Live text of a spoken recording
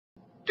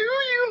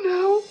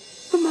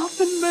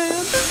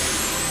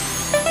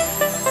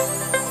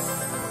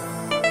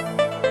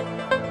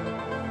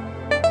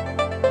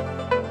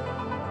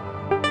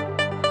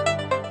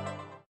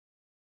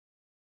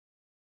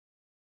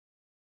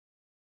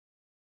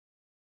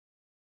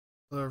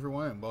Hello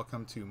everyone and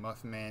welcome to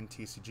MuffinMan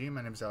TCG.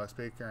 My name is Alex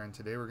Baker and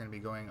today we're going to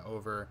be going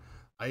over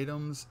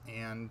items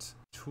and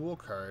tool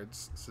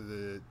cards. So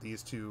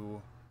these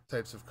two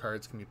types of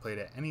cards can be played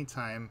at any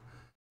time,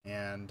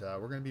 and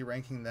we're going to be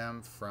ranking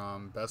them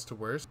from best to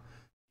worst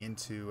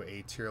into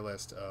a tier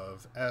list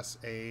of S,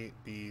 A,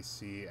 B,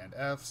 C, and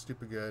F: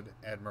 stupid good,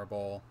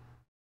 admirable,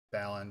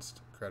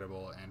 balanced,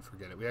 credible, and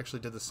forget it. We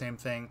actually did the same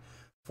thing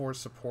for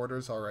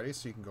supporters already,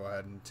 so you can go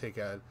ahead and take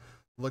a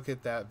look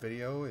at that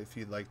video if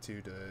you'd like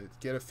to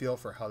get a feel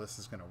for how this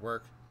is going to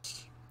work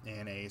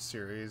in a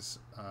series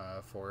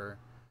for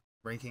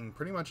ranking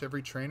pretty much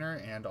every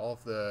trainer and all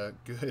of the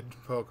good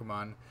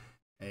Pokemon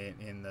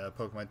in the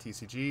Pokemon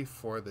TCG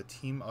for the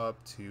Team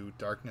Up to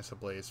Darkness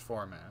Ablaze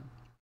format.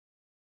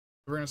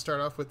 We're going to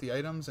start off with the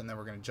items, and then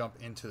we're going to jump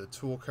into the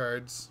tool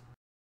cards,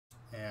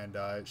 and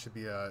it should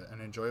be an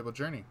enjoyable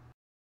journey.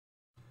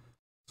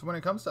 So when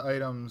it comes to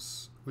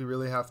items, we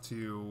really have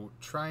to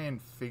try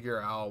and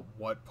figure out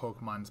what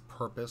Pokemon's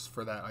purpose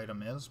for that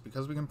item is.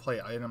 Because we can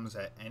play items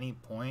at any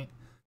point,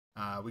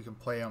 we can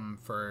play them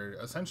for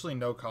essentially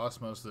no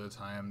cost most of the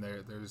time.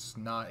 There's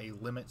not a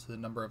limit to the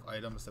number of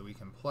items that we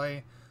can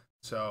play.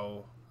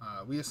 So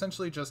we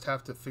essentially just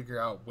have to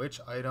figure out which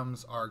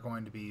items are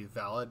going to be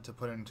valid to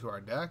put into our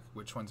deck,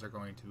 which ones are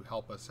going to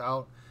help us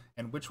out,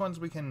 and which ones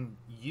we can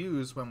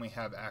use when we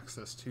have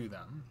access to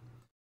them.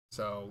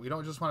 So we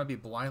don't just want to be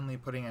blindly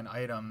putting in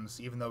items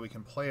even though we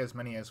can play as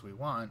many as we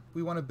want.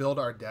 We want to build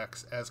our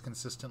decks as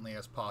consistently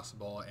as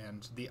possible,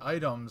 and the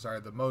items are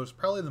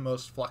probably the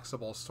most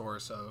flexible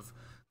source of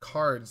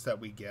cards that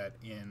we get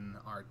in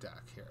our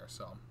deck here.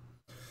 So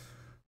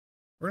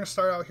we're going to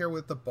start out here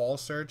with the ball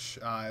search.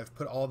 I've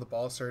put all the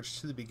ball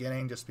search to the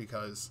beginning just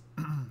because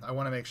I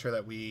want to make sure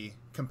that we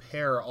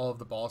compare all of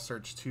the ball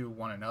search to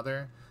one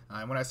another.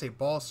 And when I say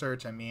ball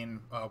search, I mean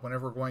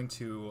whenever we're going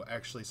to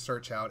actually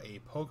search out a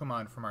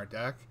Pokemon from our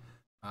deck,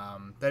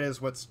 that is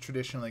what's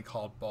traditionally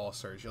called ball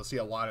search. You'll see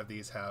a lot of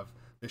these have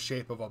the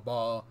shape of a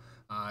ball.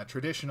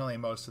 Traditionally,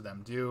 most of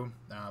them do,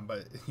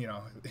 but you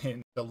know,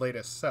 in the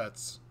latest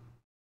sets,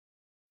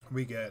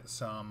 we get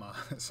some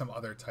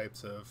other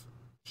types of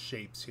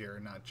shapes here,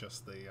 not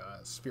just the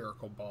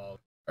spherical ball.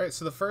 Alright,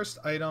 so the first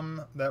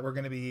item that we're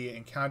going to be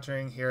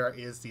encountering here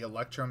is the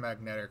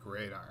electromagnetic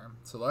radar.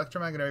 So the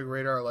electromagnetic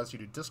radar allows you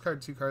to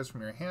discard 2 cards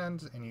from your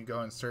hand, and you go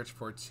and search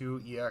for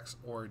 2 EX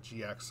or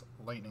GX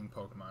lightning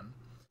Pokemon.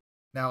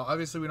 Now,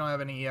 obviously we don't have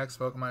any EX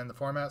Pokemon in the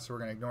format, so we're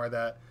going to ignore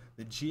that.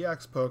 The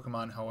GX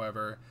Pokemon,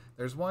 however,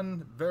 there's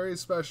one very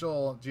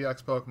special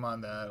GX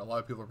Pokemon that a lot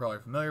of people are probably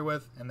familiar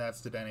with, and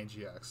that's Dedenne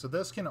GX. So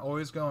this can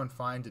always go and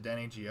find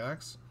Dedenne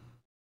GX,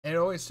 and it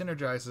always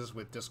synergizes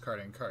with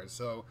discarding cards.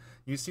 So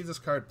you see this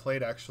card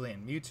played actually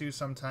in Mewtwo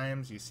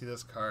sometimes. You see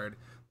this card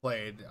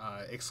played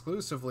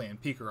exclusively in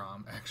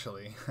Pikarom,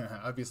 actually.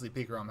 Obviously,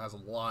 Pikarom has a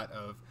lot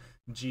of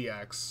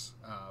GX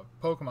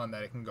Pokemon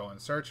that it can go and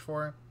search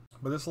for.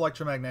 But this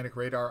electromagnetic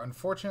radar,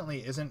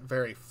 unfortunately, isn't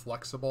very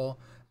flexible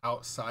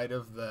outside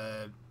of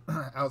the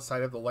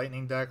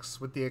lightning decks,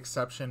 with the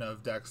exception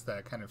of decks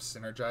that kind of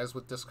synergize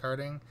with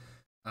discarding.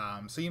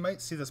 So you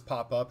might see this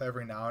pop up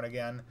every now and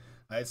again.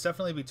 It's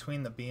definitely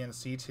between the B and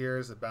C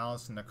tiers, the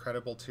balanced and the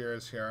credible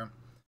tiers here,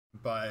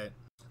 but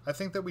I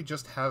think that we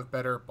just have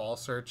better ball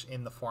search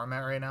in the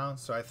format right now,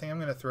 so I think I'm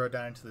going to throw it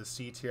down into the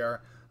C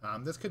tier.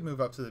 This could move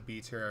up to the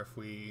B tier if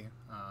we,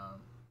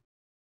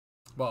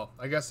 well,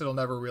 I guess it'll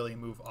never really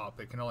move up.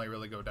 It can only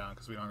really go down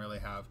because we don't really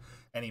have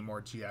any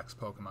more GX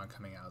Pokemon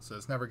coming out, so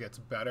this never gets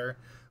better,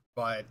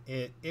 but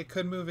it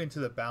could move into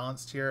the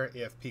balanced tier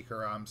if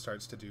Pikarom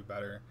starts to do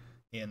better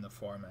in the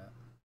format.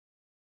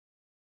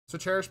 So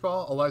Cherish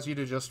Ball allows you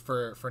to just,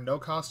 for no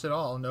cost at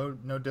all,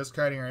 no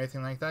discarding or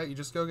anything like that, you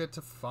just go get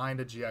to find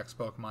a GX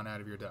Pokemon out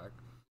of your deck.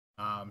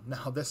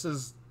 Now this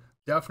is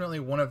definitely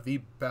one of the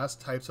best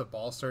types of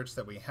ball search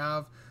that we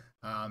have.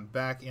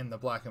 Back in the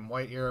Black and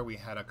White era, we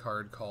had a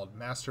card called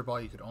Master Ball.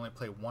 You could only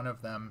play one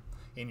of them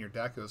in your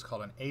deck. It was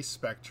called an Ace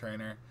Spec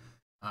Trainer,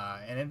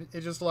 and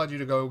it just allowed you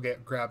to go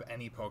grab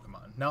any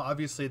Pokemon. Now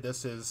obviously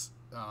this is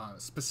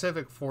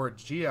specific for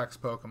GX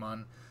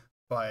Pokemon,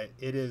 but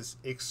it is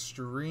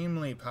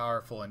extremely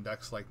powerful in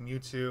decks like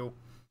Mewtwo.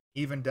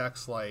 Even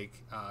decks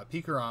like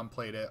Pikarom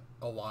played it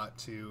a lot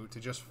to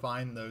just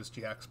find those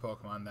GX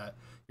Pokemon that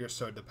you're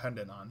so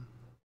dependent on.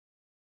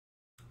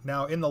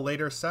 Now, in the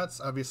later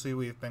sets, obviously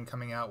we've been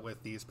coming out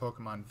with these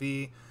Pokemon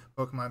V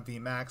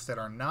Max that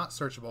are not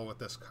searchable with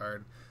this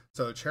card,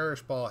 so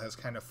Cherish Ball has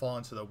kind of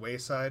fallen to the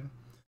wayside.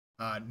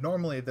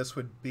 Normally this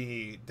would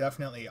be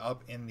definitely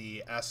up in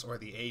the S or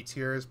the A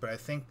tiers, but I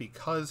think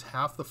because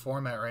half the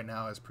format right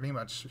now is pretty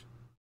much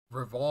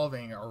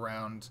revolving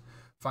around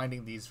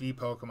finding these V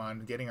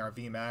Pokemon, getting our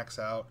V Max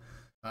out,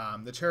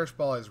 the Cherish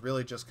Ball is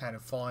really just kind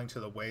of falling to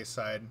the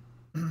wayside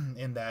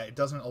in that it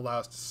doesn't allow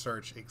us to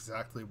search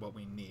exactly what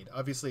we need.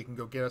 Obviously it can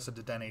go get us a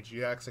Dedenne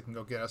GX, it can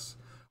go get us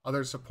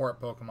other support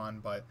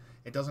Pokemon, but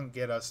it doesn't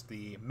get us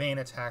the main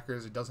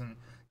attackers, it doesn't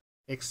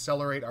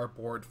accelerate our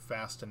board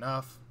fast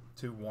enough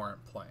to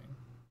warrant playing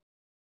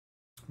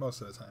most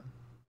of the time.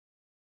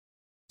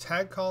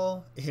 Tag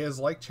Call is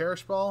like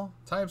Cherish Ball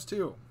times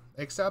 2,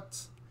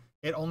 except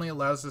it only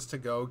allows us to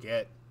go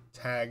get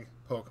tag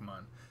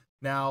Pokemon.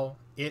 Now,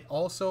 it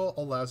also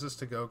allows us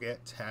to go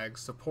get tag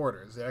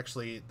supporters.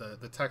 Actually,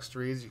 the text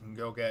reads you can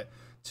go get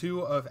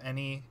 2 of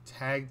any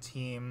tag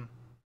team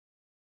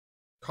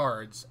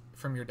cards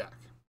from your deck.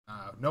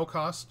 No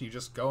cost, you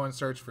just go and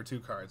search for 2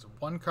 cards.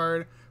 1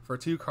 card for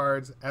 2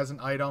 cards as an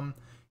item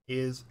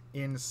is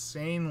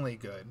insanely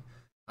good.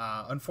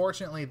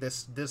 Unfortunately,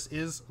 this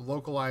is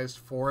localized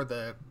for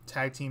the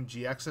tag team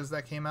GXs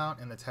that came out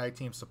and the tag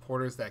team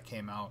supporters that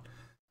came out.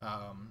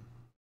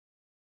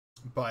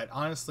 But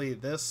honestly,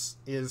 this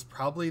is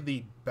probably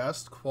the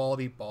best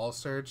quality ball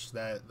search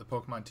that the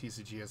Pokemon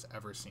TCG has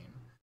ever seen.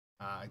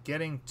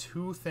 Getting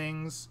 2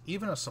 things,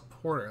 even a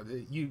supporter.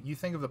 You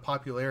think of the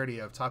popularity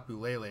of Tapu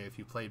Lele if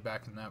you played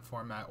back in that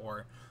format,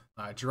 or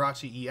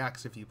Jirachi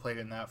EX if you played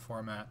in that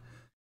format.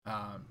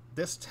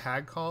 This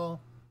tag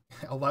call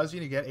allows you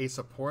to get a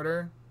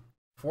supporter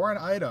for an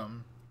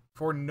item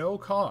for no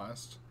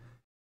cost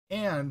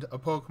and a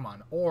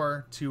Pokemon,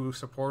 or 2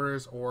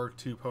 supporters or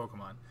 2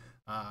 Pokemon.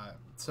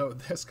 So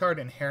this card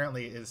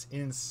inherently is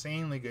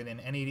insanely good in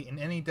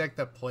any deck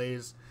that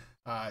plays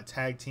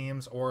tag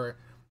teams, or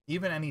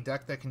even any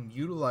deck that can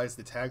utilize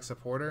the tag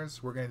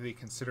supporters. We're going to be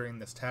considering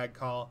this tag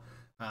call.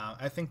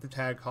 I think the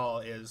tag call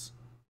it's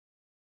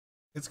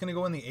going to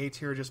go in the A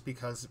tier just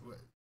because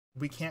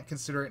we can't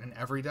consider it in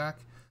every deck,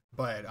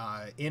 but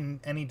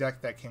in any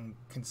deck that can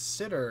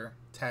consider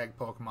tag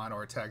Pokemon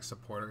or tag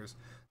supporters,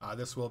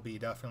 this will be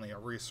definitely a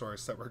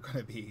resource that we're going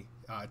to be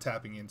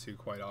tapping into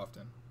quite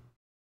often.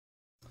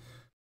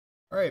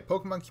 Alright,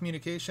 Pokemon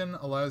Communication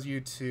allows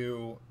you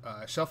to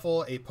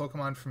shuffle a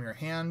Pokemon from your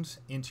hand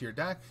into your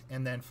deck,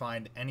 and then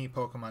find any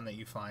Pokemon that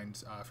you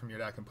find from your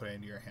deck and put it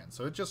into your hand.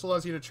 So it just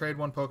allows you to trade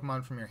 1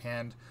 Pokemon from your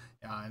hand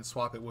and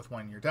swap it with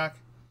one in your deck.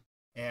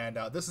 And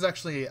this is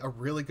actually a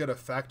really good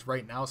effect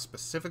right now,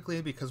 specifically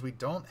because we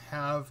don't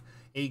have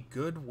a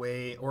good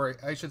way, or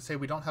I should say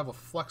we don't have a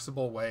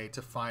flexible way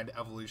to find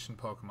evolution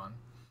Pokemon.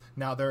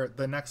 Now,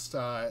 the next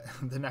card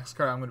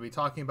I'm going to be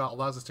talking about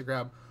allows us to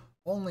grab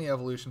only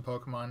evolution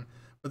Pokemon,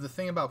 but the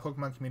thing about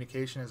Pokemon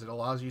Communication is it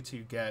allows you to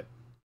get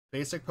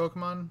basic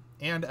Pokemon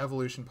and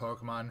evolution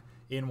Pokemon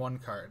in 1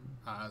 card.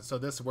 So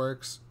this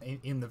works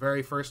in the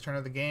very first turn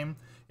of the game,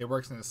 it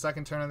works in the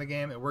second turn of the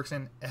game, it works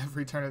in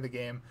every turn of the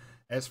game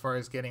as far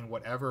as getting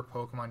whatever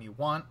Pokemon you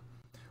want,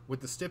 with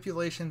the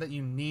stipulation that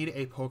you need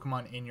a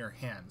Pokemon in your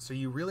hand. So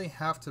you really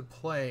have to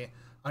play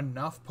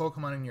enough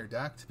Pokemon in your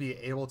deck to be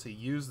able to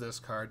use this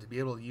card, to be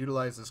able to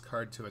utilize this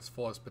card to its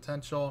fullest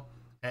potential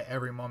at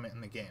every moment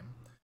in the game.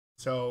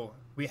 So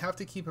we have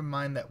to keep in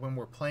mind that when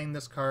we're playing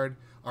this card,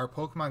 our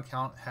Pokemon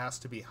count has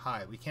to be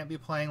high. We can't be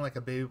playing like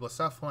a Baby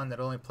Blacephalon that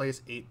only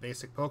plays 8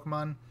 basic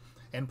Pokemon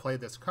and play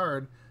this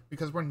card,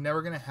 because we're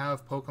never going to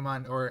have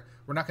Pokemon, or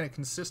we're not going to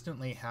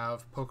consistently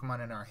have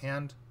Pokemon in our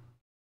hand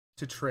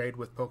to trade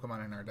with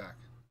Pokemon in our deck.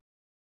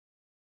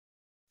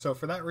 So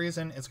for that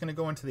reason, it's going to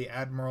go into the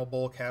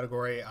admirable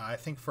category. I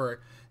think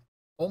for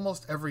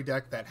almost every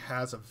deck that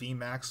has a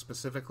VMAX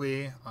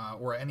specifically,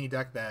 or any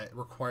deck that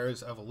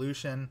requires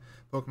evolution,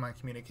 Pokemon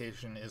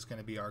Communication is going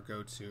to be our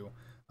go-to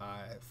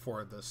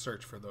for the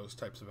search for those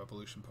types of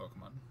evolution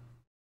Pokemon.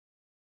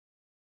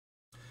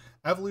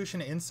 Evolution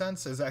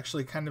Incense is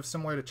actually kind of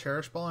similar to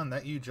Cherish Ball in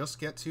that you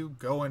just get to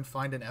go and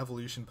find an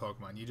evolution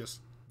Pokemon. You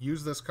just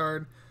use this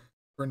card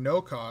for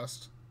no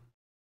cost.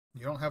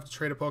 You don't have to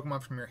trade a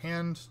Pokemon from your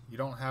hand. You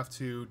don't have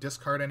to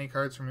discard any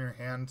cards from your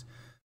hand.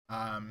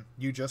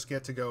 You just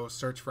get to go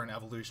search for an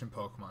evolution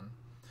Pokemon.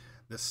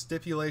 The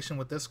stipulation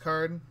with this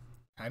card,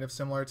 kind of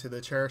similar to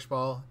the Cherish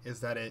Ball, is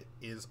that it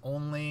is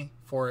only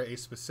for a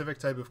specific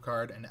type of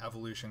card, an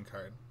evolution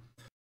card.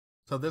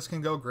 So this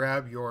can go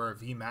grab your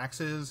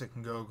VMAXs, it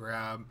can go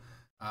grab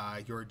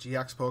your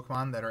GX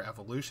Pokemon that are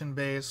evolution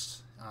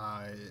based,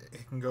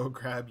 it can go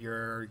grab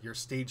your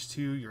stage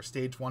 2, your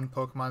stage 1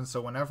 Pokemon.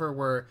 So whenever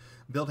we're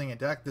building a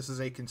deck, this is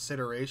a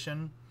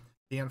consideration.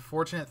 The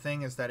unfortunate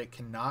thing is that it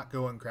cannot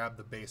go and grab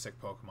the basic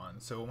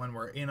Pokemon. So when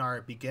we're in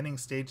our beginning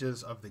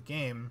stages of the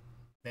game,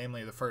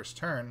 namely the first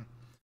turn,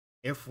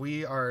 if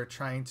we are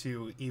trying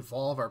to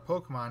evolve our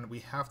Pokemon, we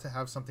have to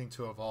have something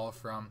to evolve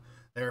from.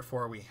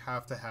 Therefore, we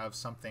have to have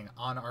something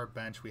on our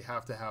bench. We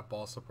have to have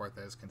ball support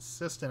that is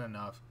consistent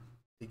enough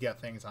to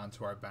get things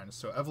onto our bench.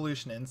 So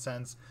Evolution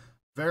Incense,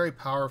 very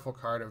powerful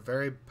card, a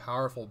very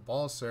powerful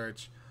ball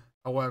search.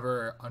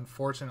 However,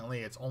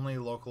 unfortunately, it's only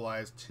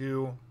localized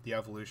to the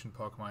evolution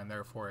Pokemon,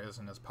 therefore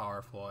isn't as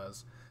powerful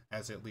as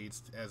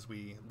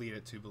we lead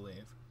it to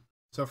believe.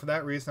 So for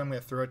that reason, I'm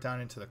going to throw it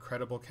down into the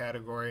credible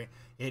category.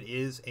 It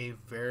is a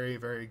very,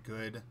 very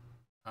good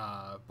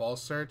ball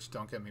search,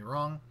 don't get me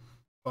wrong,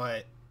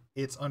 but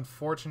it's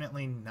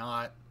unfortunately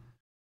not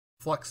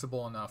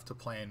flexible enough to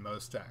play in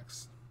most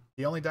decks.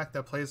 The only deck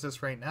that plays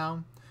this right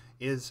now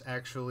is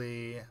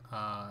actually,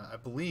 I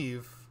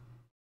believe,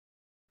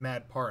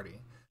 Mad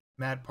Party.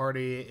 Mad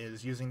Party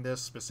is using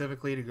this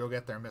specifically to go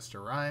get their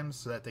Mr. Rhymes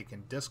so that they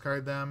can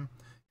discard them,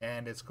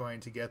 and it's going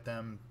to get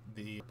them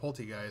the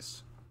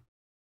Poltegeist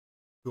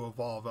to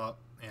evolve up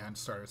and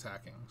start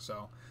attacking.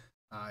 So,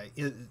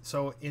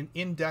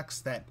 in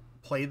decks that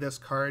play this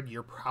card,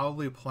 you're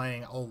probably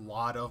playing a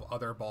lot of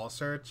other ball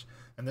search,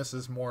 and this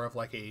is more of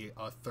like a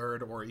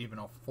third or even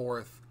a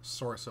fourth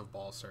source of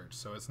ball search.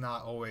 So it's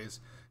not always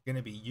going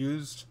to be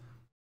used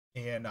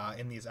in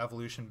these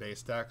evolution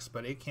based decks,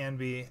 but it can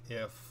be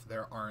if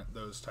there aren't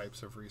those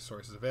types of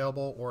resources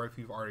available, or if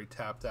you've already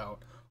tapped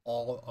out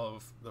all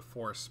of the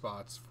 4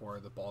 spots for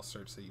the ball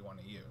search that you want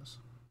to use.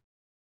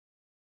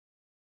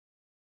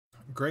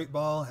 Great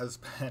Ball has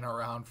been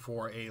around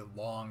for a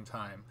long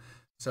time.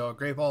 So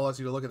Great Ball allows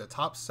you to look at the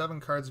top 7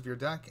 cards of your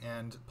deck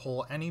and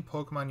pull any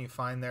Pokemon you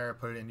find there,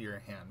 put it into your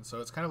hand. So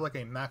it's kind of like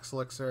a Max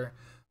Elixir,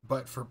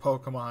 but for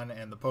Pokemon,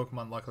 and the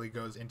Pokemon luckily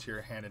goes into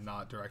your hand and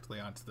not directly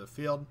onto the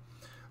field.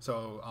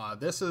 So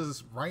this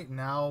is right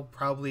now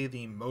probably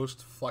the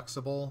most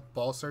flexible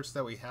ball search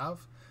that we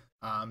have.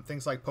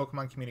 Things like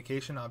Pokemon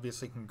Communication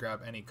obviously can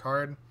grab any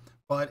card,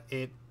 but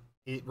it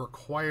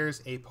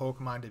requires a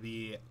Pokemon to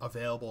be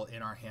available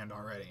in our hand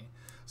already.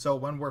 So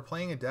when we're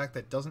playing a deck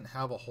that doesn't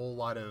have a whole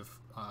lot of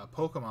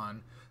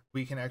Pokemon,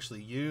 we can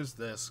actually use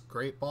this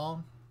Great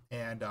Ball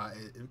and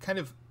it kind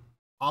of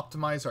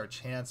optimize our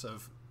chance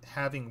of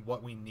having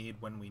what we need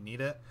when we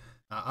need it.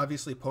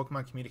 Obviously,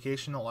 Pokemon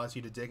Communication allows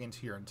you to dig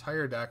into your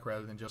entire deck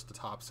rather than just the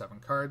top 7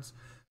 cards,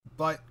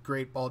 but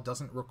Great Ball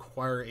doesn't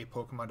require a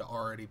Pokemon to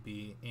already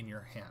be in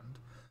your hand.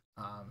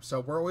 So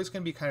we're always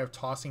going to be kind of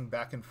tossing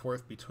back and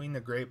forth between the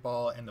Great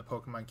Ball and the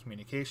Pokemon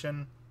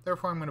Communication.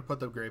 Therefore, I'm going to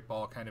put the Great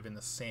Ball kind of in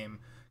the same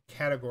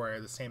category,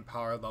 the same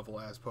power level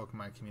as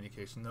Pokemon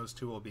Communication. Those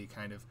two will be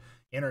kind of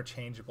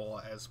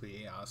interchangeable as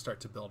we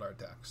start to build our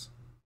decks.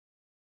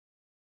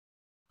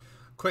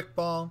 Quick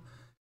Ball.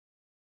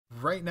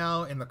 Right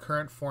now, in the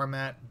current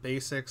format,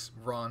 basics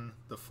run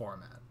the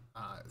format.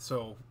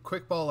 So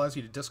Quick Ball allows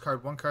you to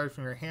discard 1 card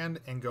from your hand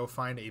and go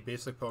find a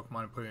basic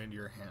Pokemon and put it into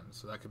your hand.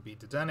 So that could be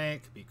Dedenne,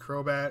 it could be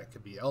Crobat, it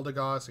could be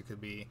Eldegoss, it could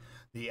be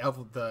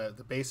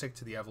the basic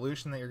to the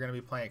evolution that you're going to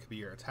be playing, it could be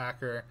your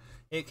attacker.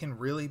 It can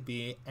really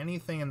be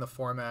anything in the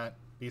format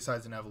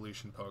besides an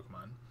evolution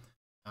Pokemon.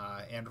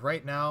 And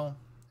right now,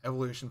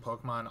 evolution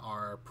Pokemon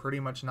are pretty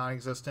much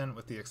non-existent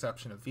with the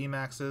exception of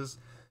VMAXs.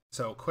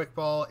 So Quick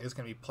Ball is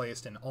going to be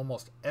placed in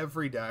almost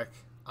every deck.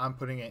 I'm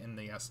putting it in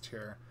the S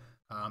tier.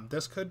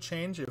 This could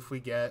change if we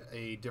get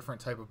a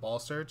different type of ball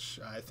search.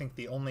 I think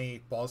the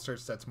only ball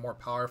search that's more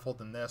powerful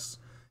than this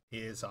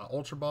is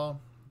Ultra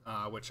Ball,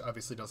 which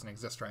obviously doesn't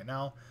exist right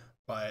now.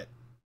 But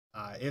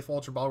if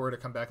Ultra Ball were to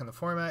come back in the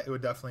format, it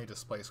would definitely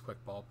displace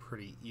Quick Ball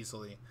pretty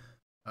easily,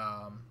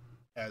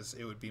 as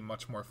it would be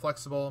much more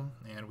flexible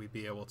and we'd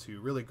be able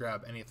to really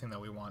grab anything that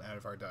we want out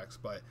of our decks.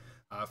 But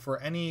for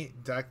any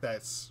deck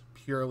that's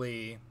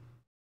purely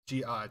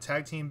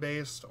tag team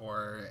based,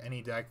 or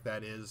any deck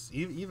that is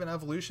even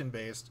evolution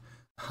based,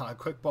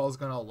 Quick Ball is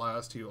going to allow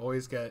us to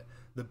always get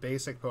the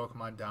basic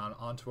Pokemon down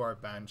onto our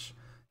bench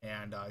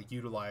and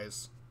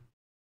utilize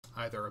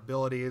either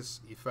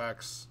abilities,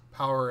 effects,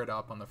 power it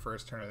up on the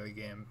first turn of the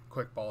game.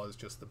 Quick Ball is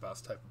just the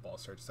best type of ball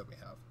search that we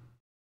have.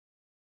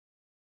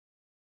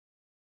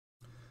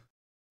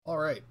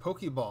 Alright,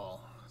 Pokeball.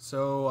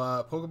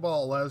 So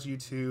Pokeball allows you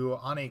to,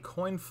 on a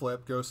coin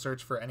flip, go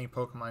search for any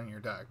Pokemon in your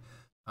deck.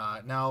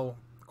 Now,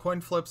 coin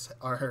flips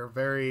are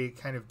very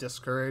kind of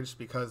discouraged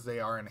because they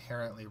are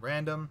inherently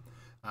random.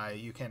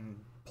 You can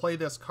play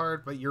this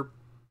card, but you're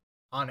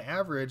on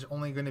average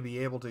only going to be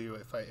able to,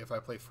 if I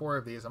play 4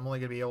 of these, I'm only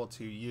going to be able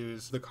to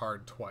use the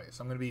card twice.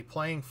 I'm going to be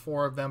playing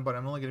 4 of them, but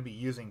I'm only going to be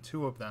using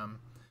 2 of them,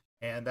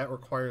 and that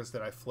requires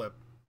that I flip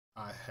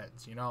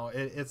heads. You know,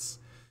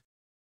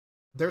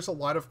 there's a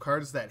lot of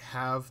cards that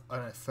have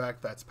an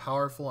effect that's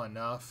powerful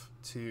enough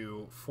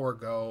to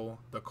forego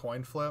the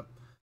coin flip.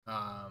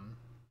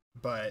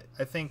 But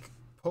I think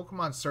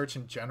Pokemon Search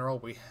in general,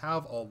 we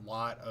have a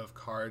lot of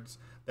cards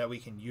that we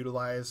can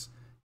utilize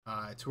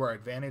to our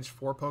advantage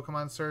for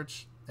Pokemon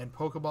Search, and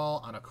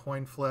Pokeball on a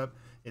coin flip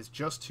is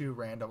just too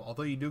random.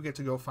 Although you do get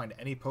to go find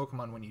any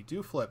Pokemon when you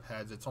do flip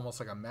heads, it's almost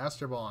like a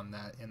Master Ball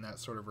in that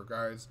sort of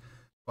regards,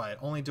 but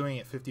only doing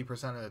it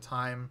 50% of the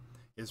time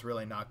is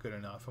really not good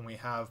enough, and we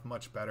have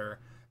much better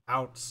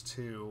outs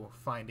to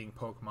finding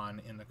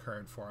Pokemon in the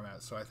current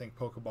format. So I think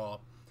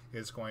Pokeball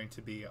is going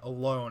to be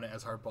alone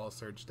as our ball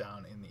search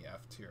down in the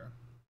F tier.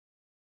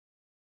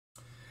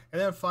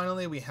 And then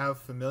finally we have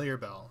Familiar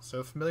Bell.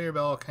 So Familiar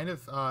Bell, kind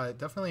of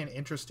definitely an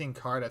interesting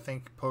card. I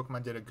think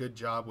Pokemon did a good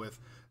job with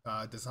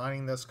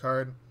designing this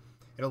card.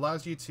 It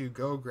allows you to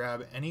go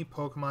grab any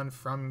Pokemon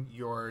from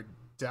your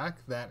deck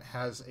that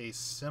has a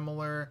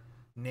similar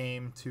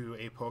name to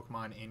a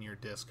Pokemon in your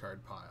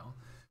discard pile.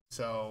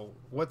 So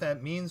what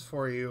that means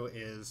for you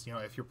is, you know,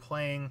 if you're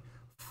playing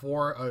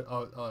for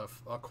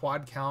a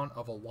quad count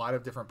of a lot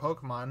of different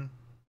Pokemon,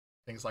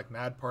 things like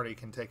Mad Party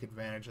can take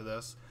advantage of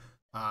this.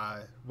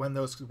 When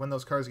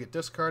those cards get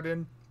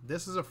discarded,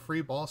 this is a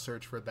free ball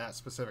search for that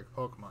specific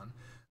Pokemon.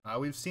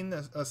 We've seen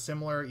a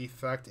similar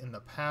effect in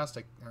the past.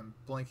 I'm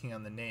blanking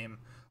on the name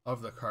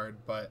of the card,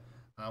 but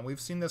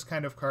we've seen this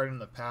kind of card in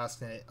the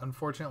past, and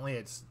unfortunately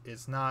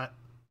it's not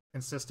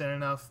consistent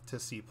enough to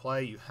see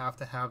play, you have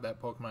to have that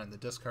Pokemon in the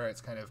discard.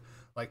 It's kind of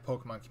like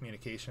Pokemon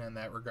communication in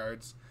that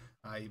regards,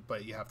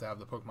 but you have to have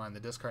the Pokemon in the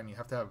discard, and you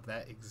have to have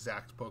that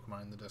exact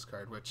Pokemon in the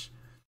discard, which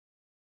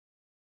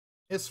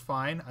is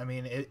fine. I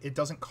mean, it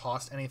doesn't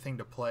cost anything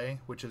to play,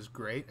 which is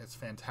great. It's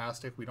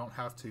fantastic. We don't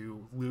have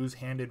to lose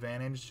hand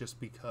advantage just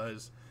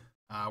because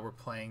we're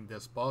playing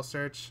this ball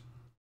search,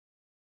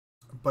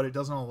 but it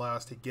doesn't allow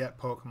us to get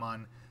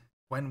Pokemon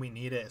when we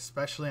need it,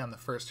 especially on the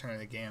first turn of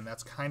the game.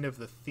 That's kind of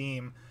the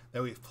theme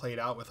that we've played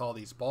out with all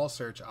these ball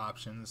search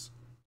options.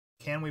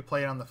 Can we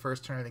play it on the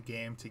first turn of the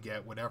game to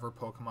get whatever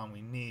Pokemon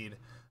we need?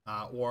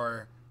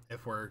 Or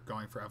if we're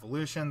going for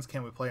evolutions,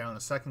 can we play it on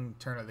the second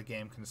turn of the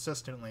game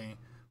consistently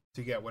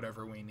to get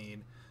whatever we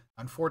need?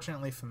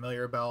 Unfortunately,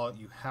 Familiar Bell,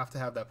 you have to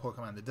have that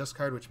Pokemon in the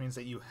discard, which means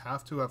that you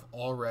have to have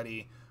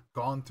already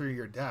gone through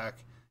your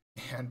deck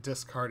and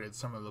discarded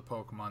some of the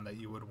Pokemon that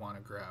you would want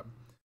to grab.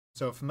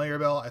 So Familiar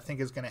Bell, I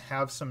think, is going to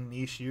have some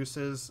niche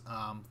uses,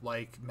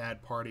 like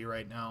Mad Party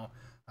right now.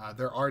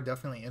 There are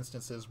definitely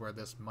instances where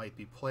this might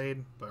be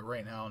played, but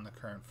right now in the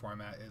current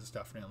format is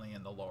definitely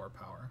in the lower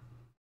power.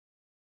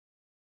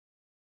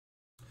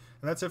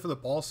 And that's it for the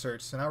ball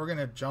search. So now we're going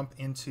to jump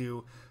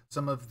into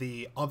some of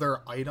the other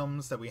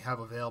items that we have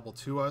available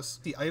to us.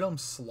 The item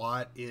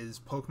slot is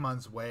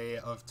Pokemon's way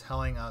of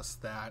telling us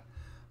that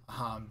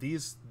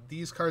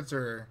these cards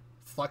are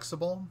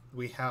flexible.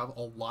 We have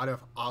a lot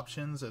of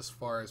options as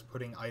far as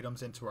putting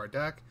items into our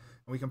deck,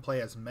 and we can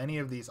play as many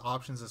of these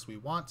options as we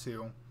want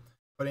to.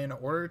 But in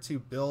order to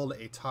build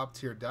a top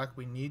tier deck,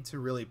 we need to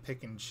really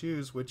pick and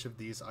choose which of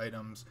these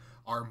items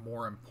are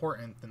more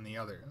important than the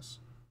others.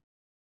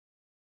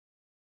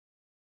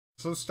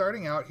 So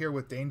starting out here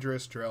with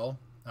Dangerous Drill.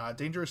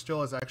 Dangerous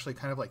Drill is actually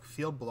kind of like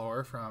Field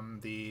Blower from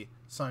the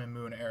Sun and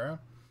Moon era.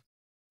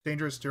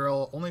 Dangerous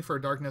Drill, only for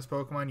a Darkness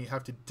Pokemon, you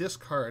have to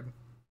discard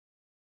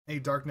a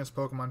Darkness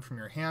Pokemon from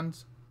your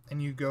hand,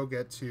 and you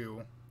get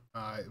to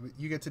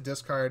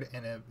discard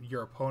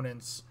your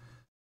opponent's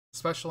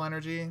Special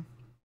Energy,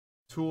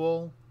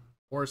 Tool,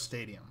 or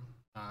Stadium.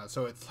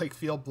 So it's like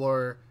Field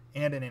Blower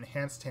and an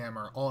Enhanced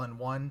Hammer all in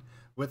one,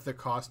 with the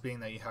cost being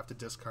that you have to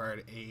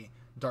discard a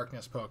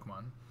Darkness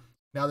Pokemon.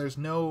 Now there's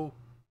no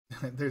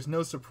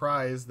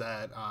surprise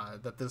that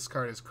that this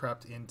card is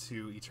crept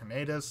into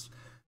Eternatus,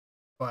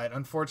 but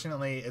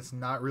unfortunately it's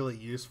not really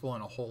useful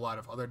in a whole lot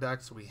of other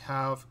decks. We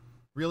have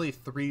really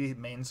three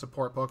main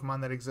support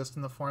Pokemon that exist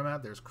in the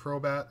format. There's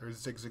Crobat,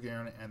 there's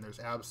Zigzagoon, and there's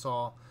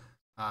Absol.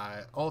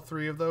 All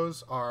three of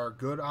those are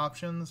good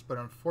options, but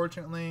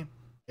unfortunately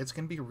it's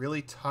going to be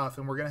really tough,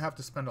 and we're going to have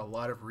to spend a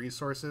lot of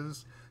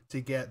resources to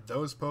get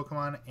those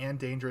Pokemon and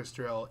Dangerous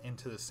Drill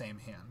into the same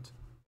hand.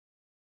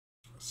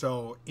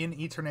 So in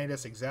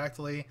Eternatus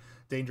exactly,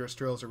 Dangerous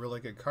Drill is a really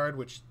good card,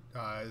 which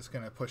is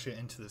going to push it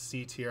into the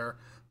C tier,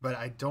 but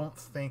I don't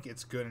think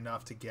it's good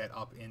enough to get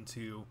up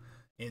into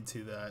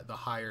the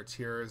higher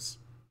tiers.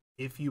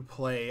 If you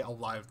play a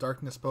lot of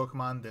Darkness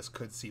Pokemon, this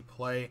could see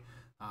play.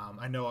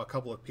 I know a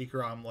couple of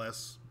Pikarom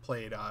lists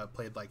played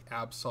like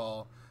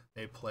Absol.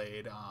 They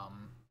played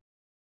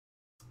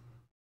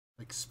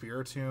like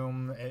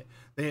Spiritomb.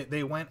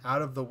 They went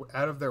out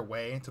of their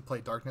way to play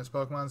Darkness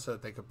Pokemon so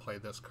that they could play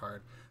this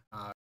card.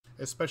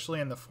 Especially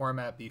in the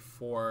format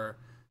before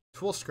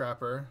Tool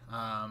Scrapper.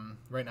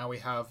 Right now we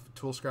have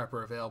Tool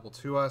Scrapper available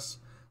to us,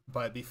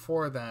 but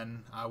before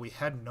then we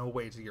had no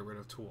way to get rid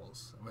of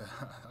tools.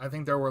 I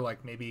think there were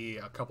like maybe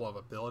a couple of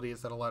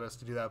abilities that allowed us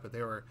to do that, but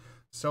they were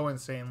so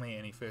insanely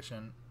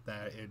inefficient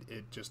that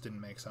it just didn't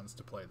make sense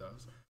to play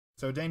those.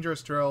 So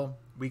Dangerous Drill,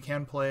 we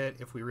can play it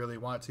if we really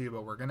want to,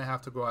 but we're going to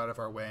have to go out of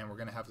our way, and we're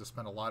going to have to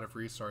spend a lot of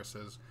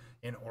resources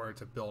in order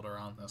to build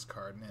around this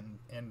card,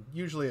 and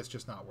usually it's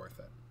just not worth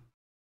it.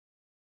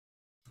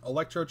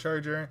 Electro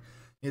Charger,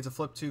 you need to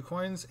flip 2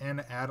 coins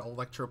and add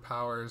Electro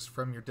Powers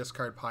from your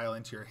discard pile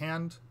into your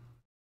hand.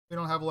 We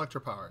don't have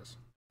Electro Powers.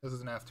 This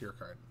is an F tier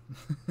card.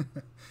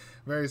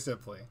 Very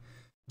simply.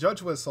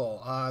 Judge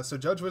Whistle. So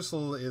Judge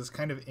Whistle is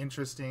kind of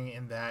interesting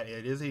in that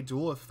it is a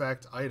dual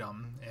effect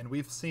item, and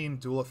we've seen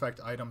dual effect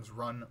items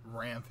run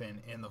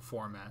rampant in the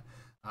format.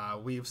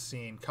 We've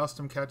seen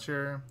Custom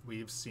Catcher,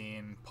 we've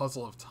seen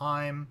Puzzle of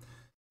Time.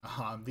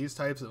 These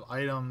types of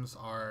items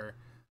are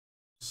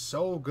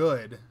so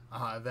good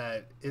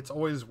that it's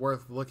always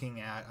worth looking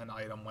at an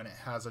item when it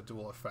has a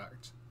dual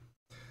effect.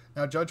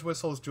 Now, Judge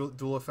Whistle's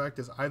dual effect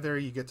is either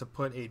you get to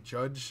put a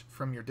Judge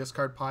from your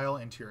discard pile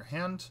into your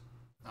hand,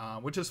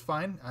 which is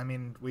fine. I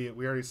mean, we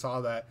already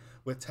saw that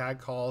with Tag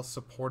Call,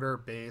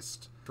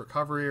 supporter-based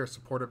recovery or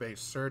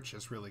supporter-based search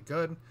is really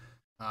good.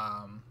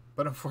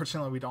 But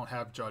unfortunately, we don't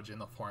have Judge in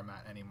the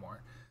format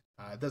anymore.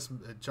 This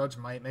Judge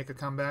might make a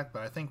comeback,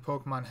 but I think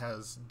Pokemon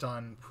has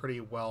done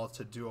pretty well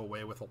to do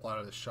away with a lot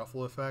of the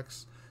shuffle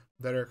effects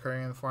that are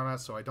occurring in the format,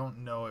 so I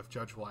don't know if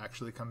Judge will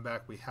actually come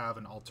back. We have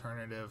an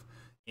alternative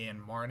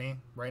in Marnie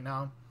right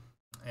now,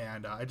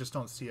 and I just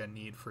don't see a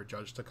need for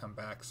Judge to come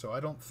back, so I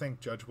don't think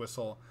Judge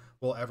Whistle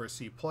will ever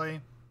see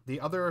play.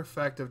 The other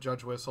effect of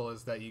Judge Whistle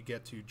is that you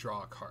get to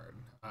draw a card.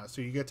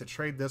 So you get to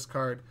trade this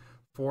card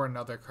for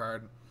another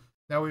card.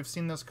 Now we've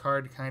seen this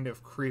card kind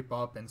of creep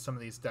up in some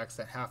of these decks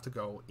that have to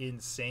go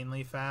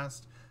insanely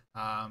fast.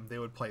 They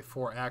would play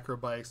 4 Acro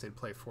Bikes, they'd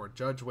play 4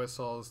 Judge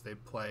Whistles,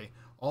 they'd play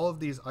all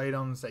of these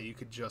items that you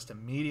could just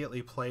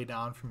immediately play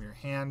down from your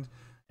hand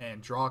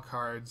and draw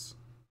cards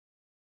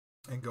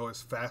and go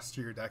as fast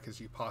through your deck as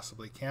you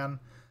possibly can.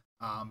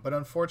 But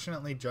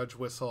unfortunately, Judge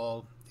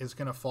Whistle is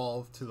going to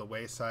fall to the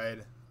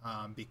wayside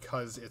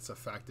because its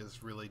effect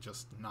is really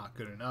just not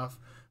good enough.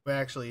 We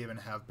actually even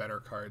have better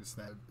cards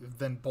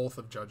than both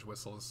of Judge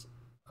Whistle's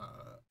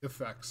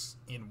effects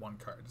in one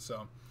card.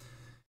 So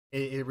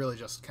it really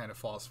just kind of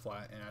falls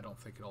flat, and I don't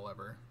think it'll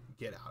ever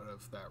get out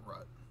of that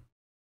rut.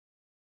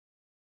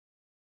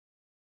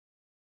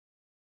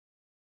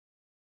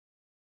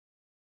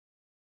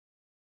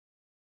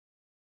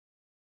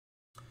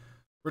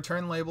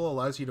 Return Label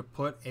allows you to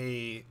put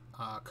a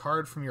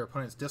card from your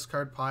opponent's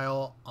discard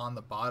pile on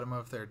the bottom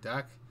of their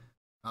deck.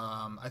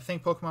 I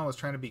think Pokemon was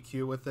trying to be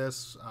cute with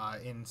this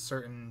in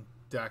certain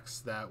decks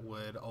that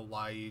would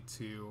allow you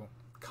to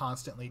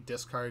constantly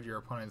discard your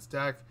opponent's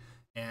deck,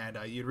 and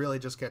you'd really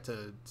just get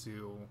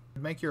to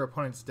make your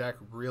opponent's deck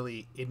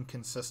really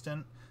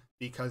inconsistent,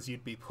 because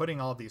you'd be putting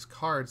all these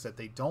cards that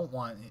they don't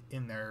want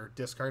in their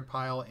discard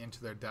pile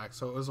into their deck.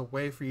 So it was a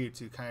way for you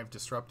to kind of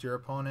disrupt your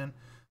opponent.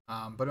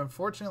 But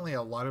unfortunately,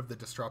 a lot of the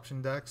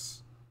disruption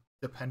decks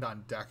depend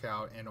on deck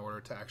out in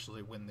order to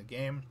actually win the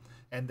game,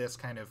 and this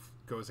kind of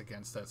goes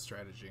against that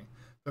strategy.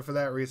 So for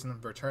that reason,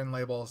 Return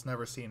Label is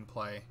never seen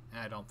play,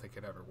 and I don't think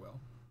it ever will.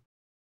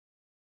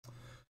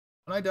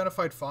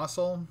 Unidentified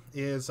Fossil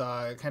is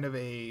kind of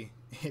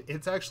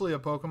it's actually a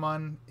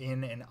Pokemon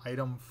in an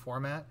item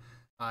format,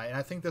 and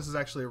I think this is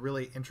actually a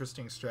really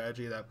interesting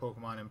strategy that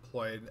Pokemon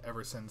employed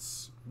ever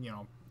since, you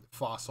know,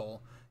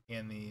 Fossil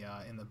in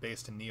the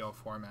base to Neo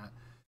format.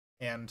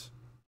 And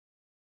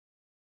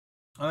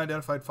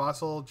Unidentified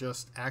Fossil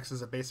just acts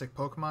as a basic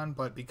Pokemon,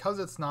 but because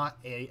it's not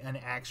an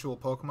actual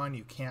Pokemon,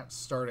 you can't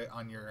start it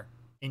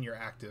in your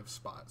active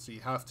spot. So you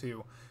have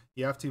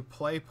to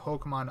play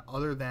Pokemon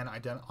other than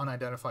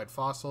unidentified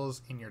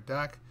fossils in your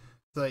deck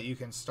so that you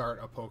can start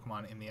a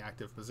Pokemon in the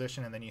active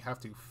position, and then you have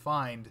to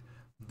find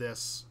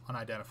this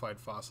unidentified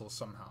fossil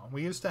somehow.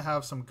 We used to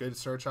have some good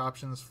search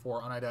options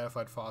for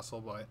unidentified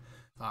fossil, but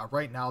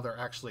right now there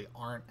actually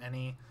aren't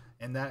any,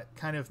 and that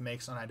kind of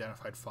makes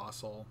unidentified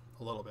fossil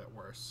a little bit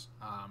worse.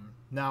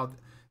 Now,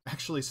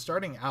 actually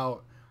starting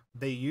out,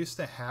 they used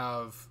to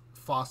have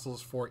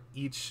fossils for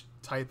each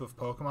type of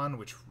Pokemon,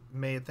 which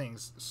made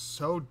things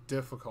so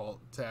difficult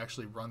to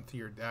actually run through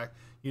your deck.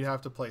 You'd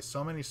have to play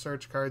so many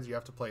search cards, you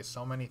have to play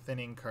so many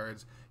thinning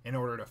cards in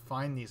order to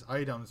find these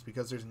items,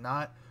 because there's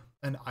not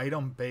an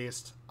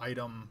item-based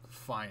item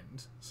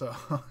find. So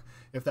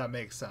if that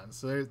makes sense.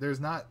 So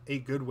there's not a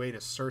good way to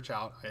search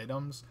out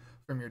items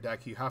from your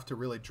deck. You have to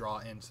really draw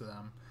into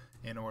them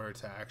in order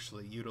to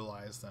actually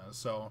utilize them.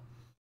 So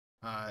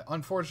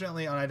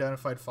unfortunately,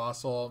 Unidentified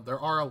Fossil, there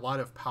are a lot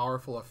of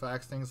powerful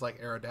effects, things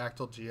like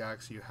Aerodactyl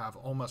GX, you have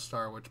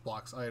Omastar, which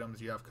blocks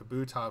items, you have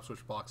Kabutops,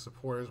 which blocks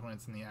supporters when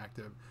it's in the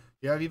active,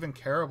 you have even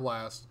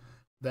Carablast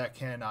that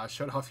can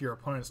shut off your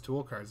opponent's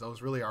tool cards. That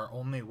was really our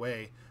only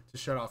way to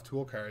shut off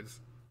tool cards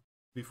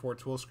before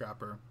Tool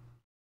Scrapper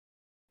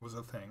was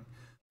a thing.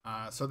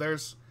 So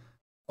there's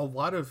a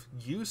lot of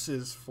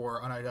uses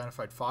for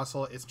Unidentified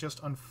Fossil. It's just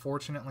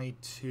unfortunately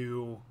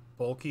too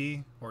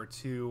bulky or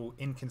too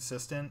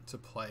inconsistent to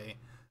play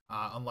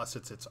unless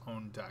it's its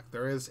own deck.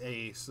 There's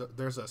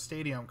a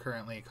stadium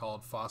currently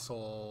called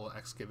Fossil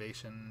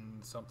Excavation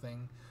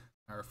something,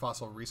 or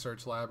Fossil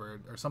Research Lab, or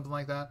something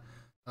like that,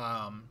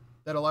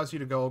 that allows you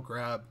to go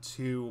grab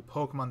 2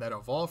 Pokemon that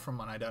evolve from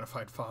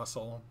Unidentified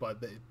Fossil, but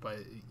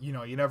you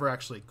know, you never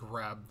actually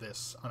grab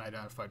this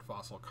Unidentified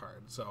Fossil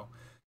card. So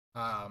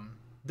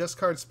this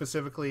card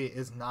specifically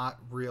is not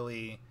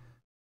really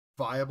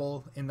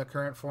viable in the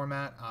current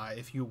format.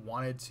 If you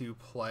wanted to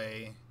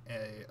play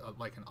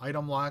like an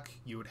item lock,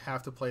 you would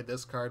have to play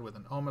this card with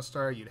an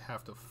Omastar. You'd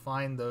have to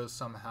find those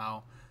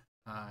somehow,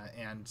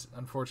 and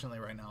unfortunately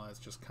right now it's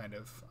just kind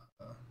of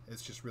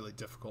it's just really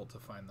difficult to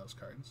find those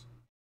cards.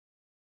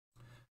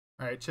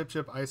 Alright,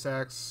 Chip Ice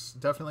Axe,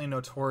 definitely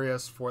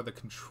notorious for the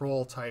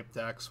control type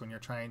decks when you're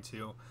trying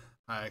to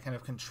kind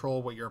of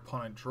control what your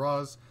opponent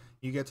draws.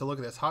 You get to look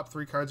at the top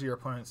 3 cards of your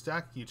opponent's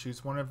deck, you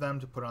choose one of them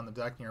to put on the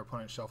deck, and your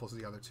opponent shuffles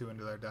the other 2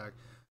 into their deck.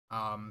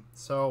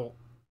 So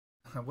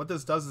what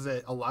this does is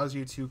it allows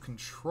you to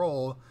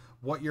control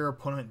what your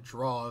opponent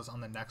draws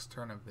on the next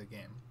turn of the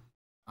game.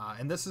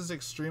 And this is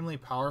extremely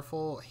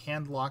powerful.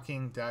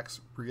 Hand-locking decks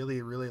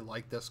really, really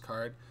like this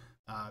card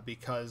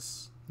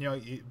because, you know,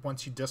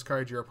 once you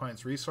discard your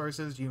opponent's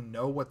resources, you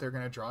know what they're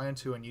going to draw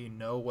into, and you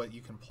know what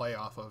you can play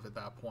off of at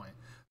that point.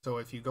 So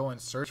if you go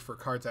and search for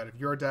cards out of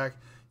your deck,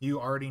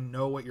 you already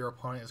know what your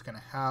opponent is going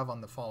to have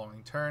on the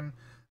following turn,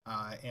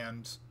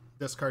 and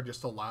this card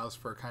just allows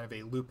for kind of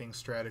a looping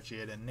strategy.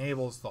 It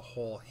enables the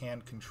whole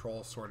hand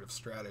control sort of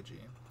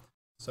strategy.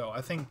 So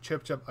I think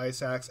Chip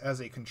Ice Axe as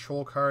a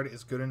control card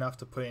is good enough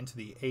to put into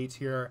the A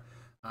tier,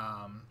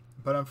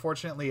 but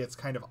unfortunately it's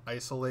kind of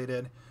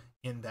isolated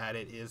in that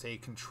it is a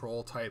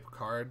control type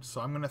card.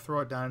 So I'm going to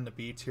throw it down in the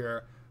B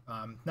tier.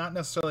 Not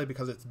necessarily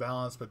because it's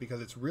balanced, but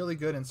because it's really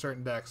good in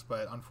certain decks,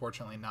 but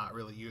unfortunately not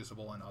really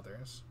usable in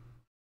others.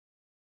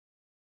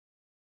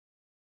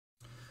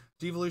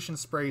 Devolution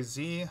Spray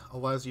Z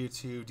allows you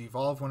to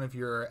devolve one of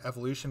your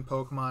evolution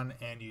Pokemon,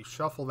 and you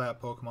shuffle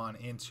that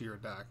Pokemon into your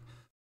deck.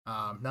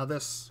 Now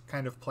this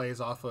kind of plays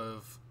off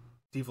of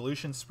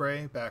Devolution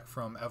Spray back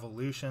from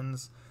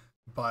Evolutions,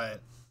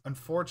 but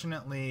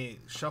unfortunately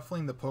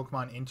shuffling the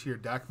Pokemon into your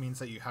deck means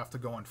that you have to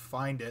go and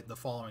find it the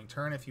following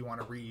turn if you want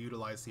to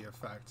reutilize the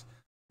effect.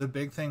 The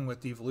big thing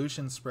with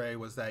Devolution Spray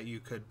was that you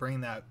could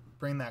bring that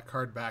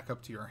card back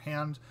up to your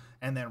hand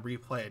and then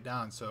replay it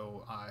down.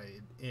 So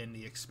in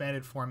the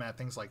expanded format,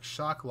 things like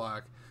Shock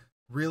Lock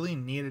really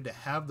needed to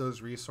have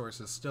those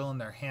resources still in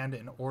their hand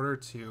in order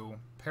to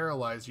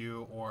paralyze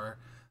you, or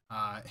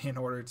in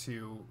order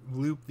to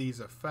loop these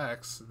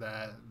effects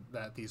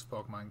that these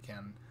Pokemon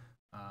can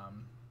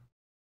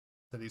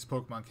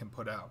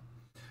put out.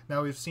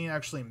 Now we've seen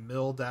actually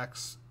mill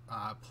decks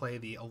play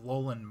the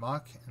Alolan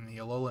Muck, and the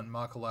Alolan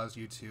Muck allows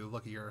you to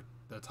look at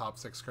the top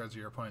 6 cards of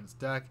your opponent's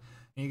deck,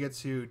 and you get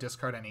to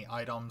discard any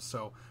items.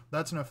 So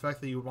that's an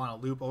effect that you would want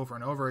to loop over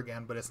and over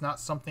again, but it's not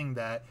something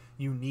that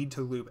you need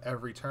to loop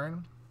every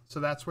turn. So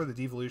that's where the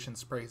Devolution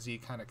Spray Z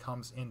kind of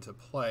comes into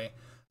play.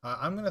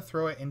 I'm going to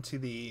throw it into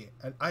the...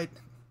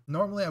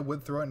 Normally I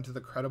would throw it into the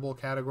credible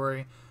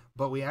category,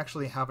 but we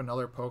actually have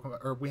another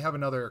Pokemon, or we have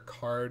another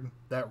card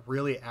that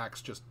really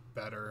acts just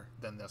better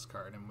than this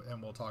card,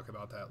 and we'll talk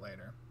about that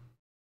later.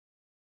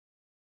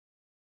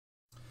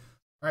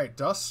 Alright,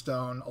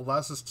 Duststone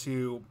allows us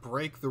to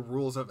break the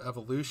rules of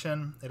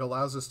evolution. It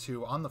allows us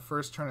to, on the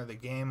first turn of the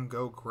game,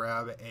 go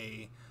grab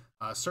a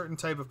certain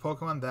type of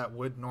Pokemon that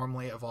would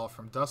normally evolve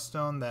from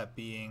Duststone, that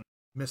being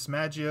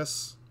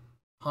Mismagius,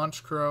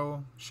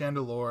 Honchkrow,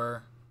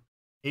 Chandelure,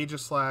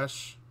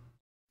 Aegislash,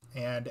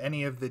 and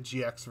any of the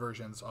GX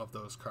versions of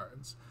those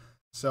cards.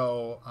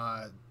 So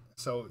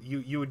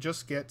you would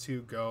just get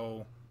to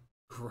go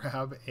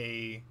grab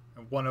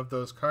one of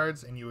those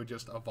cards, and you would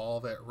just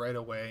evolve it right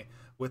away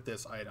with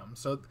this item.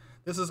 So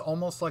this is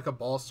almost like a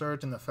Ball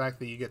Search in the fact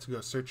that you get to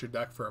go search your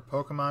deck for a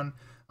Pokemon,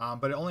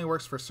 but it only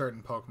works for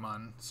certain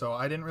Pokemon. So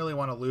I didn't really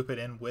want to loop it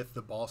in with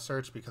the Ball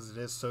Search because it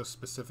is so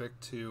specific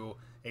to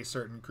a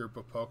certain group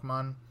of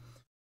Pokemon.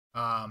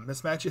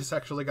 Mismagius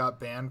actually got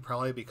banned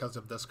probably because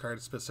of this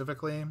card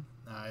specifically.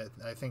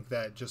 I think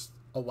that just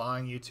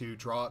allowing you to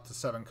draw up to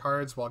 7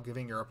 cards while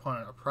giving your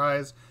opponent a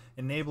prize,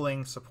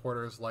 enabling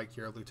supporters like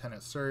your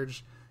Lieutenant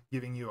Surge,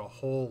 giving you a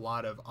whole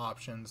lot of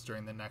options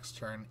during the next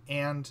turn,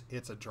 and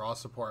it's a draw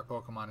support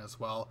Pokemon as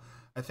well.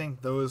 I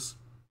think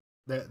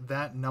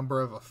that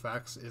number of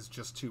effects is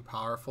just too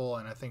powerful,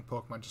 and I think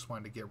Pokemon just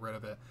wanted to get rid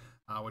of it,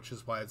 which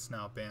is why it's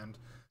now banned.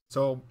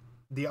 So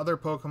the other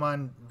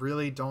Pokemon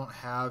really don't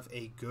have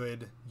a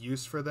good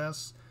use for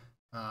this.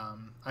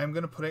 I'm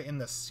going to put it in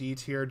the C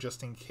tier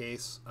just in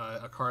case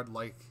a card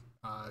like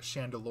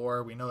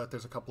Chandelure. We know that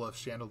there's a couple of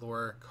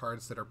Chandelure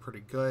cards that are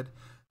pretty good.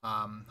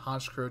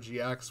 Honchkrow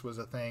GX was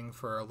a thing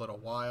for a little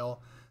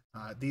while.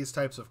 These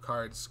types of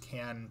cards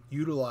can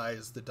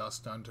utilize the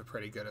Duststone to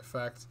pretty good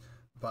effect,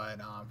 but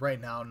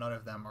right now none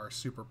of them are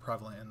super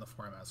prevalent in the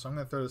format. So I'm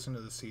going to throw this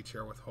into the C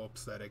tier with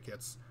hopes that it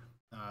gets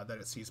that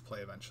it sees play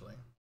eventually.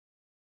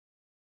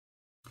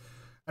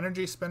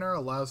 Energy Spinner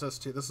allows us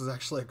to... This is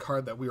actually a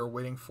card that we were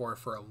waiting for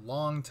a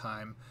long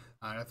time.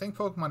 And I think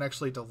Pokemon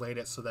actually delayed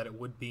it so that it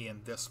would be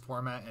in this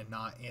format and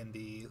not in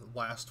the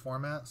last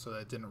format, so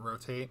that it didn't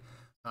rotate.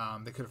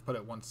 They could have put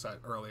it one set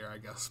earlier, I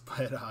guess.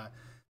 But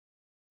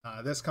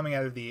this coming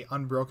out of the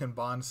Unbroken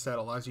Bond set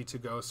allows you to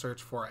go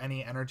search for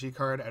any energy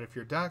card out of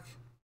your deck.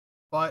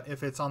 But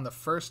if it's on the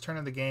first turn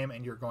of the game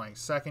and you're going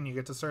second, you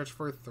get to search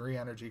for 3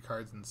 energy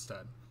cards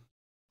instead.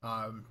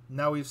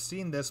 Now we've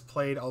seen this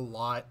played a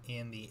lot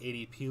in the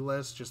ADP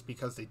list just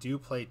because they do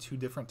play 2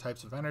 different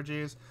types of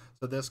energies,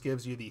 so this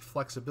gives you the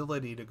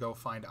flexibility to go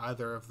find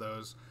either of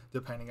those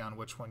depending on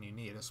which one you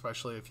need,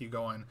 especially if you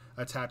go and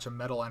attach a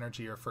metal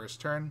energy your first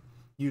turn.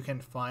 You can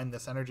find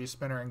this Energy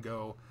Spinner and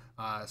go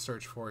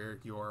search for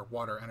your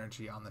water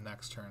energy on the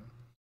next turn.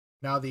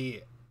 Now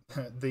the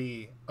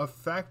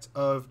effect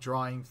of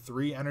drawing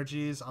 3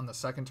 energies on the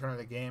second turn of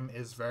the game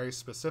is very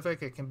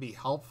specific. It can be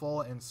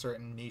helpful in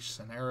certain niche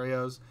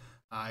scenarios.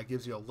 It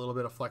gives you a little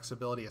bit of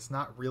flexibility. It's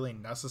not really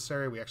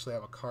necessary. We actually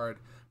have a card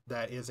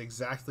that is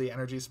exactly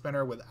Energy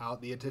Spinner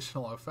without the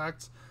additional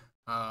effect.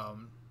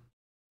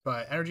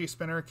 But Energy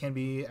Spinner can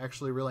be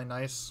actually really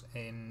nice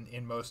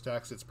in most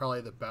decks. It's probably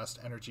the best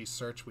energy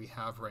search we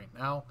have right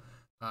now,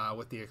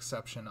 with the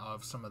exception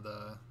of some of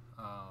the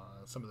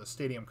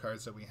stadium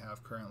cards that we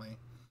have currently.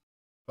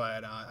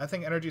 But I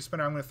think Energy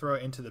Spinner, I'm going to throw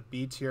it into the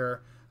B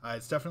tier.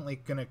 It's definitely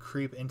going to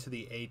creep into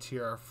the A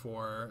tier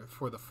for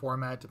the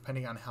format,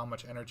 depending on how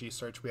much energy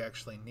search we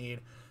actually need.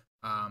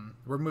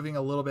 We're moving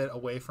a little bit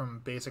away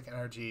from basic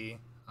energy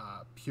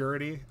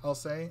purity, I'll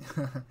say.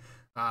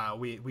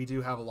 We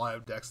do have a lot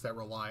of decks that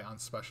rely on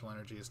special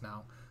energies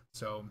now.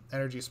 So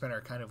Energy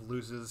Spinner kind of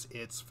loses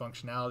its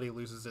functionality,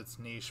 loses its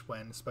niche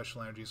when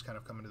special energies kind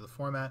of come into the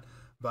format.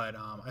 But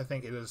I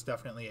think it is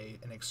definitely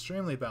an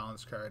extremely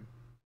balanced card,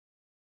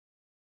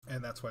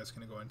 and that's why it's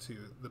going to go into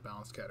the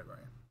balanced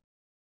category.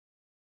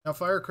 Now,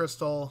 Fire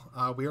Crystal,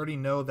 we already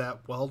know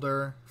that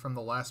Welder, from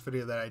the last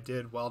video that I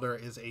did, Welder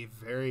is a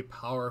very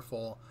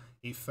powerful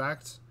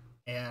effect,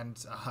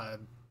 and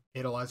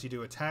it allows you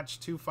to attach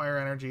 2 fire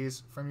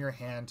energies from your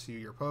hand to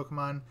your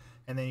Pokemon,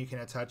 and then you can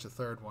attach a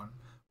third one.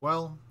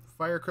 Well,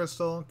 Fire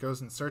Crystal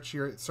goes and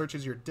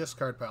searches your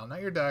discard pile,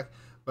 not your deck,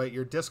 but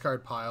your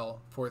discard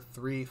pile for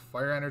 3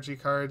 fire energy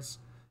cards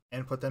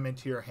and put them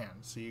into your hand.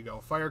 So you go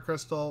Fire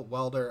Crystal,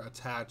 Welder,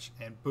 attach,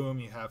 and boom,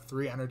 you have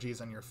 3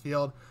 energies on your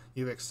field.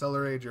 You've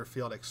accelerated your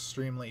field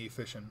extremely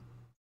efficiently.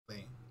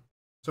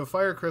 So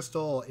Fire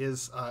Crystal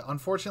is,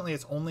 unfortunately,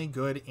 it's only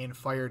good in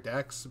fire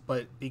decks,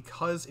 but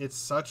because it's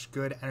such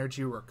good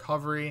energy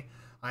recovery,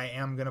 I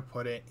am going to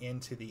put it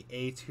into the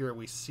A tier.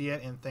 We see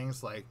it in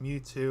things like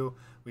Mewtwo,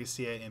 we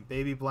see it in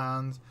Baby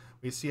Blonde,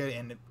 we see it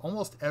in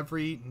almost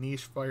every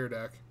niche fire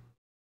deck,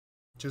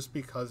 just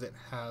because it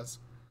has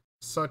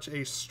such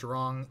a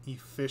strong,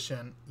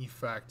 efficient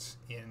effect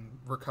in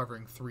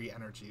recovering 3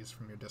 energies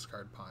from your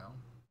discard pile.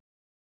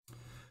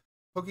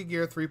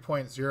 Pokegear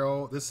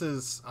 3.0, this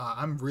is,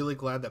 I'm really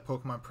glad that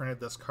Pokemon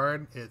printed this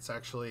card. It's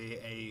actually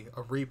a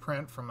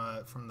reprint from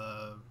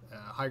the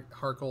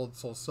Heart Gold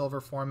Soul Silver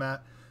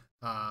format.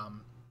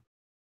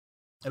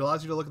 It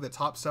allows you to look at the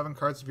top 7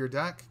 cards of your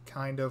deck,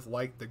 kind of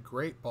like the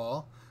Great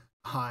Ball,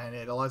 and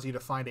it allows you to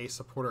find a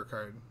supporter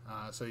card.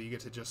 So you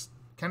get to just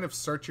kind of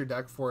search your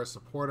deck for a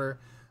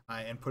supporter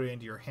and put it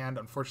into your hand.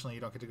 Unfortunately,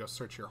 you don't get to go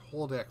search your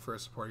whole deck for a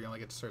supporter. You only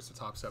get to search the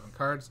top 7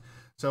 cards.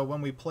 So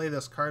when we play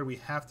this card, we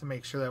have to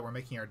make sure that we're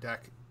making our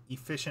deck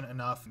efficient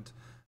enough, and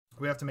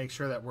we have to make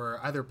sure that we're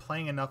either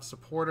playing enough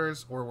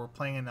supporters or we're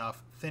playing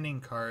enough thinning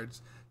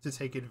cards to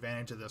take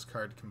advantage of this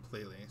card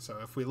completely. So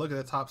if we look at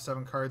the top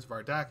 7 cards of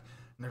our deck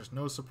and there's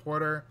no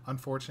supporter,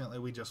 unfortunately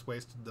we just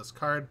wasted this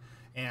card.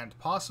 And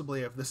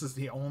possibly if this is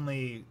the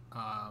only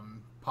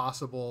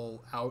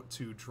possible out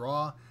to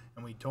draw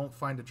and we don't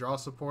find a draw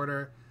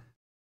supporter,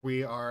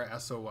 we are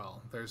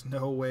SOL. There's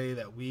no way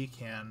that we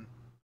can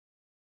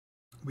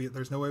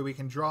there's no way we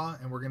can draw,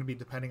 and we're going to be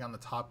depending on the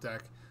top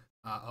deck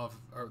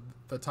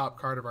the top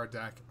card of our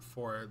deck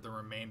for the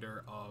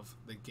remainder of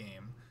the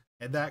game.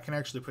 And that can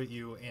actually put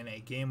you in a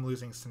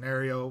game-losing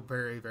scenario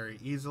very, very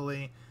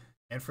easily.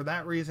 And for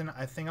that reason,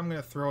 I think I'm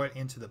going to throw it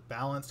into the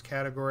balanced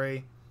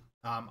category.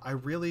 I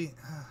think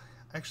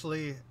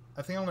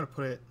I'm going to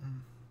put it...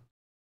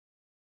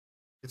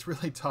 It's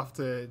really tough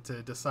to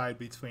decide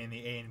between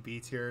the A and B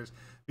tiers,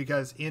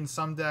 because in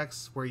some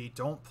decks where you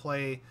don't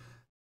play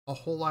a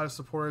whole lot of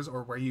supporters,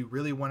 or where you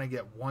really want to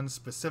get one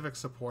specific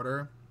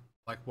supporter,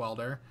 like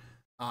Welder,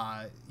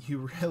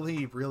 you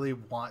really, really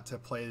want to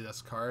play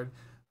this card,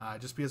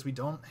 just because we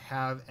don't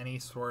have any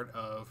sort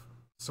of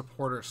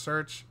supporter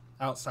search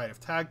outside of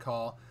Tag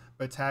Call.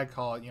 But Tag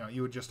Call,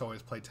 you would just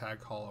always play Tag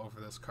Call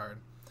over this card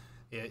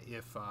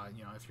if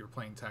you're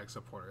playing tag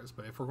supporters.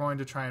 But if we're going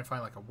to try and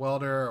find like a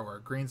Welder or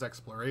a Green's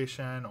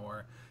Exploration,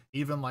 or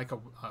even like a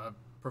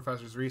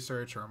Professor's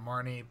Research or a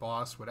Marnie,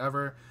 Boss,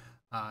 whatever,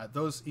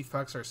 those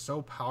effects are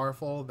so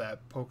powerful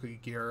that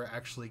Pokegear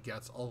actually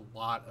gets a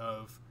lot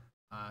of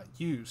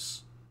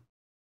use,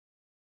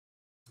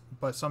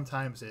 but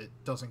sometimes it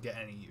doesn't get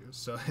any use.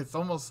 So it's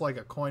almost like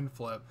a coin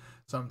flip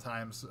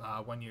sometimes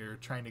when you're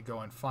trying to go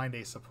and find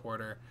a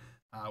supporter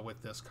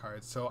with this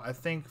card. So I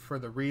think for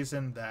the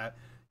reason that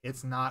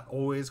it's not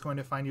always going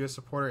to find you a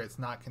supporter, it's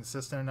not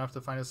consistent enough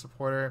to find a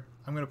supporter,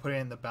 I'm going to put it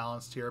in the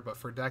balanced tier. But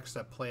for decks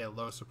that play a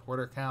low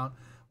supporter count,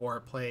 or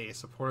play a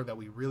supporter that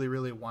we really,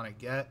 really want to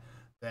get,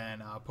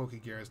 then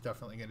Pokegear is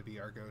definitely going to be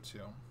our go-to.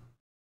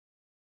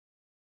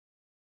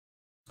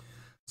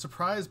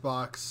 Surprise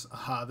Box,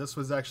 this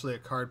was actually a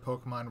card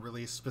Pokemon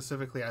released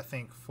specifically, I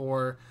think,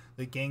 for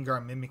the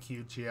Gengar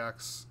Mimikyu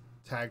GX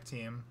tag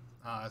team.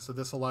 So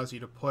this allows you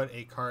to put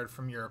a card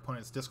from your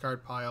opponent's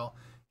discard pile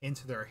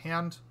into their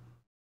hand,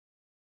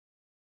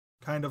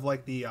 kind of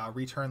like the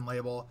return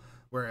label,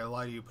 where it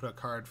allows you to put a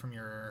card from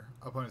your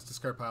opponent's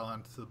discard pile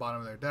onto the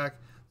bottom of their deck.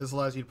 This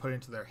allows you to put it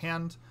into their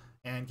hand,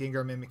 and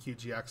Gengar Mimikyu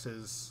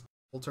GX's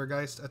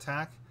Poltergeist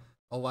attack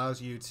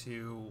allows you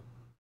to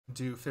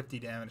do 50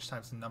 damage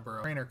times the number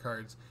of trainer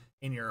cards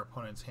in your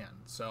opponent's hand.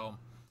 So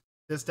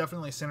this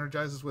definitely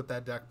synergizes with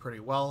that deck pretty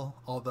well,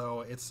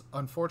 although it's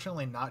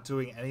unfortunately not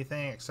doing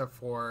anything except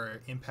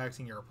for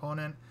impacting your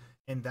opponent.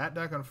 And that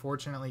deck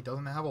unfortunately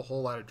doesn't have a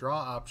whole lot of draw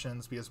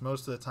options, because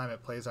most of the time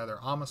it plays either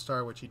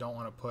Amistar, which you don't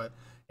want to put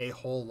a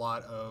whole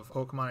lot of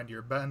Pokemon into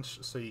your bench,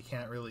 so you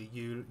can't really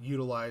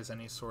utilize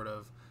any sort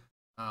of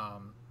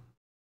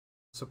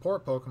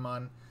support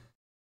Pokemon.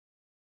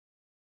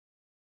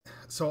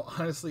 So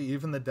honestly,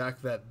 even the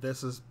deck that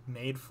this is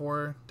made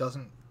for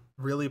doesn't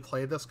really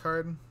play this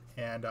card,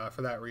 and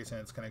for that reason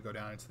it's going to go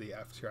down into the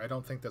F tier. I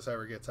don't think this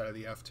ever gets out of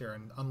the F tier,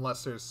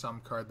 unless there's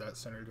some card that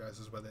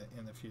synergizes with it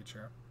in the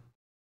future.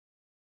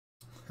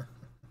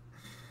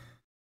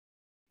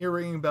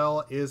 Earring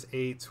Bell is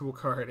a tool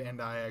card, and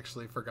I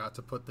actually forgot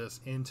to put this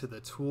into the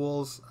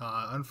tools.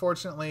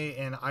 Unfortunately,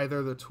 in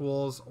either the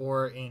tools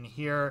or in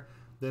here,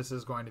 this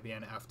is going to be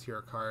an F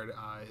tier card.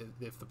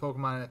 If the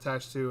Pokemon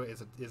attached to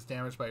is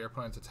damaged by your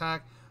opponent's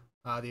attack,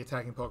 the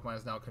attacking Pokemon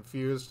is now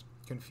confused.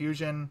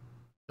 Confusion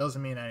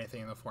doesn't mean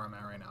anything in the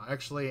format right now.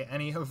 Actually,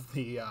 any of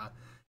the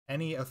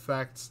any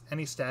effects,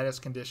 any status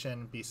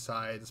condition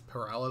besides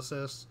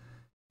paralysis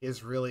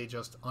is really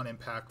just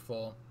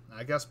unimpactful.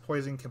 I guess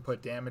poison can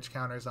put damage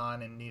counters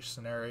on in niche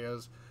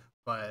scenarios,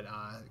 but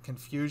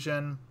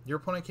confusion, your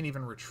opponent can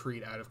even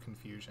retreat out of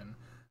confusion.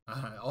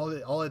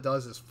 All it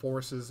does is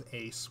forces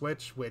a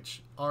switch,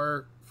 which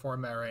our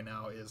format right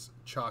now is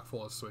chock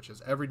full of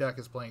switches. Every deck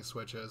is playing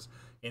switches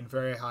in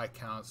very high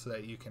counts so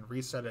that you can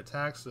reset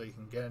attacks, so that you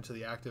can get into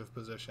the active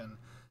position,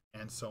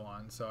 and so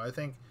on. So I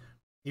think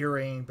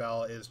Earring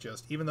Bell is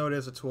just, even though it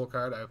is a tool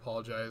card, I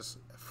apologize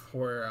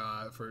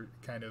for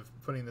kind of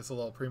putting this a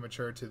little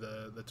premature to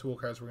the tool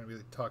cards we're going to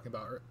be talking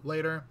about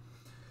later.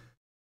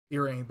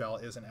 Earring Bell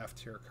is an F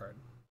tier card.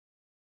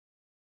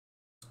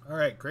 All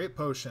right, Great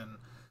Potion.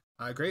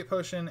 Great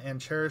Potion and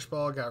Cherish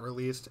Ball got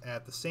released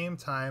at the same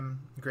time.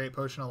 Great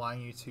Potion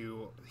allowing you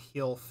to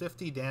heal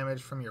 50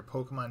 damage from your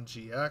Pokemon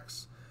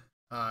GX.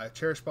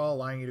 Cherish Ball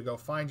allowing you to go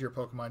find your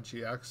Pokemon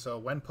GX. So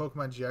when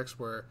Pokemon GX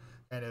were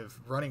kind of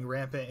running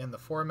rampant in the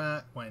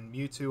format, when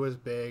Mewtwo was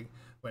big,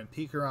 when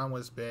Pikarom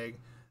was big,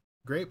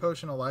 Great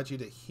Potion allowed you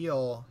to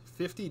heal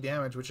 50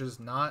 damage, which is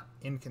not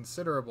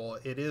inconsiderable.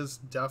 It is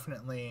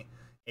definitely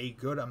a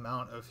good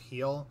amount of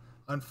heal.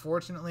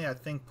 Unfortunately, I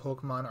think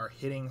Pokemon are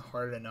hitting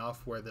hard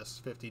enough where this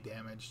 50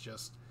 damage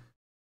just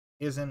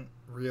isn't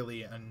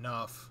really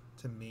enough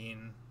to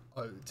mean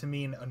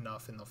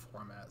enough in the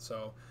format.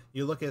 So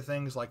you look at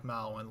things like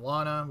Mallow and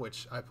Lana,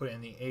 which I put in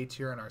the A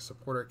tier in our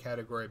supporter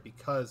category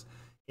because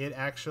it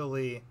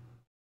actually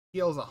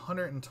heals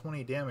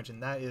 120 damage,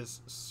 and that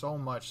is so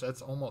much.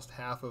 That's almost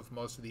half of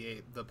most of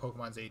the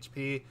Pokemon's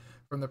HP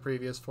from the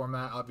previous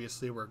format.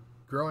 Obviously, we're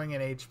growing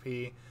in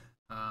HP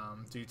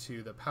due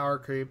to the power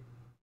creep.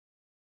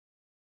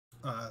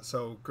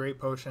 So Great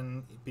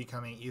Potion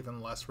becoming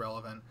even less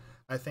relevant.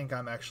 I think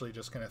I'm actually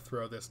just going to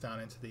throw this down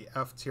into the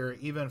F tier.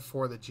 Even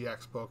for the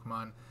GX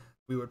Pokemon,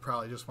 we would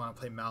probably just want to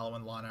play Mallow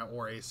and Lana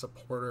or a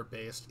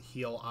supporter-based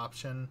heal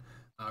option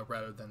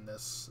rather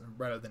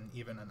than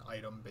even an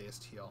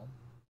item-based heal.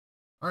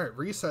 All right,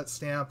 Reset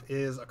Stamp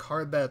is a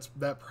card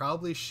that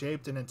probably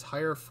shaped an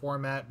entire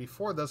format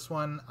before this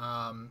one.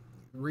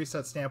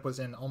 Reset Stamp was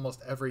in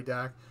almost every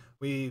deck.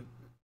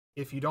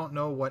 If you don't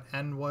know what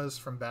N was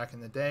from back in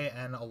the day,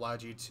 N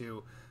allowed you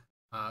to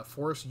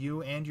force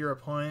you and your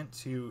opponent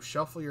to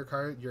shuffle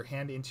your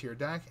hand into your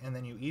deck, and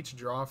then you each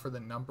draw for the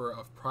number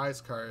of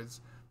prize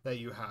cards that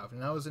you have.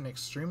 And that was an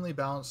extremely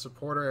balanced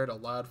supporter. It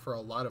allowed for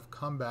a lot of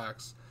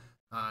comebacks,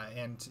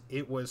 and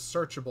it was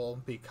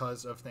searchable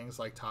because of things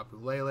like Tapu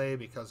Lele,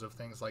 because of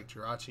things like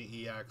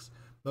Jirachi EX.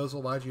 Those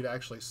allowed you to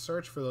actually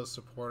search for those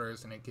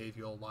supporters, and it gave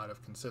you a lot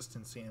of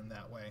consistency in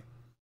that way.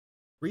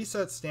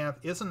 Reset Stamp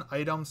is an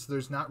item, so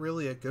there's not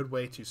really a good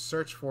way to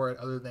search for it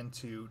other than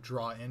to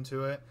draw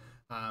into it.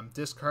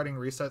 Discarding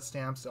Reset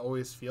Stamps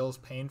always feels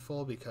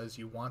painful because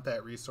you want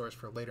that resource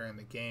for later in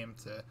the game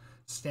to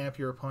stamp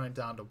your opponent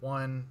down to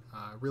 1,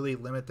 really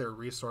limit their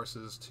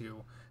resources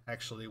to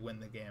actually win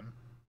the game.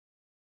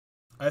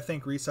 I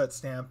think Reset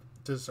Stamp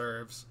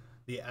deserves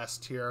the S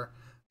tier.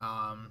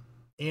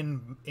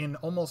 In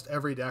almost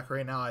every deck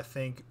right now, I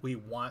think we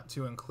want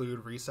to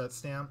include Reset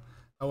Stamp.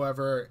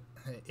 However,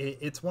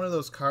 it's one of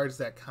those cards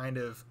that kind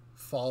of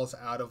falls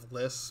out of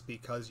lists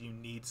because you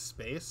need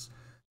space.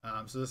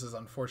 So this is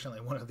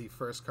unfortunately one of the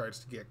first cards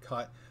to get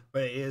cut,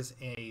 but it is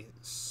a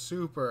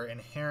super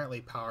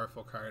inherently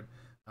powerful card.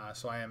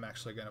 So I am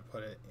actually going to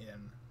put it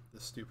in the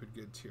stupid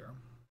good tier.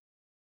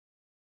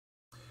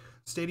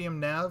 Stadium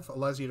Nav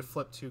allows you to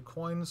flip 2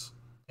 coins,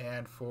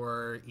 and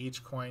for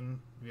each coin,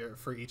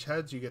 for each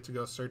heads, you get to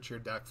go search your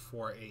deck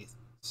for a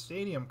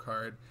stadium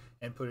card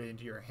and put it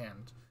into your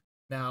hand.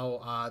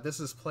 Now, this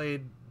was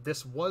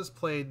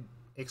played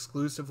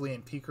exclusively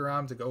in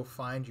Pikarom to go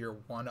find your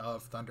one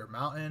of Thunder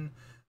Mountain,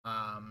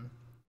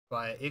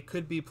 but it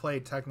could be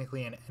played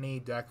technically in any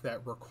deck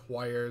that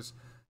requires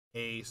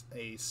a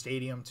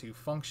stadium to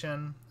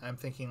function. I'm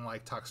thinking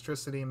like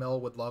Toxtricity Mill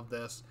would love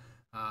this,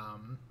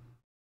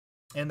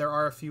 and there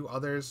are a few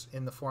others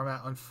in the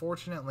format.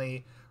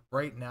 Unfortunately,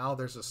 right now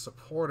there's a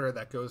supporter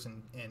that goes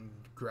and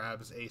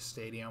grabs a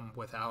stadium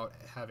without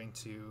having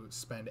to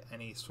spend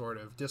any sort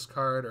of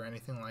discard or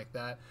anything like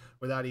that,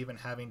 without even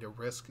having to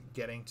risk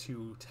getting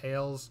 2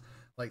 tails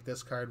like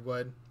this card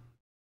would.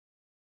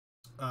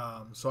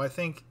 So I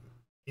think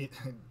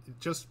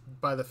just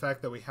by the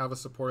fact that we have a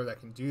supporter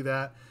that can do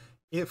that,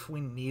 if we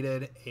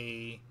needed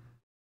a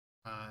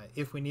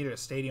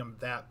stadium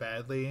that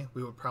badly,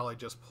 we would probably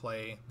just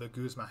play the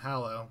Guzma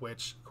Hala,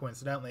 which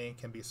coincidentally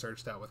can be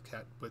searched out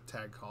with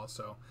Tag Call.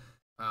 So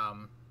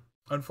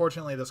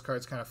Unfortunately, this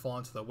card's kind of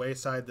fallen to the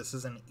wayside. This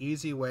is an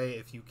easy way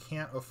if you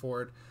can't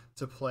afford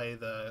to play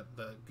the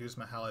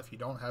Guzma Hell. If you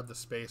don't have the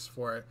space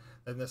for it,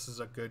 then this is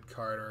a good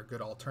card or a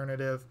good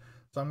alternative.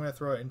 So I'm going to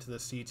throw it into the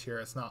C tier.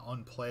 It's not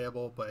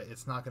unplayable, but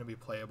it's not going to be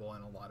playable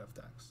in a lot of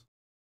decks.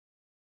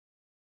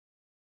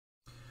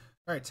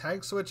 Alright,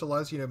 Tag Switch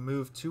allows you to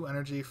move 2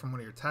 energy from one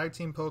of your tag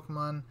team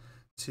Pokemon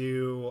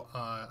to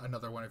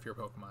another one of your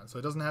Pokemon. So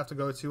it doesn't have to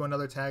go to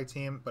another tag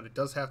team, but it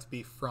does have to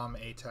be from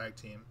a tag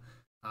team.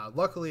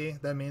 Luckily,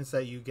 that means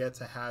that you get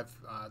to have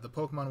the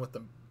Pokemon with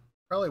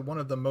probably one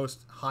of the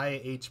most high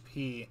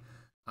HP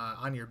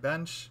on your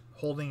bench,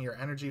 holding your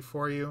energy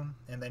for you,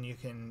 and then you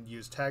can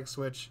use Tag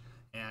Switch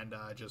and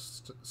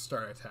just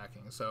start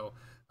attacking. So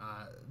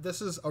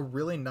this is a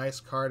really nice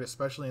card,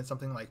 especially in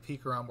something like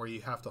Pikarom where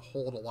you have to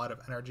hold a lot of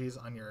energies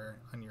on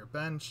your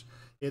bench.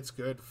 It's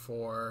good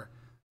for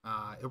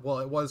it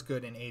was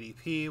good in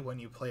ADP when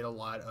you played a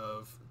lot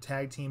of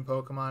tag team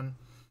Pokemon.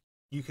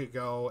 You could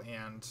go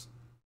and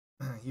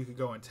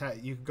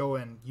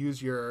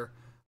use your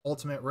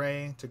Ultimate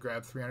Ray to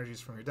grab 3 energies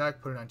from your deck,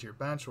 put it onto your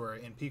bench, or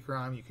in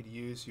Pikarom you could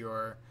use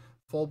your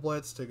Full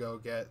Blitz to go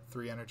get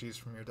 3 energies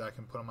from your deck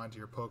and put them onto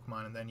your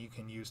Pokemon, and then you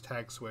can use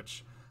Tag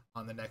Switch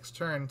on the next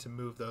turn to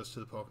move those to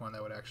the Pokemon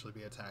that would actually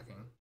be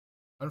attacking.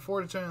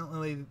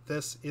 Unfortunately,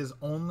 this is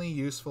only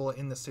useful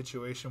in the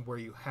situation where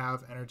you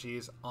have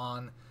energies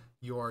on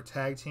your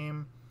tag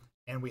team,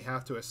 and we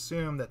have to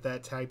assume that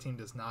that tag team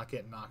does not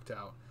get knocked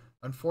out.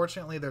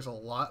 Unfortunately, there's a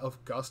lot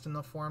of Gust in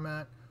the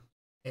format,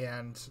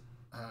 and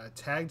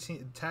Tag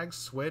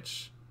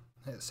Switch,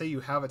 say you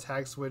have a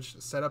Tag Switch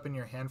set up in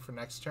your hand for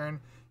next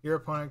turn, your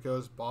opponent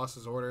goes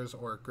Boss's Orders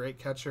or Great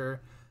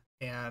Catcher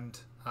and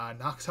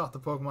knocks out the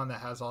Pokemon that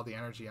has all the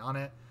energy on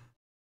it.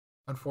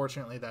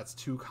 Unfortunately, that's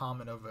too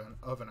common of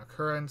an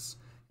occurrence,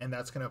 and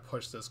that's going to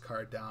push this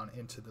card down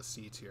into the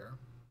C tier.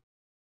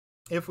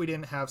 If we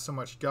didn't have so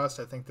much Gust,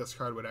 I think this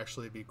card would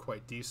actually be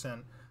quite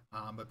decent.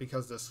 But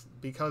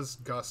because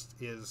Gust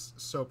is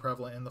so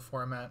prevalent in the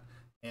format,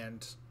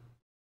 and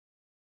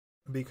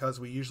because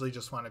we usually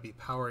just want to be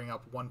powering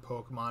up one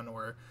Pokemon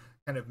or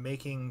kind of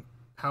making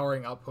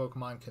powering up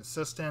Pokemon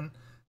consistent,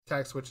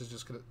 Tag Switch is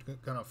just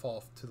going to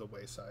fall to the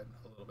wayside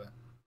a little bit.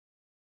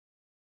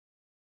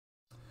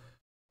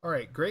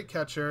 Alright, Great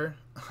Catcher.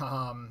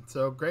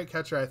 So Great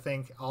Catcher, I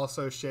think,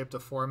 also shaped a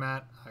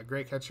format.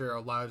 Great Catcher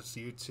allows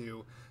you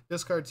to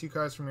discard 2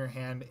 cards from your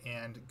hand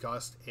and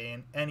Gust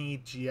in any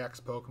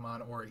GX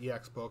Pokemon or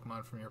EX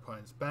Pokemon from your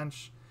opponent's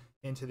bench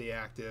into the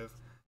active.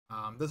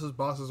 This is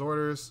Boss's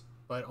Orders,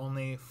 but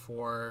only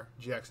for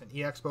GX and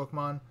EX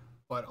Pokemon,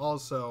 but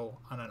also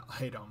on an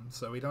item.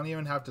 So we don't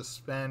even have to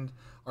spend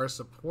our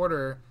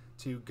supporter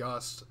to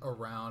Gust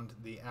around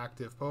the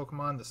active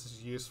Pokemon. This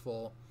is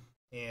useful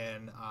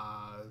in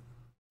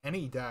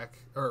any deck,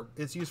 or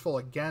it's useful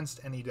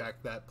against any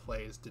deck that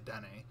plays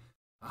Dedenne.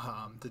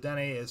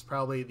 Dedenne is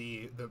probably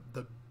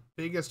the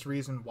biggest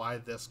reason why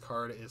this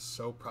card is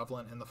so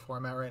prevalent in the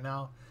format right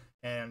now.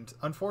 And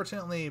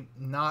unfortunately,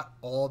 not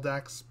all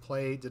decks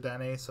play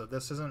Dedenne, so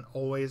this isn't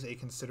always a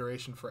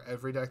consideration for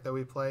every deck that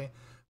we play.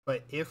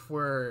 But if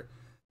we're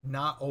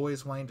not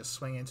always wanting to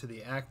swing into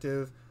the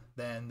active,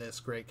 then this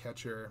Great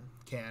Catcher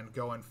can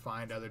go and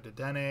find either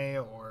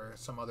Dedenne or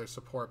some other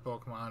support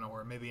Pokemon,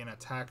 or maybe an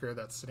attacker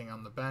that's sitting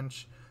on the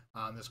bench.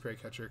 This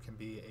Great Catcher can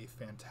be a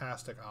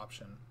fantastic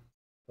option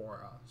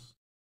for us.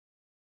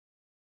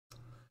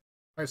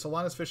 Alright, so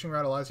Lana's Fishing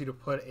Rod allows you to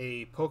put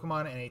a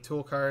Pokemon and a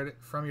tool card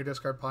from your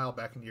discard pile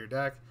back into your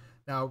deck.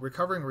 Now,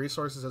 recovering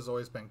resources has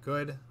always been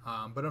good,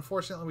 but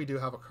unfortunately we do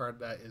have a card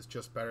that is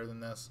just better than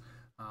this.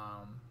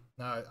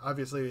 Now,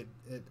 obviously,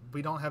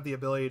 we don't have the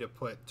ability to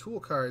put tool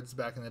cards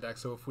back in the deck,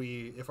 so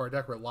if our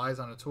deck relies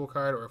on a tool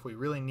card, or if we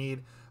really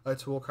need a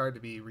tool card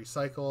to be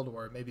recycled,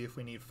 or maybe if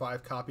we need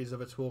 5 copies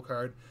of a tool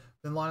card,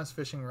 then Lana's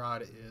Fishing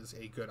Rod is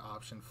a good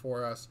option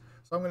for us.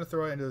 So I'm going to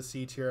throw it into the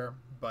C tier,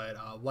 but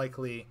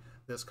likely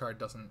this card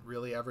doesn't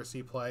really ever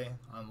see play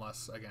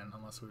unless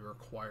we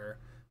require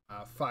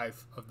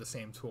 5 of the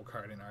same tool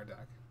card in our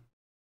deck.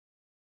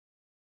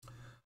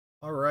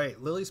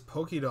 Alright, Lily's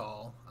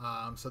Pokédoll.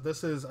 So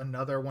this is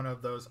another one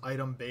of those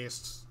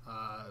item-based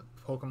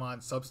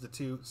Pokemon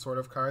substitute sort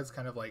of cards,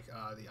 kind of like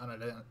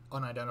the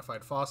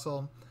unidentified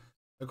fossil.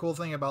 The cool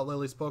thing about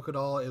Lily's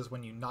Pokédoll is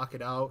when you knock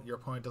it out, your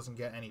opponent doesn't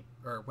get any,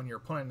 or when your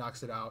opponent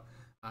knocks it out,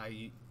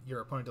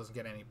 your opponent doesn't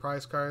get any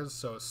prize cards.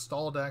 So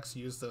stall decks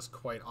use this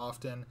quite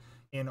often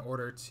in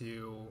order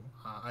to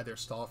either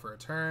stall for a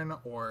turn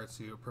or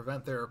to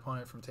prevent their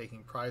opponent from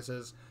taking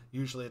prizes.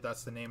 Usually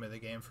that's the name of the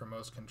game for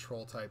most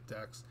control type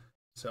decks.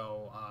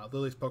 So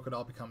Lily's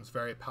Pokédoll becomes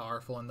very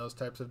powerful in those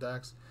types of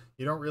decks.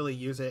 You don't really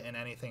use it in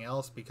anything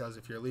else because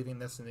if you're leaving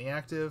this in the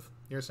active,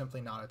 you're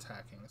simply not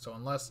attacking. So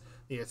unless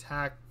the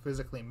attack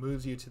physically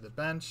moves you to the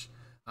bench,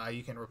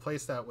 you can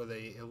replace that with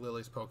a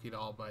Lily's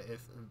Pokédoll, but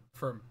if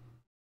for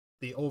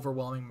the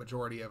overwhelming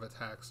majority of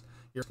attacks,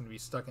 you're going to be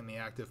stuck in the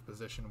active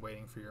position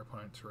waiting for your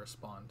opponent to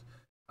respond.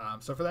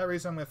 So for that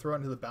reason, I'm going to throw it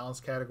into the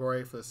balance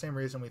category for the same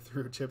reason we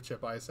threw Chip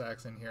Chip Ice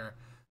Axe in here.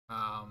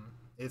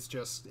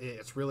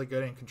 it's really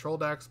good in control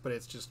decks, but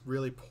it's just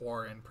really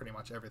poor in pretty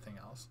much everything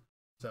else.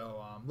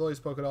 So Lily's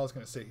Polka Doll is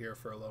going to sit here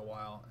for a little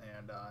while,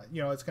 and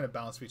it's going to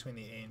bounce between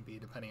the A and B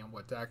depending on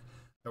what deck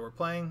that we're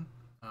playing.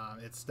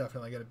 It's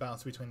definitely going to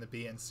bounce between the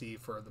B and C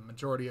for the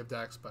majority of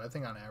decks, but I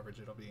think on average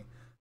it'll be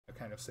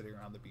kind of sitting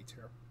around the B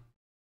tier.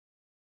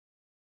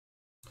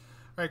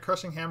 Alright,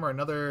 Crushing Hammer,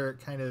 another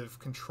kind of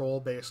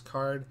control-based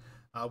card.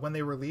 When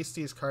they released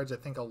these cards, I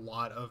think a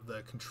lot of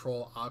the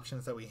control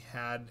options that we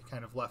had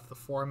kind of left the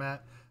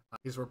format.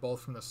 These were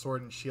both from the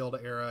Sword and Shield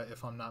era,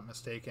 if I'm not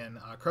mistaken.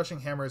 Crushing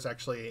Hammer is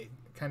actually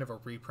kind of a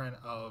reprint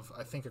of,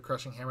 I think, a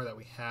Crushing Hammer that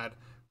we had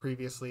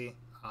previously,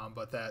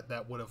 but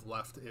that would have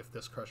left if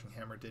this Crushing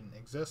Hammer didn't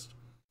exist.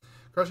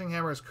 Crushing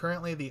Hammer is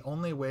currently the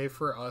only way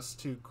for us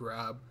to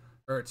grab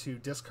or to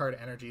discard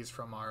energies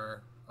from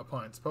our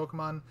opponent's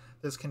Pokemon.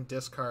 This can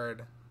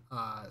discard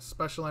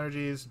special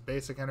energies,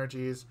 basic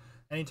energies,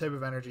 any type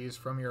of energies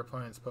from your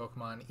opponent's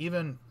Pokemon.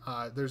 Even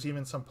there's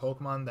even some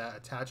Pokemon that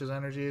attaches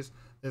energies.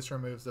 This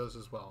removes those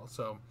as well.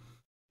 So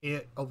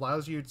it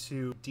allows you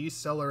to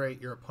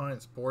decelerate your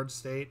opponent's board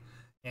state,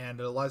 and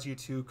it allows you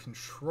to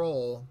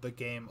control the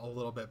game a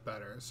little bit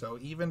better. So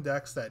even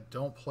decks that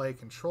don't play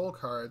control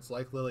cards,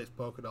 like Lily's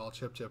Polka Doll,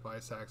 Chip Chip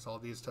Ice Axe, all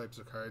these types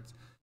of cards,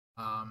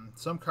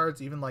 some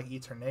cards even like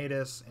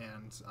Eternatus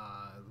and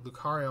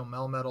Lucario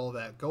Melmetal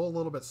that go a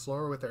little bit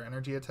slower with their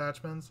energy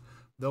attachments,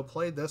 they'll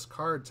play this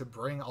card to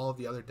bring all of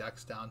the other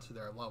decks down to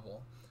their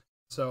level.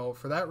 So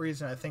for that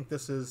reason, I think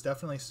this is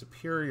definitely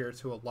superior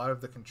to a lot of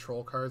the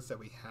control cards that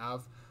we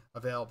have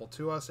available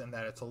to us, and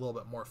that it's a little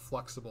bit more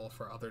flexible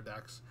for other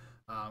decks.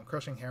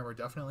 Crushing Hammer,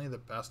 definitely the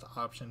best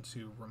option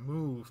to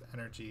remove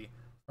energy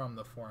from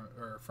the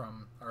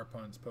from our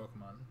opponent's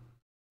Pokemon.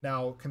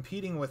 Now,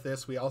 competing with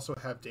this, we also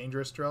have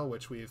Dangerous Drill,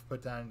 which we've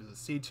put down into the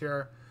C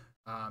tier.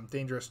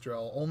 Dangerous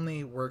Drill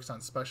only works on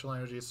special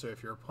energies, so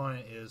if your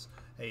opponent is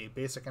a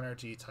basic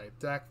energy type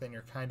deck, then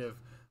you're kind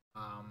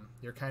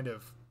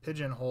of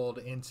pigeonholed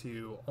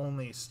into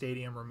only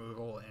stadium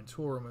removal and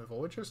tool removal,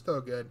 which are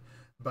still good,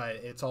 but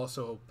it's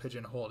also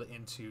pigeonholed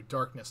into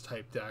darkness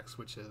type decks,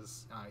 which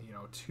is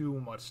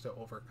too much to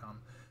overcome.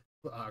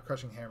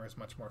 Crushing Hammer is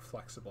much more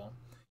flexible,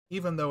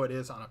 even though it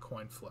is on a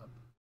coin flip.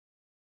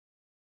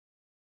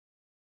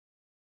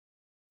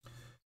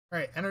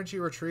 Alright, Energy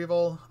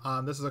Retrieval.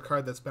 This is a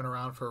card that's been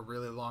around for a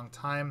really long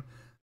time.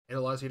 It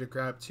allows you to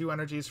grab 2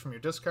 energies from your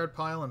discard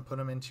pile and put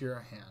them into your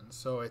hand.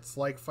 So it's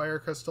like Fire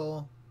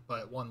Crystal,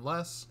 but 1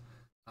 less.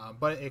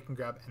 But it can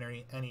grab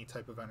any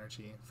type of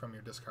energy from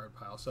your discard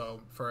pile.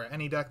 So for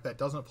any deck that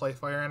doesn't play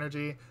Fire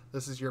Energy,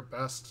 this is your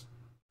best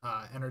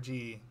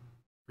energy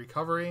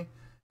recovery.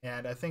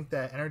 And I think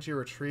that Energy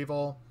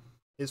Retrieval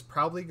is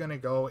probably going to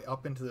go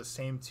up into the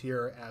same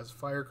tier as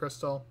Fire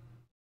Crystal,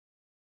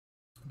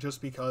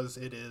 just because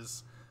it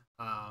is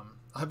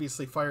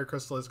obviously Fire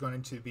Crystal is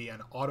going to be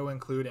an auto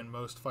include in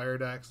most fire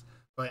decks,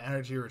 but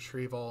Energy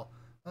Retrieval,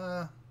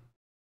 I'll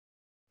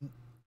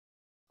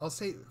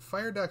say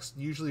fire decks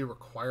usually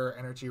require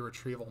Energy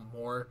Retrieval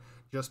more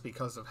just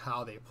because of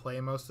how they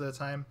play most of the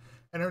time.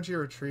 Energy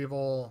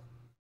Retrieval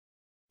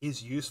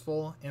is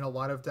useful in a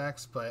lot of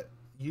decks, but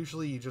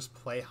usually you just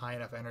play high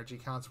enough energy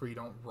counts where you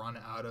don't run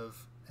out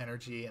of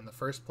energy in the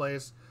first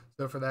place.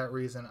 So for that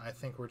reason, I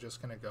think we're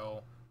just going to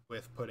go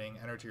with putting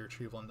Energy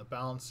Retrieval in the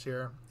balanced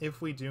tier. If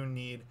we do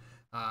need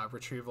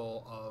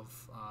retrieval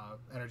of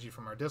energy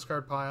from our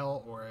discard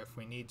pile, or if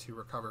we need to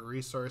recover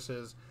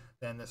resources,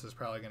 then this is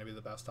probably going to be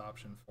the best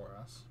option for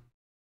us.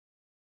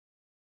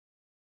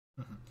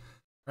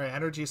 Alright,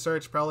 Energy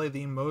Search, probably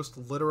the most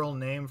literal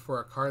name for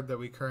a card that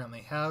we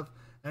currently have.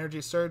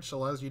 Energy Search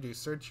allows you to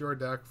search your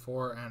deck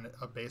for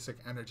a basic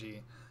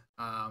energy.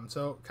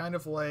 So kind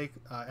of like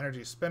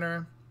Energy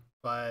Spinner,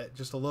 but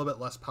just a little bit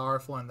less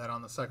powerful, and that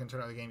on the second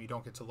turn of the game you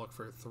don't get to look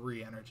for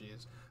 3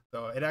 energies.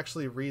 So it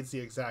actually reads the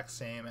exact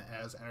same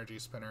as Energy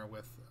Spinner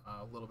with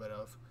a little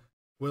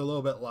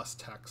bit less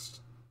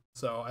text.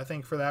 So I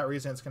think for that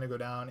reason it's going to go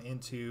down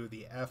into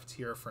the F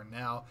tier for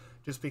now,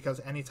 just because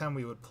anytime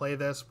we would play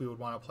this, we would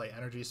want to play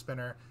Energy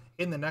Spinner.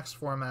 In the next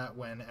format,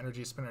 when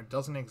Energy Spinner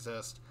doesn't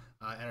exist,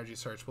 Energy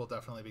Search will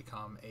definitely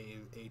become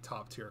a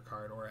top tier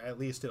card, or at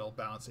least it'll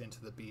bounce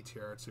into the B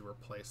tier to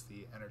replace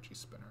the Energy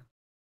Spinner.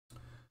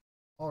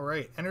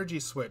 Alright, Energy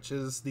Switch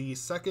is the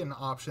second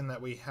option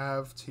that we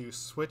have to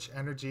switch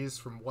energies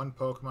from one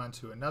Pokemon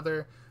to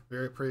another. We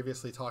were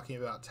previously talking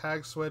about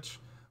Tag Switch,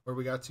 where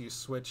we got to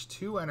switch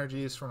 2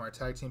 energies from our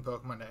Tag Team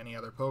Pokemon to any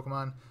other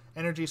Pokemon.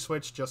 Energy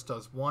Switch just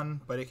does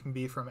 1, but it can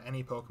be from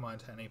any Pokemon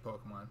to any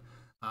Pokemon.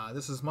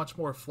 This is much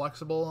more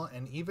flexible,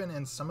 and even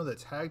in some of the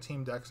Tag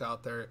Team decks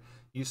out there,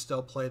 you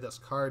still play this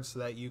card so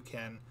that you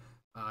can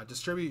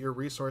distribute your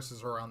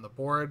resources around the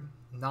board,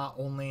 not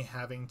only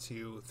having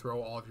to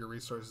throw all of your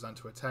resources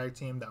onto a tag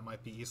team that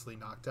might be easily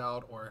knocked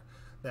out or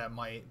that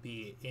might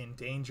be in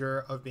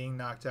danger of being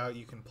knocked out.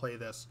 You can play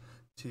this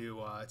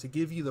to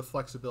give you the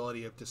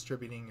flexibility of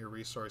distributing your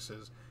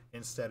resources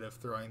instead of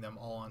throwing them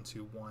all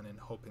onto one and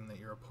hoping that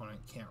your opponent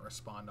can't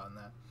respond on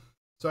that.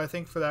 So I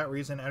think for that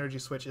reason, Energy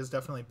Switch is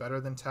definitely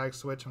better than Tag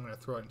Switch. I'm going to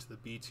throw it into the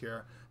B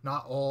tier.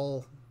 Not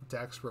all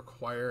decks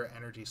require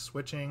energy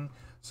switching,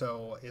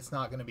 so it's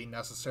not going to be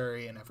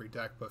necessary in every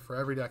deck, but for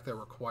every deck that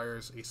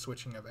requires a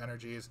switching of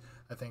energies,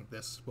 I think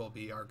this will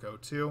be our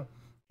go-to.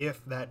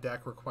 If that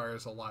deck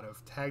requires a lot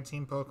of tag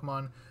team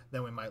Pokemon,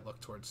 then we might look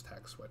towards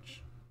Tag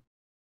Switch.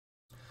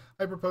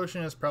 Hyper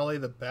Potion is probably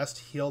the best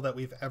heal that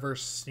we've ever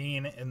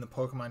seen in the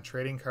Pokemon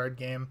trading card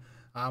game.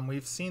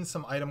 We've seen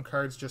some item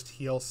cards just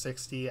heal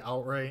 60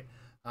 outright.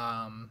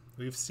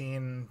 We've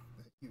seen,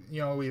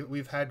 you know,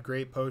 we've had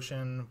Great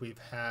Potion, we've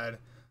had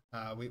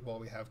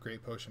we have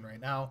Great Potion right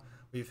now.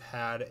 We've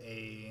had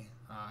I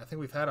think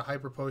we've had a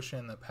Hyper Potion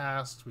in the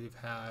past. We've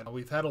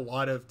had a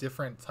lot of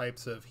different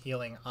types of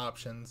healing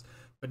options,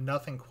 but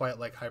nothing quite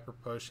like Hyper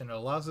Potion. It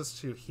allows us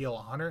to heal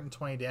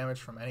 120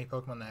 damage from any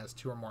Pokemon that has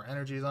 2 or more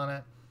energies on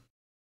it,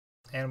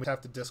 and we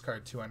have to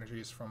discard 2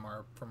 energies from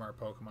our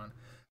Pokemon.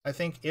 I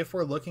think if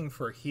we're looking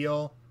for a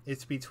heal,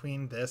 it's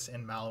between this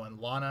and Mallow and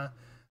Lana.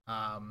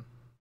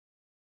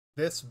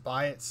 This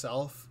by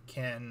itself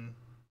can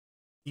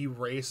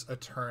erase a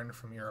turn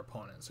from your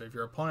opponent. So if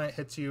your opponent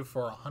hits you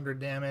for 100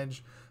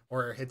 damage,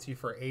 or hits you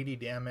for 80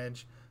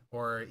 damage,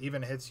 or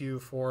even hits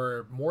you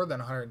for more than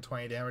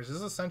 120 damage,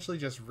 this essentially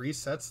just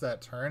resets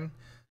that turn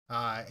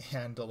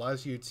and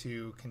allows you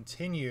to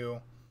continue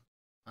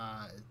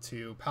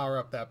to power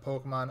up that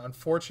Pokemon.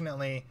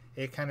 Unfortunately,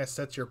 it kind of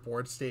sets your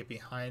board state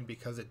behind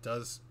because it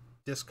does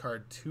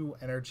discard 2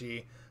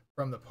 energy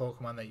from the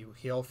Pokemon that you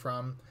heal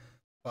from.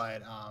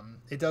 But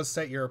it does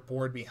set your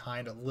board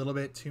behind a little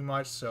bit too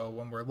much, so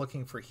when we're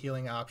looking for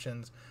healing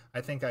options,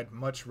 I think I'd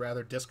much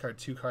rather discard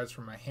 2 cards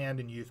from my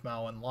hand and use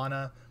Mallow and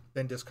Lana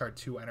than discard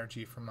 2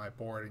 energy from my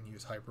board and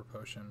use Hyper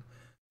Potion.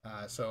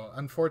 So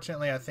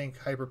unfortunately, I think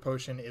Hyper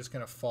Potion is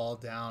going to fall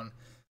down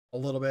a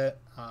little bit.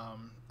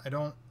 I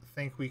don't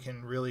think we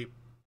can really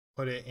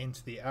put it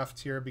into the F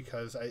tier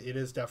because it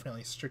is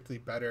definitely strictly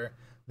better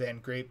than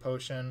Great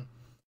Potion.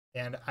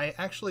 And I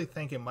actually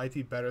think it might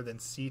be better than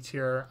C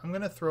tier. I'm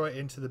going to throw it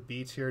into the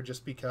B tier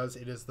just because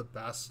it is the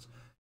best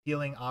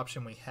healing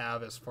option we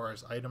have as far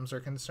as items are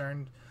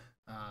concerned.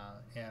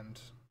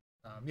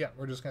 Yeah,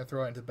 we're just going to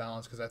throw it into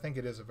balance because I think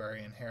it is a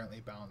very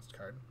inherently balanced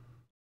card.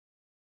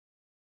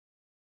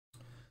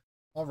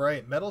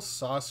 Alright, Metal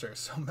Saucer.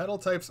 So metal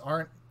types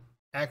aren't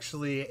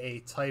actually a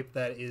type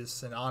that is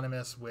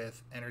synonymous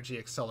with energy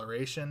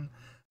acceleration.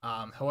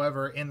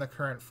 However, in the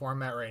current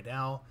format right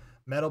now,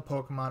 metal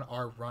Pokemon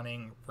are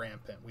running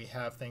rampant. We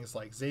have things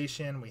like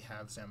Zacian, we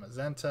have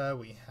Zamazenta,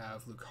 we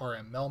have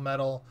Lucario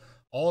Melmetal.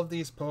 All of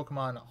these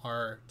Pokemon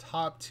are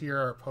top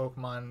tier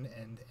Pokemon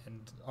and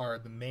are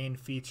the main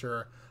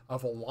feature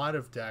of a lot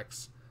of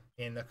decks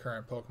in the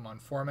current Pokemon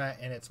format,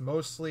 and it's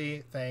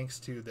mostly thanks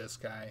to this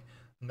guy,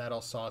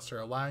 Metal Saucer,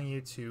 allowing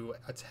you to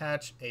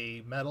attach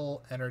a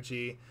metal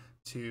energy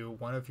to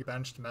one of your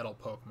benched metal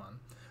Pokemon.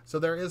 So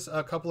there is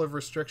a couple of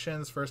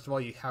restrictions. First of all,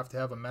 you have to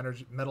have a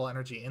metal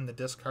energy in the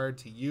discard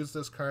to use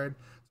this card,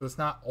 so it's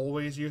not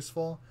always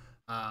useful.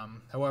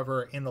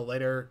 However, in the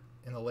later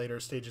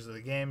stages of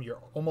the game,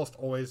 you're almost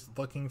always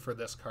looking for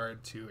this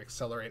card to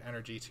accelerate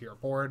energy to your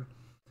board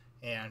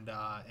and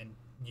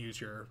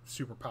use your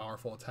super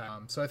powerful attack.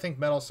 So I think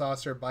Metal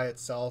Saucer by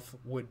itself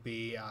would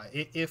be,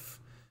 if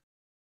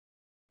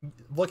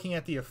looking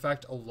at the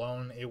effect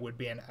alone, it would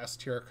be an S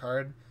tier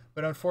card.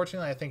 But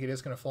unfortunately, I think it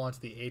is going to fall into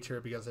the A tier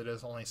because it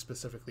is only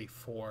specifically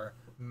for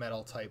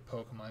metal type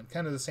Pokemon.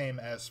 Kind of the same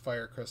as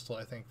Fire Crystal.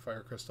 I think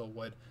Fire Crystal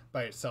would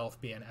by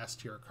itself be an S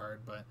tier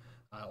card, but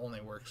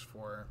only works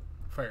for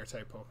fire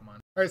type Pokemon.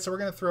 Alright, so we're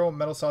going to throw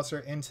Metal Saucer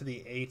into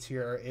the A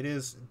tier. It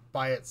is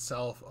by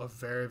itself a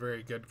very,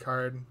 very good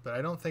card, but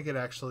I don't think it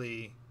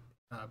actually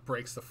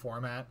breaks the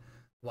format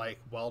like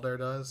Welder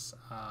does.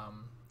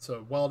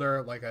 So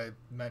Welder, like I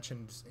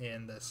mentioned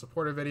in the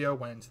supporter video,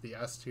 went into the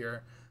S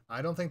tier.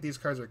 I don't think these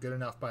cards are good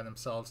enough by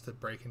themselves to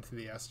break into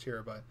the S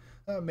tier, but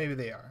maybe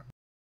they are.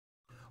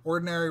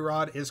 Ordinary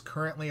Rod is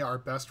currently our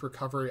best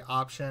recovery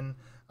option.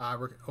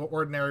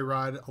 Ordinary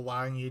Rod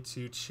allowing you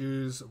to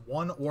choose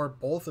one or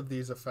both of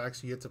these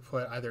effects. You get to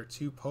put either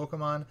 2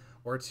 Pokemon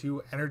or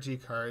 2 energy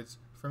cards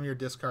from your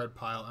discard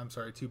pile.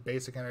 2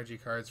 basic energy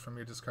cards from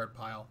your discard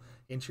pile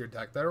into your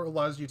deck. That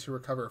allows you to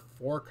recover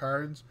 4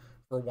 cards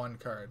for 1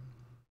 card,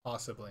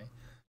 possibly.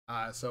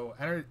 So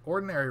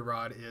Ordinary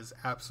Rod is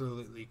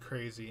absolutely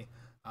crazy.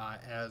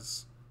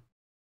 As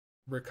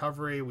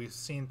recovery, we've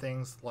seen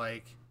things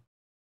like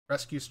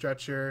Rescue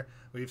Stretcher,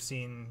 we've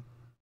seen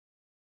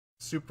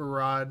Super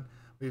Rod,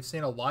 we've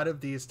seen a lot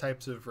of these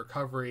types of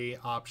recovery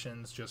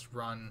options just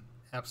run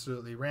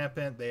absolutely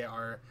rampant. They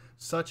are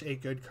such a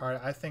good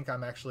card. I think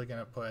I'm actually going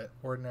to put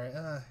Ordinary...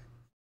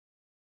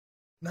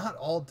 not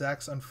all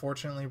decks,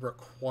 unfortunately,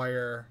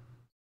 require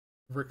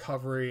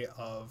recovery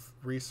of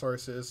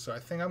resources, so I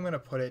think I'm going to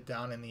put it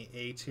down in the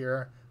A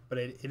tier, but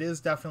it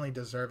is definitely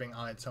deserving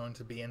on its own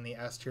to be in the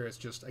S tier. It's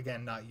just,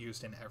 again, not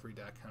used in every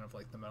deck, kind of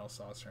like the Metal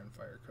Saucer and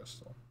Fire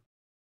Crystal.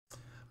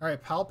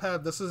 Alright,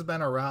 Palpad, this has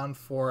been around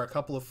for a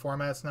couple of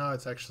formats now.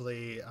 It's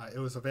actually, it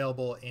was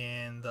available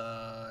in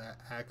the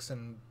X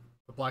and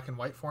the black and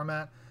white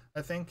format,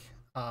 I think.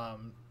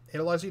 It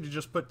allows you to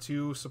just put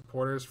 2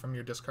 supporters from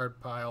your discard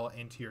pile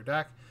into your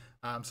deck.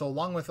 So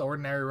along with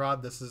Ordinary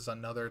Rod, this is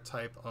another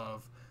type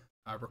of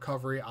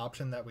recovery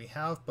option that we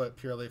have, but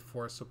purely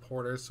for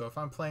supporters. So if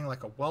I'm playing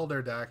like a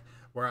welder deck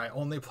where I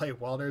only play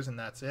welders and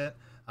that's it,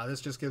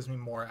 this just gives me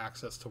more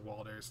access to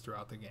welders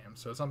throughout the game.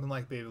 So something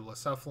like Baby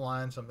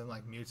Lucephaline, something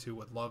like Mewtwo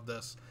would love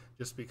this,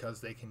 just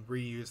because they can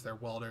reuse their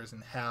welders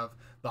and have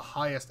the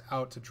highest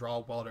out to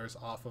draw welders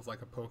off of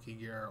like a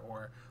Pokegear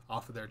or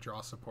off of their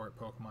draw support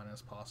Pokemon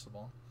as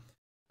possible.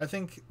 I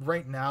think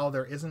right now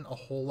there isn't a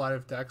whole lot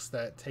of decks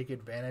that take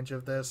advantage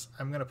of this.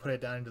 I'm going to put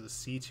it down into the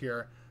C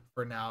tier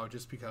for now,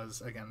 just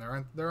because, again,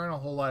 there aren't a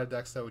whole lot of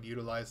decks that would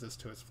utilize this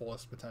to its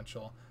fullest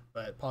potential,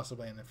 but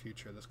possibly in the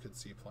future this could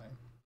see play.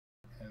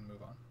 And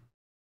move on.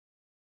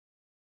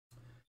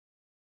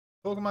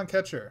 Pokemon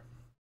Catcher.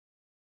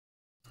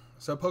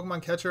 So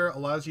Pokemon Catcher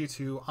allows you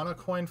to, on a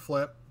coin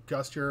flip,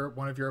 gust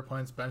one of your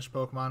opponent's bench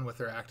Pokemon with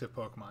their active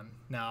Pokemon.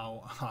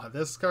 Now,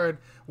 this card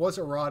was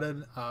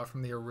eroded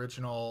from the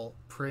original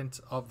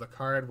print of the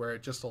card, where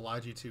it just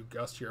allowed you to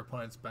gust your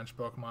opponent's bench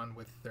Pokemon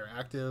with their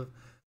active.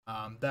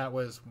 That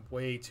was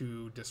way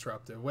too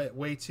disruptive,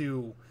 way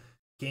too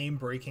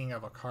game-breaking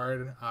of a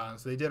card.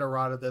 So they did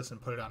errata this and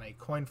put it on a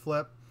coin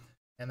flip,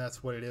 and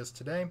that's what it is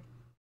today.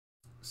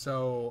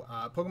 So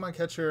Pokemon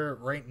Catcher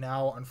right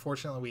now,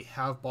 unfortunately, we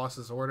have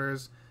Boss's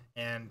Orders,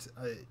 and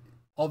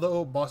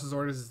although Boss's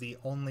Orders is the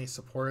only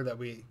supporter that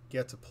we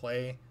get to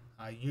play,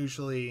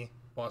 usually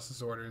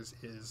Boss's Orders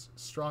is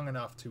strong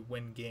enough to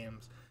win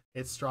games.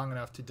 It's strong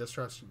enough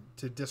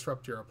to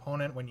disrupt your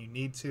opponent when you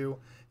need to,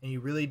 and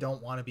you really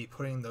don't want to be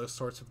putting those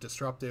sorts of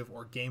disruptive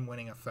or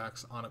game-winning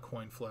effects on a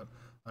coin flip,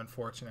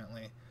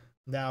 unfortunately.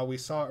 Now, we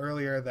saw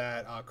earlier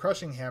that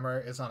Crushing Hammer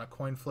is on a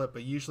coin flip,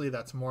 but usually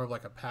that's more of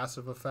like a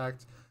passive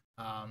effect.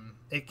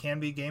 It can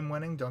be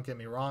game-winning, don't get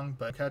me wrong,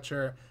 but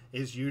Catcher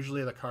is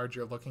usually the card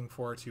you're looking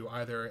for to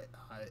either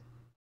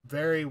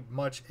very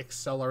much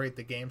accelerate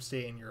the game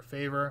state in your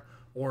favor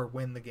or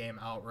win the game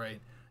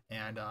outright.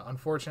 And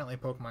unfortunately,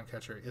 Pokemon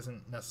Catcher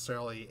isn't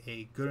necessarily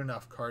a good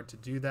enough card to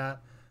do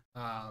that.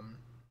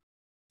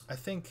 I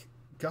think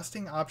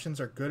gusting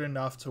options are good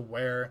enough to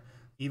where,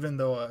 even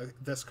though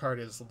this card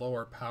is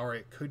lower power,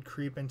 it could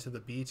creep into the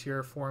B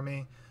tier for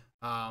me.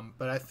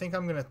 But I think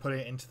I'm going to put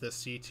it into the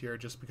C tier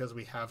just because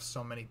we have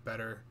so many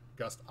better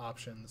gust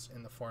options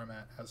in the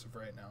format as of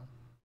right now.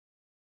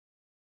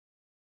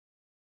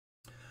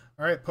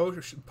 Alright,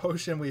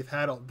 Potion, we've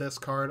had this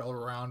card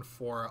around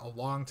for a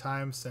long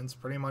time, since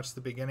pretty much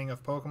the beginning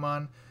of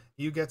Pokemon.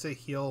 You get to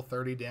heal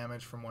 30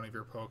 damage from one of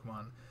your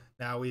Pokemon.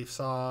 Now, we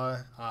saw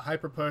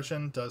Hyper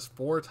Potion does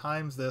 4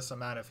 times this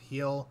amount of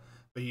heal,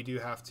 but you do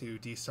have to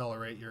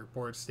decelerate your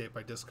board state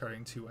by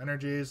discarding 2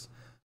 energies.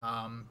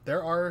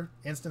 There are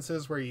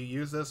instances where you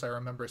use this. I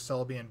remember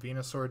Celebi and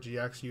Venusaur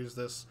GX used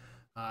this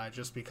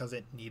just because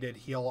it needed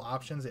heal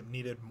options. It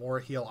needed more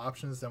heal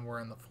options than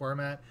were in the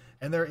format,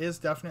 and there is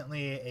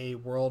definitely a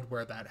world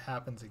where that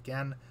happens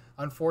again.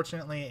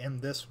 Unfortunately, in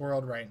this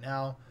world right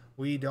now,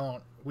 we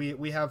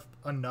have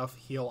enough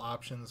heal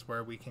options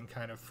where we can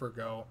kind of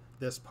forgo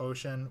this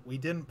potion. We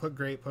didn't put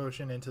Great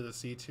Potion into the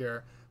C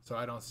tier, so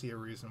I don't see a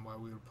reason why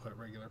we would put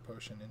regular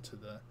potion into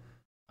the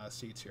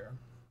C tier.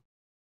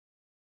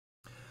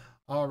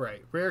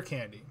 Alright, Rare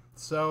Candy.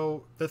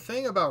 So the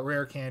thing about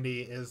Rare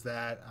Candy is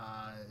that,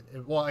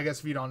 well, I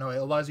guess if you don't know, it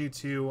allows you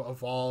to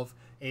evolve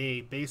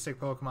a basic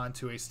Pokemon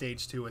to a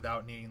Stage 2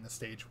 without needing the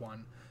Stage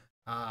 1.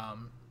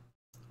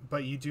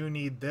 But you do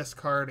need this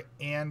card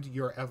and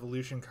your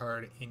evolution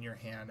card in your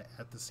hand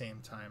at the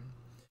same time.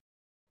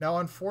 Now,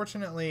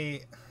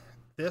 unfortunately,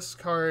 this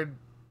card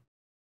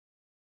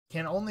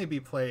can only be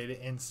played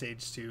in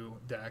Stage 2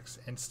 decks,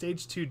 and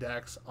Stage 2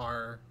 decks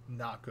are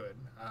not good.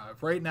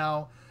 Right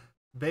now,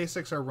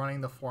 Basics are running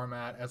the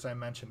format, as I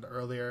mentioned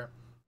earlier,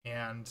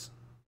 and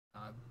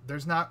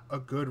there's not a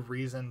good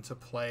reason to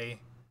play...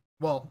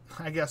 Well,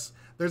 I guess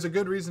there's a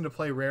good reason to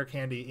play Rare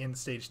Candy in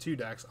Stage 2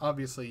 decks.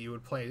 Obviously, you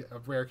would play a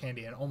Rare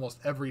Candy in almost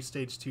every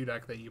Stage 2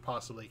 deck that you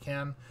possibly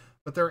can,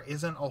 but there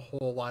isn't a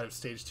whole lot of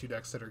Stage 2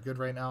 decks that are good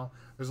right now.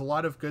 There's a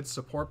lot of good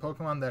support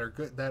Pokemon that are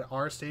good, that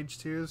are Stage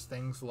 2s,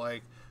 things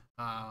like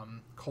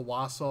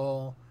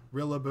Colossal,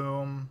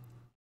 Rillaboom,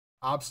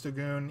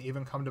 Obstagoon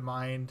even come to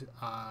mind.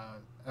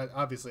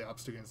 Obviously,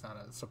 Obstagoon's not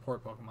a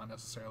support Pokemon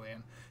necessarily,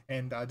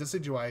 and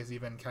Decidueye is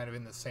even kind of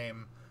in the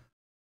same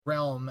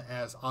realm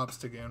as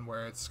Obstagoon,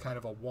 where it's kind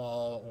of a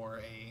wall or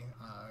a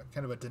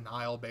kind of a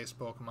denial-based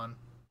Pokemon.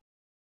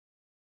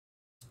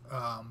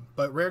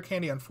 But Rare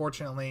Candy,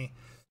 unfortunately,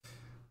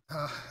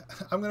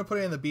 I'm going to put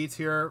it in the B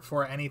tier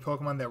for any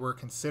Pokemon that we're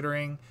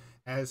considering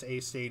as a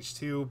Stage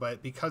 2,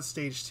 but because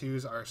Stage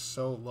 2s are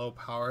so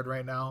low-powered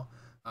right now,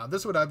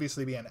 this would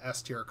obviously be an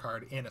S tier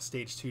card in a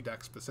Stage 2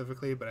 deck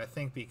specifically, but I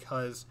think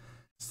because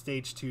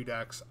Stage 2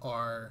 decks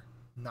are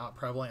not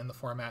prevalent in the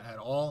format at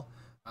all,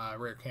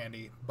 Rare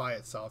Candy by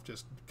itself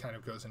just kind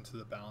of goes into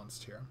the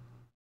balanced tier.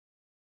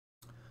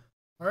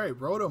 All right,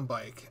 Rotom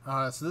Bike.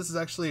 So this is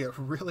actually a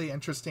really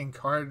interesting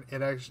card.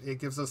 It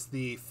gives us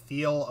the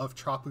feel of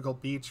Tropical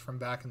Beach from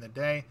back in the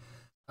day.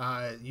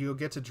 You'll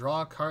get to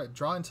draw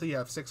until you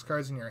have 6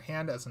 cards in your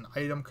hand as an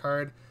item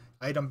card.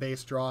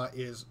 Item-based draw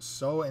is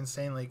so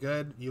insanely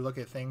good. You look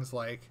at things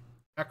like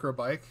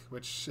Acrobike,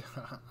 which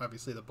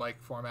obviously the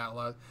bike format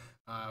allows.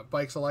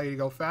 Bikes allow you to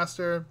go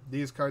faster.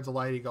 These cards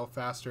allow you to go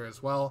faster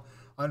as well.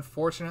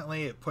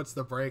 Unfortunately, it puts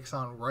the brakes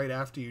on right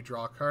after you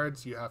draw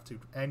cards. You have to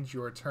end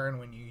your turn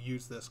when you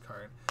use this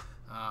card.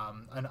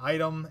 An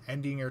item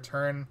ending your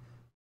turn,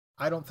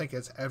 I don't think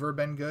it's ever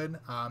been good.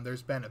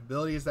 There's been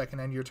abilities that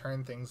can end your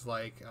turn, things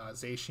like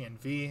Zacian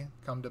V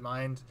come to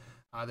mind.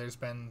 There's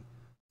been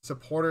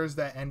supporters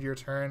that end your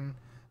turn.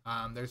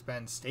 There's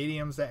been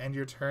stadiums that end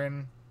your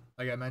turn.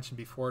 Like I mentioned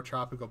before,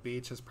 Tropical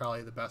Beach is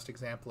probably the best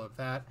example of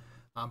that.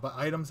 But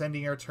items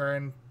ending your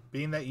turn,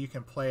 being that you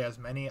can play as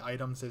many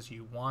items as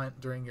you want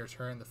during your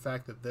turn, the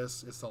fact that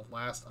this is the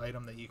last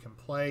item that you can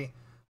play,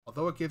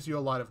 although it gives you a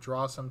lot of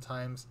draw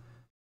sometimes,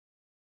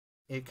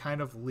 it kind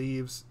of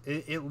leaves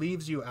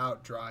you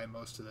out dry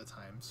most of the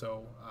time.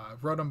 So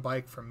Rotom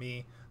Bike for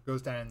me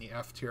goes down in the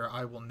F tier.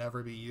 I will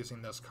never be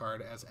using this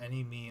card as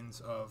any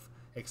means of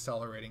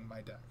accelerating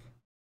my deck.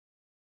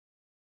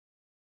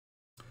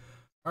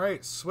 All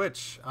right,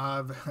 Switch.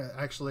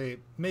 Actually,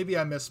 maybe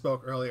I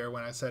misspoke earlier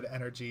when I said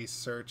Energy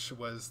Search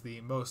was the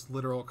most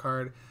literal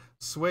card.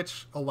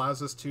 Switch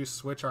allows us to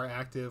switch our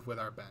active with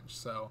our bench.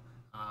 So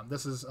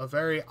this is a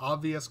very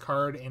obvious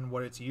card in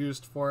what it's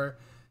used for.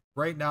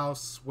 Right now,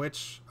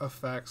 Switch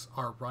effects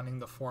are running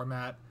the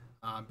format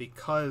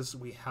because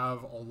we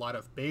have a lot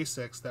of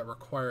basics that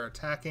require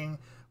attacking.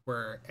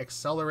 We're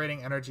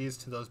accelerating energies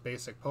to those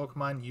basic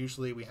Pokemon.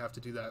 Usually we have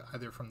to do that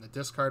either from the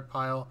discard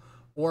pile,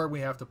 or we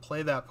have to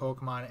play that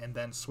Pokemon and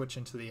then switch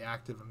into the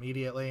active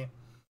immediately.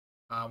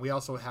 We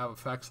also have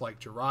effects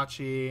like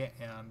Jirachi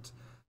and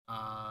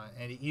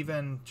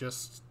even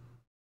just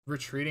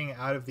retreating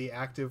out of the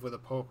active with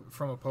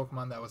from a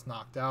Pokemon that was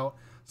knocked out.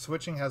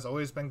 Switching has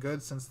always been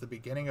good since the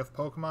beginning of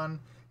Pokemon,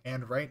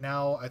 and right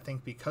now I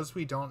think because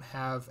we don't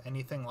have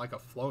anything like a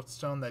Float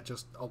Stone that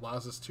just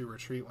allows us to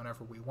retreat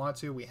whenever we want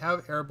to. We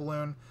have Air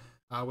Balloon,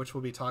 which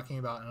we'll be talking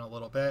about in a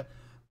little bit,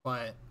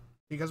 but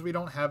because we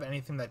don't have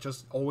anything that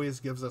just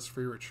always gives us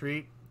free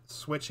retreat,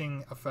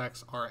 switching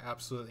effects are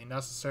absolutely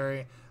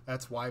necessary.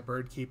 That's why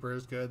Birdkeeper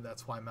is good.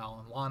 That's why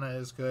Lana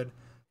is good.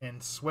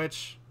 And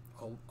Switch,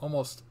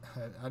 almost,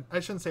 I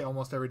shouldn't say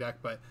almost every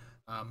deck, but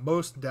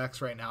most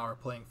decks right now are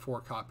playing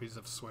 4 copies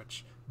of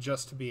Switch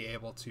just to be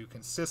able to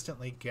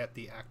consistently get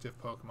the active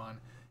Pokemon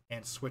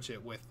and switch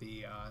it with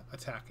the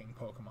attacking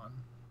Pokemon.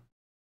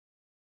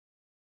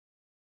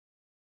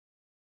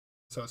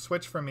 So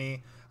Switch for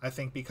me, I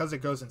think because it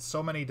goes in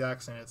so many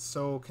decks and it's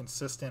so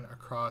consistent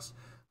across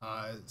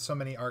so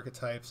many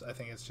archetypes, I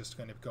think it's just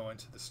going to go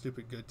into the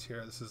stupid good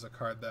tier. This is a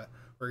card that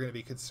we're going to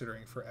be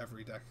considering for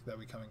every deck that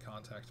we come in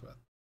contact with.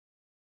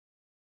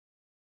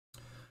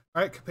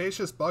 All right,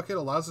 Capacious Bucket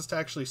allows us to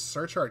actually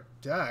search our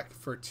deck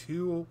for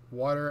 2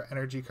 water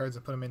energy cards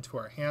and put them into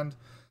our hand.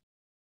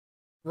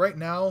 Right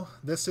now,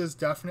 this is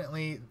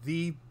definitely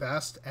the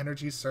best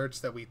energy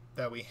search that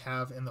we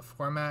have in the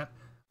format.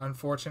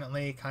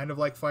 Unfortunately, kind of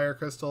like Fire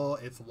Crystal,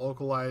 it's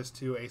localized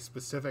to a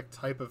specific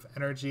type of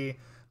energy,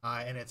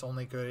 and it's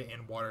only good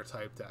in water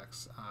type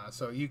decks.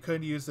 So you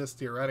could use this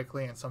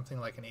theoretically in something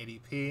like an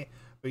ADP,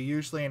 but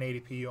usually in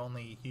ADP you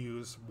only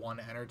use 1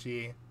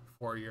 energy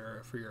for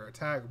your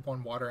attack,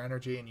 1 water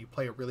energy, and you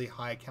play a really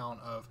high count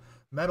of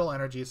metal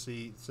energy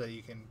so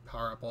you can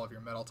power up all of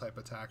your metal type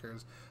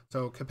attackers.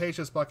 So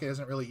Capacious Bucket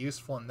isn't really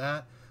useful in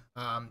that.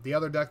 The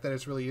other deck that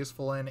it's really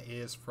useful in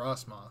is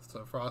Frostmoth.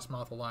 So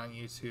Frostmoth allowing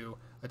you to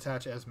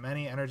attach as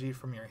many energy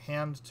from your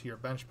hand to your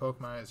bench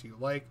Pokemon as you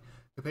like.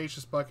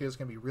 Capacious Bucket is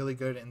going to be really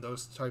good in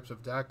those types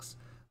of decks.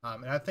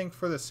 And I think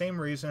for the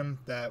same reason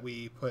that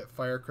we put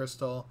Fire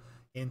Crystal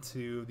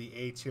into the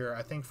A tier,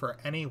 I think for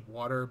any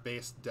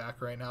water-based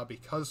deck right now,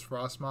 because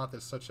Frostmoth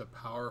is such a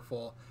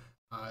powerful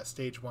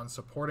Stage 1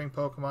 supporting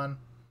Pokemon,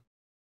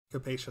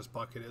 Capacious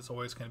Bucket is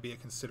always going to be a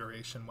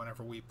consideration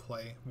whenever we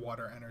play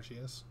water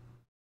energies.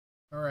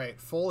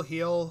 Alright, Full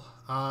Heal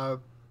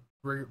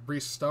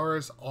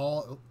restores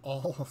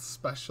all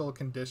special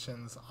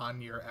conditions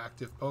on your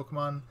active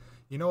Pokemon.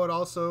 You know what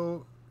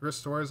also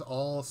restores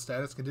all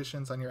status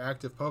conditions on your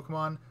active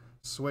Pokemon?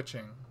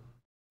 Switching.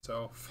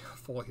 So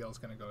Full Heal is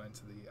going to go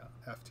into the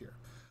F tier.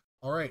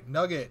 Alright,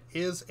 Nugget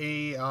is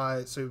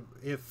a... so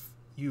if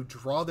you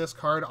draw this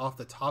card off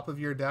the top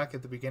of your deck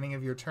at the beginning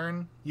of your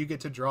turn, you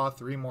get to draw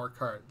 3 more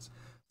cards.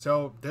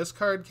 So this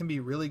card can be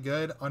really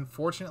good.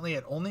 Unfortunately,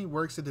 it only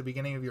works at the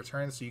beginning of your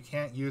turn, so you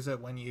can't use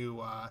it when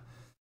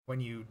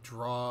you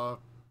draw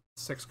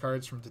 6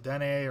 cards from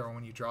Dedenne, or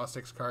when you draw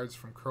 6 cards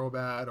from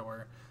Crobat,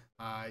 or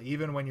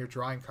even when you're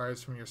drawing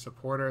cards from your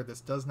supporter.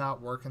 This does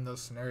not work in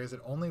those scenarios.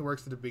 It only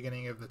works at the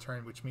beginning of the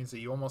turn, which means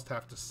that you almost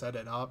have to set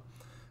it up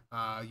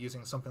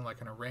using something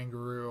like an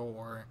Oranguru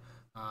or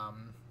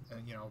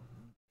you know,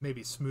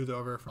 maybe Smooth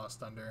Over from Lost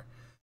Thunder.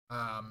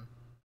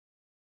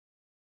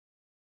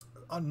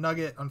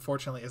 Nugget,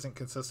 unfortunately, isn't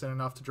consistent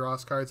enough to draw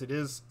us cards. It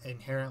is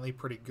inherently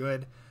pretty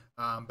good,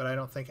 but I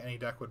don't think any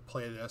deck would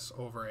play this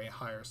over a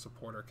higher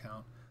supporter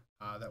count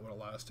that would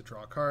allow us to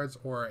draw cards,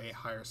 or a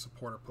higher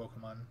supporter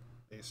Pokemon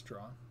based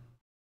draw.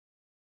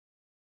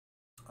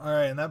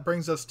 Alright, and that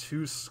brings us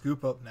to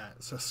Scoop Up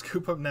Net. So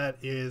Scoop Up Net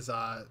is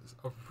an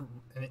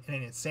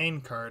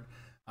insane card.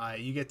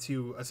 You get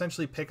to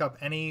essentially pick up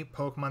any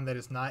Pokemon that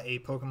is not a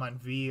Pokemon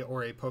V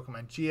or a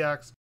Pokemon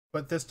GX,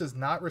 but this does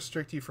not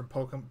restrict you from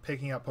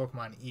picking up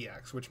Pokemon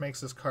EX, which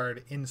makes this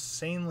card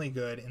insanely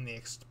good in the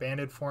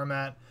expanded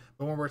format.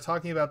 But when we're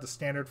talking about the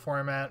standard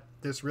format,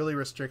 this really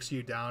restricts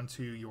you down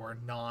to your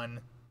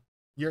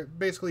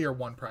basically your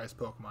one prize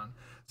Pokemon.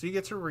 So you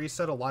get to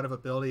reset a lot of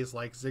abilities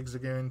like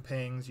Zigzagoon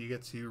pings, you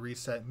get to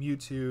reset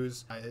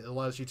Mewtwo's, it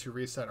allows you to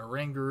reset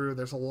Oranguru.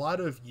 There's a lot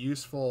of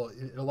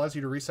it allows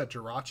you to reset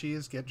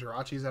Jirachis, get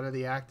Jirachis out of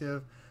the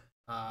active.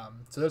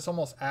 So this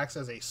almost acts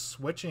as a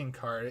switching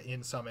card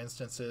in some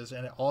instances,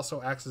 and it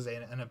also acts as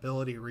an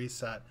ability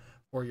reset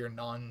for your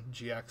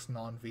non-GX,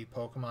 non-V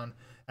Pokemon.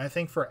 And I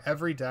think for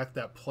every deck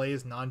that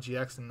plays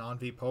non-GX and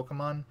non-V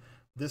Pokemon,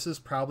 this is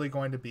probably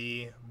going to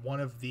be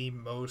one of the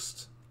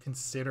most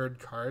considered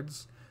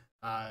cards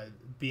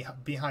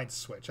behind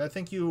Switch. I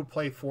think you would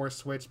play for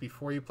Switch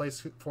before you play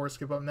for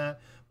Scoop Up Net,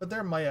 but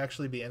there might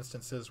actually be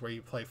instances where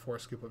you play for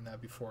Scoop Up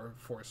Net before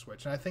for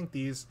Switch. And I think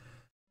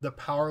the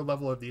power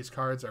level of these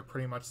cards are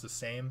pretty much the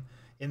same,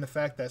 in the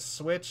fact that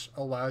Switch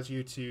allows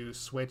you to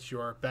switch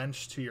your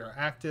bench to your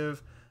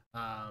active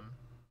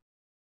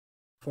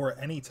for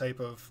any type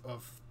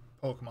of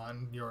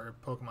Pokemon, your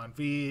Pokemon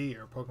V,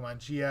 your Pokemon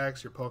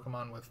GX, your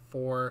Pokemon with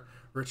 4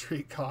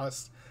 retreat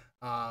costs.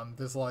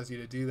 This allows you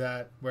to do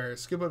that, where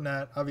Scoop Up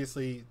Net,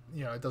 obviously,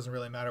 it doesn't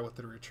really matter what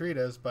the retreat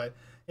is, but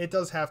it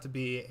does have to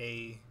be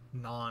a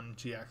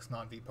non-GX,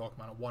 non-V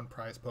Pokemon, a one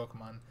prize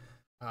Pokemon.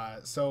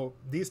 So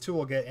these two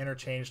will get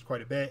interchanged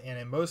quite a bit, and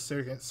in most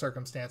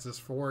circumstances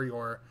for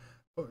your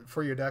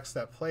decks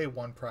that play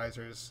one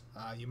prizers,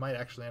 you might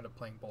actually end up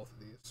playing both of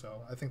these.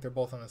 So I think they're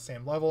both on the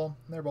same level,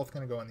 and they're both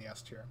going to go in the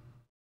S tier.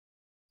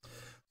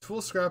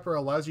 Tool Scrapper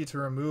allows you to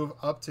remove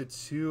up to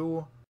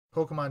 2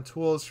 Pokemon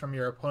tools from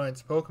your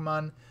opponent's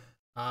Pokemon.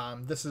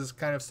 This is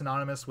kind of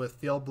synonymous with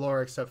Field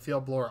Blower, except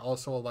Field Blower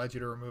also allows you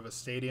to remove a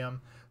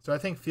stadium. So I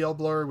think Field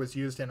Blower was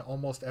used in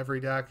almost every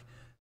deck.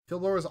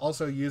 Field Blower was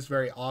also used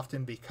very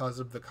often because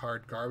of the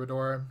card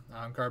Garbodor.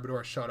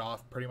 Garbodor shut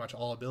off pretty much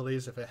all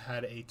abilities if it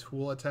had a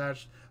tool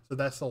attached, so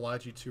that's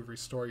allowed you to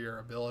restore your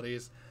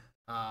abilities.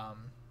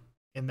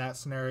 In that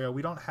scenario,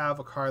 we don't have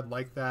a card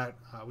like that.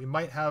 We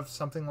might have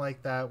something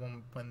like that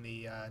when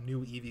the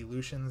new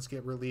evolutions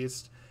get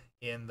released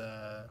in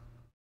the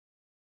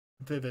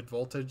Vivid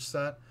Voltage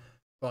set,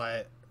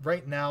 but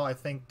right now I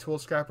think Tool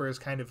Scrapper is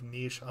kind of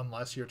niche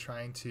unless you're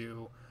trying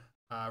to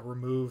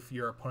remove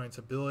your opponent's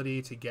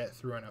ability to get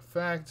through an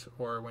effect,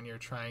 or when you're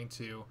trying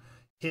to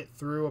hit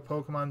through a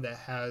Pokemon that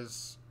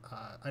has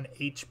an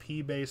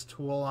HP based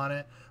tool on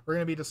it. We're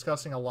going to be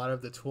discussing a lot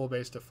of the tool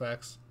based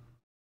effects,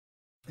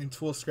 and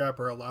Tool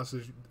Scrapper allows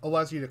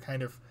you to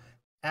kind of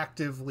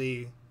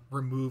actively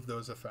remove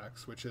those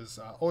effects, which is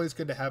always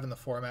good to have in the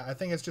format. I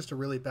think it's just a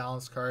really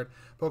balanced card.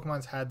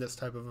 Pokemon's had this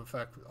type of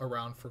effect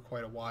around for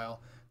quite a while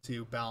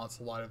to balance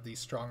a lot of these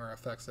stronger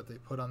effects that they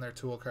put on their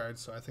tool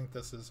cards, so I think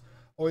this is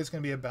always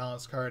going to be a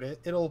balanced card.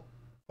 It'll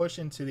push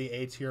into the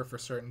A tier for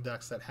certain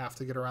decks that have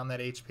to get around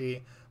that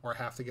HP or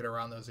have to get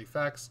around those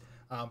effects,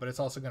 but it's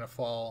also going to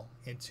fall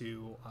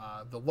into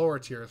the lower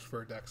tiers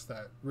for decks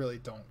that really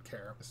don't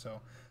care.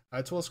 So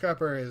Tool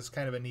Scrapper is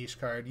kind of a niche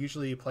card.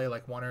 Usually you play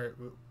like one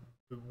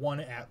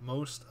at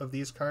most of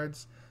these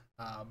cards,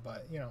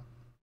 but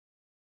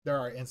there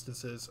are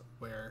instances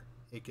where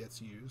it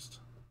gets used.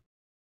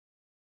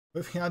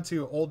 Moving on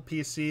to Old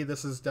PC,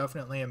 this is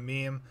definitely a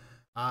meme.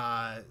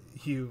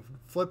 You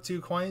flip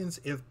 2 coins.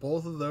 If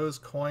both of those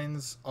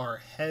coins are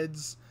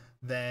heads,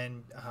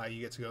 then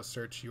you get to go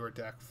search your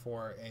deck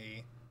for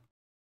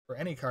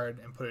any card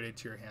and put it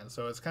into your hand.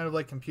 So it's kind of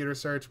like computer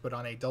search, but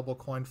on a double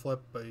coin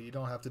flip, but you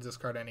don't have to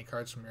discard any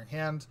cards from your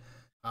hand.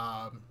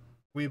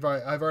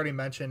 I've already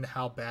mentioned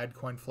how bad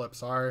coin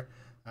flips are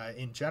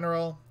in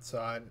general, so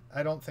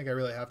I don't think I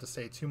really have to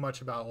say too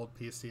much about Old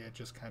PC. It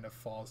just kind of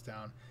falls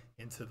down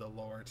into the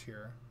lower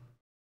tier.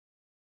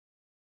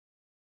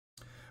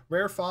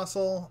 Rare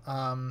Fossil,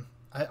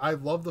 I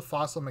love the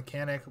fossil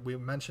mechanic. We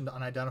mentioned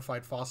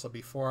Unidentified Fossil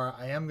before.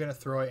 I am going to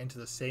throw it into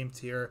the same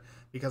tier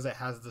because it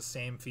has the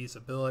same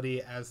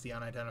feasibility as the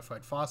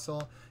Unidentified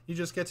Fossil. You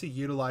just get to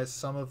utilize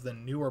some of the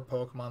newer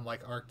Pokemon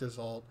like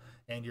Arctozolt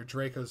and your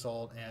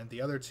Dracozolt and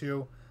the other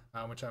two,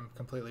 which I'm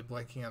completely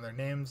blanking on their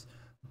names.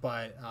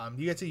 But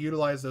you get to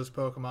utilize those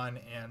Pokemon,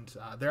 and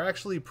they're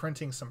actually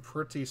printing some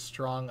pretty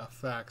strong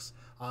effects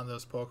on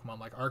those Pokemon.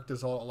 Like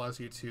Arctozolt allows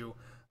you to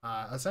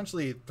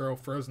essentially throw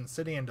Frozen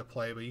City into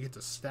play, but you get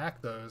to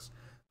stack those.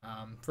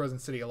 Frozen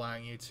City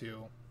allowing you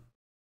to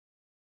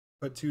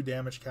put 2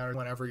 damage counters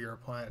whenever your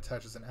opponent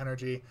attaches an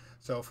energy.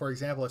 So for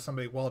example, if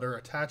somebody Welder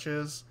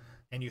attaches,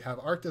 and you have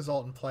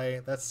Arctozolt in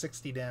play, that's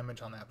 60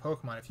 damage on that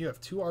Pokemon. If you have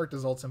 2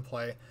 Arctozolts in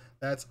play,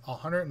 that's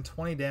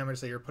 120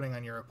 damage that you're putting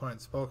on your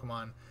opponent's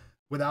Pokemon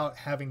without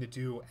having to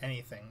do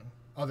anything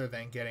other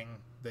than getting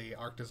the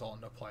Arctozolt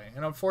into play.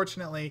 And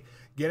unfortunately,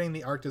 getting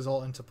the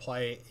Arctozolt into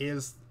play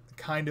is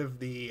kind of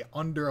the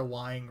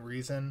underlying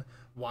reason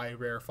why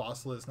Rare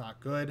Fossil is not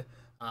good.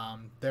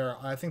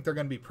 I think they're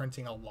going to be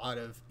printing a lot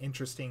of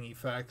interesting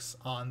effects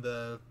on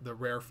the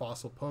Rare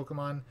Fossil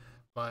Pokemon,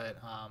 but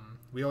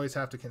we always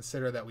have to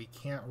consider that we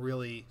can't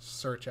really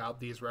search out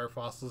these Rare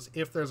Fossils.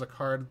 If there's a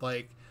card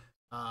like,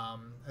 I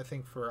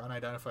think for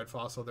Unidentified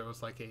Fossil, there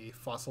was like a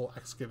Fossil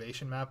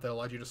Excavation map that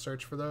allowed you to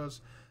search for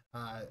those.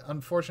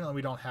 Unfortunately,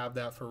 we don't have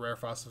that for Rare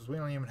Fossils. We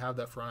don't even have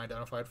that for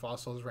Unidentified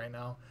Fossils right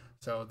now,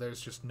 so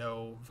there's just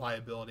no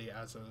viability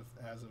as of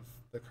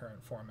the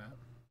current format.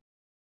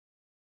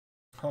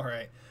 All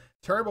right,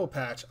 Turbo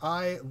Patch.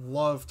 I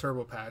love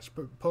Turbo Patch,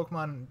 but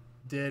Pokemon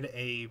did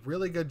a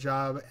really good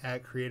job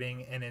at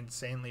creating an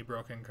insanely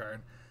broken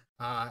card.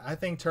 I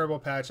think Turbo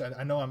Patch,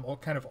 I know I'm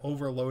kind of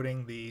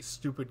overloading the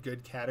stupid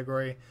good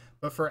category,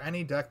 but for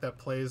any deck that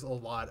plays a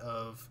lot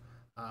of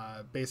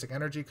basic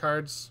energy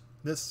cards,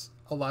 this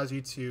allows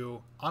you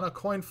to, on a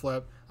coin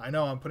flip, I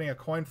know I'm putting a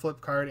coin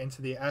flip card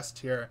into the S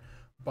tier,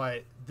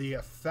 but the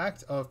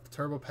effect of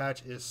Turbo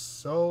Patch is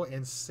so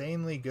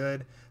insanely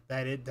good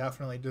that it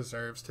definitely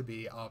deserves to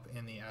be up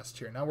in the S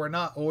tier. Now, we're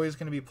not always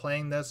going to be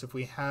playing this. If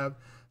we have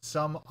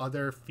some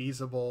other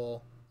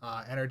feasible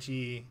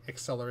energy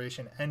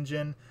acceleration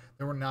engine,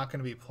 then we're not going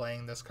to be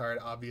playing this card,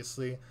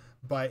 obviously.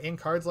 But in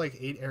cards like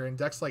in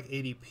decks like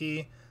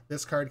ADP,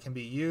 this card can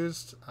be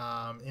used.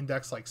 In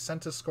decks like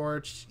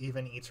Centiskorch,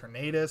 even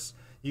Eternatus,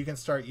 you can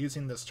start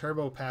using this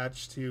Turbo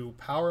Patch to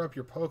power up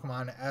your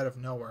Pokemon out of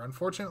nowhere.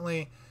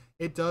 Unfortunately,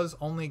 it does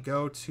only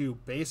go to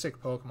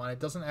basic Pokemon. It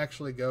doesn't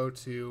actually go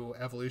to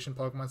evolution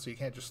Pokemon, so you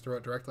can't just throw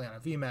it directly on a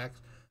VMAX.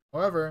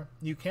 However,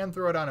 you can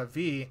throw it on a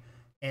V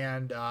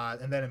and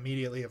then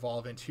immediately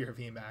evolve into your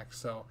VMAX.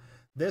 So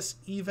this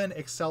even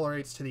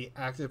accelerates to the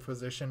active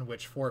position,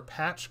 which for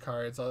patch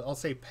cards, I'll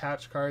say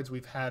patch cards,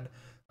 we've had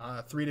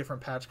 3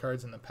 different patch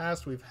cards in the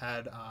past. We've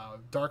had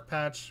Dark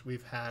Patch,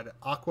 we've had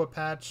Aqua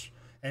Patch,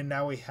 and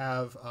now we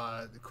have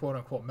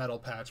quote-unquote Metal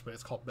Patch, but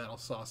it's called Metal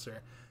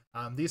Saucer.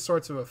 These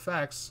sorts of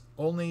effects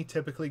only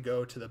typically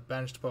go to the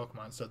benched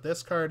Pokemon. So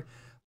this card,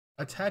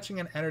 attaching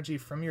an energy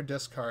from your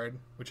discard,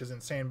 which is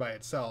insane by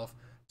itself,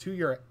 to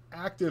your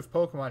active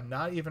Pokemon,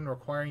 not even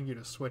requiring you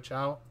to switch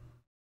out,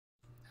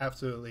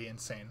 absolutely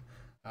insane.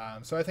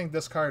 So I think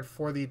this card,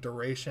 for the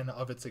duration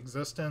of its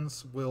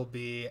existence, will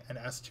be an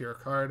S tier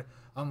card,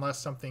 unless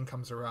something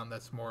comes around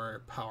that's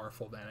more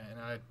powerful than it.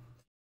 And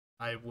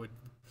I would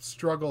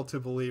struggle to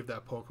believe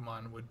that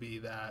Pokemon would be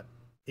that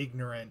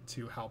ignorant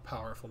to how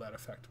powerful that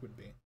effect would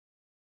be.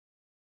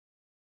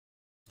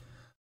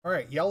 All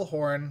right,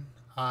 Yellowhorn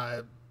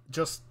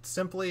just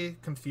simply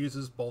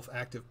confuses both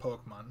active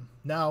Pokemon.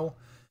 Now,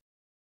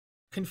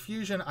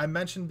 confusion, I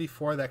mentioned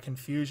before that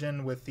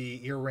confusion with the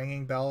ear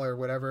ringing bell or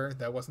whatever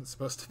that wasn't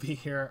supposed to be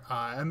here.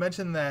 I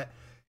mentioned that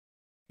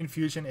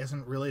confusion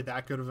isn't really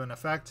that good of an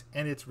effect,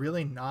 and it's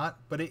really not,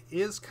 but it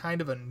is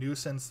kind of a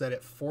nuisance that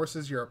it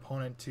forces your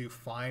opponent to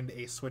find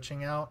a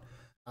switching out.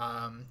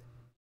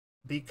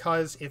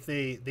 Because if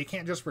they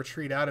can't just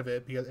retreat out of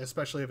it, because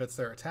especially if it's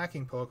their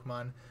attacking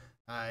Pokemon.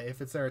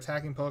 If it's their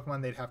attacking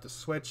Pokemon, they'd have to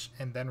switch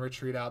and then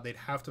retreat out. They'd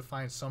have to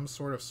find some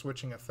sort of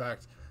switching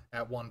effect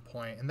at one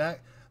point. And that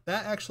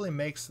actually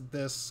makes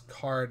this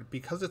card,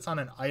 because it's on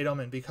an item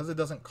and because it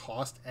doesn't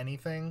cost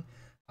anything,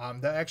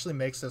 that actually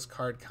makes this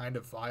card kind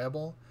of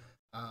viable.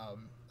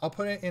 I'll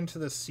put it into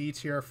the C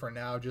tier for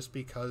now, just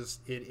because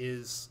it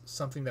is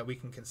something that we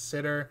can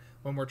consider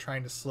when we're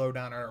trying to slow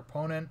down our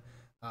opponent.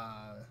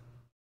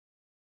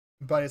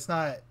 But it's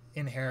not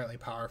inherently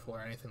powerful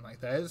or anything like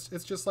that.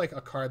 It's just like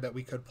a card that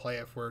we could play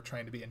if we're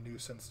trying to be a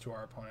nuisance to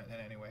our opponent in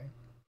any way.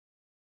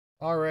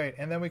 All right,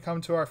 and then we come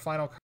to our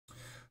final card.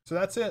 So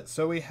that's it.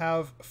 So we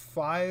have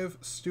 5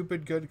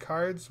 stupid good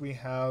cards. We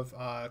have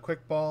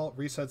Quick Ball,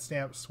 Reset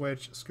Stamp,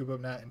 Switch, Scoop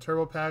Up Net, and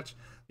Turbo Patch.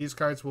 These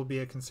cards will be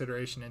a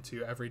consideration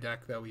into every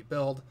deck that we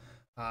build.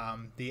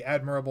 The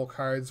admirable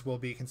cards will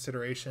be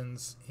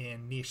considerations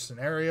in niche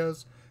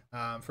scenarios.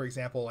 For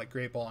example, like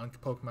Great Ball and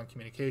Pokemon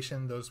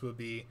Communication, those will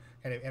be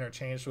kind of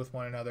interchanged with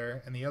one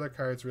another, and the other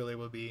cards really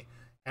will be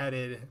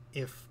added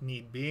if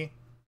need be.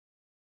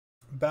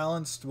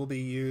 Balanced will be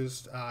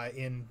used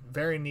in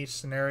very niche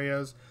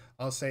scenarios.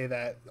 I'll say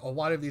that a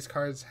lot of these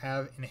cards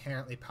have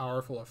inherently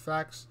powerful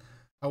effects.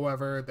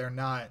 However, they're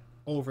not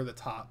over the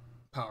top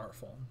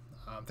powerful.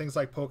 Things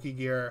like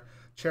Pokegear,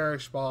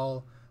 Cherish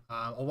Ball,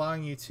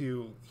 allowing you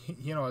to,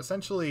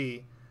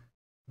 essentially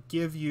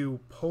give you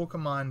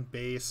Pokemon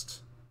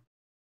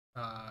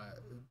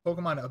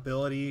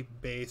ability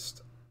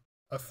based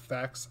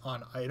effects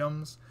on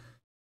items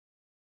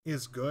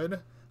is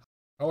good.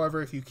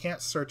 However, if you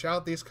can't search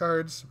out these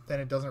cards, then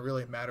it doesn't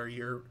really matter.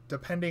 You're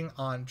depending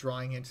on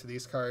drawing into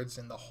these cards,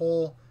 and the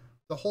whole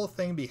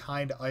thing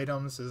behind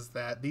items is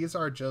that these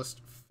are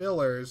just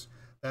fillers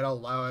that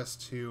allow us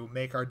to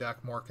make our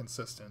deck more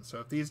consistent.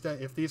 So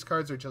if these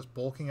cards are just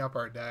bulking up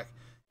our deck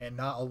and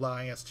not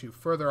allowing us to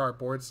further our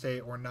board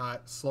state or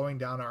not slowing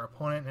down our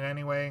opponent in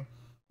any way,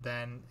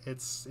 then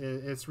it's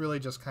really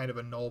just kind of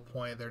a null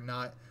point. They're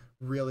not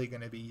really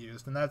going to be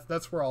used, and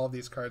that's where all of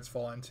these cards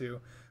fall into.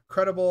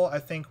 Credible, I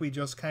think we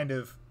just kind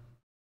of,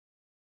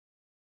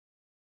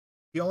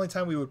 the only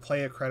time we would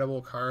play a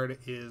credible card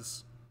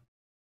is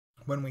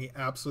when we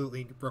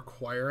absolutely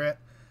require it.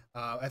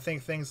 I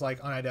think things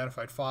like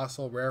unidentified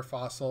fossil, rare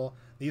fossil,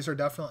 these are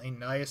definitely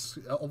nice.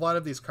 A lot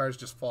of these cards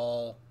just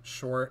fall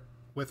short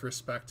with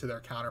respect to their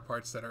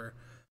counterparts that are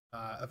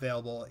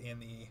available in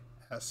the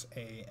S,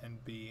 A,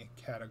 and B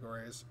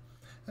categories.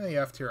 And the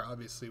F tier,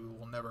 obviously, we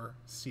will never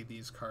see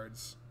these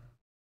cards.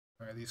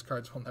 Or these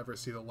cards will never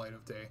see the light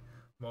of day,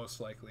 most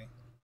likely.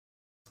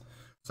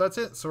 So that's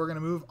it. So we're going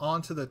to move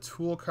on to the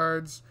tool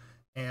cards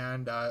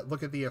and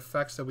look at the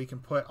effects that we can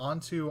put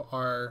onto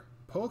our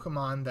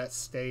Pokemon that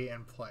stay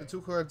in play. The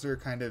tool cards are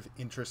kind of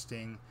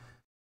interesting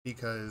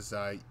because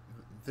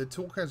the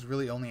tool cards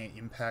really only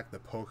impact the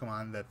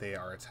Pokemon that they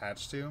are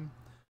attached to.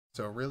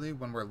 So really,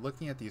 when we're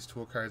looking at these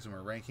tool cards and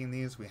we're ranking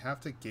these, we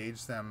have to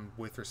gauge them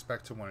with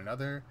respect to one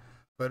another,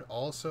 but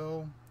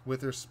also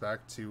with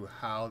respect to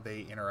how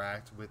they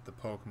interact with the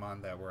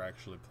Pokemon that we're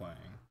actually playing.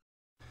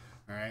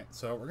 Alright,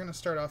 so we're going to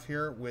start off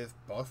here with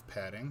buff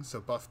padding.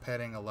 So buff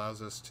padding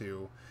allows us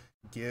to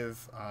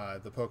give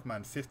the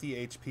Pokemon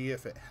 50 HP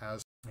if it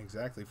has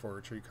exactly 4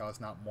 retreat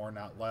costs, not more,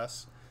 not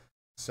less.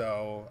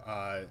 So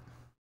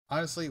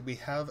honestly, we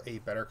have a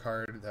better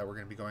card that we're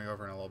going to be going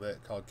over in a little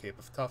bit called Cape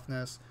of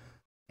Toughness.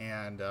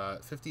 And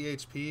 50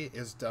 HP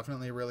is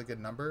definitely a really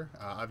good number.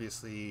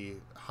 Obviously,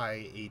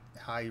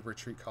 high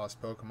retreat cost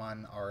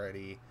Pokemon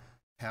already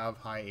have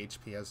high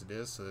HP as it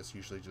is, so this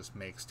usually just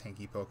makes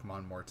tanky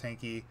Pokemon more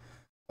tanky.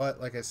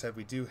 But like I said,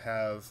 we do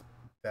have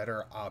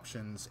better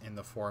options in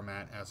the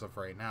format as of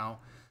right now.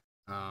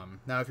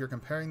 Now, if you're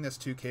comparing this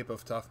to Cape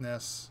of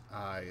Toughness,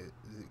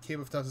 Cape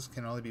of Toughness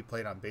can only be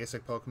played on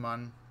basic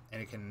Pokemon, and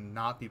it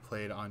cannot be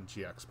played on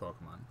GX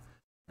Pokemon.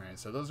 Alright,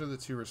 so those are the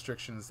two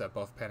restrictions that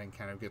buff padding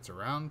kind of gets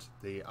around.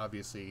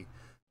 Obviously,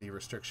 the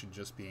restriction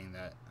just being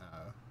that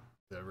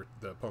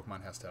the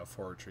Pokemon has to have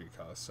 4 retreat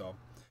costs. So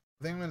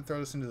I think I'm going to throw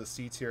this into the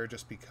C tier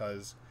just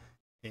because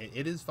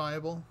it is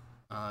viable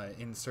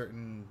in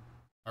certain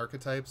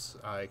archetypes.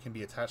 It can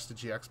be attached to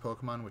GX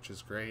Pokemon, which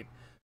is great,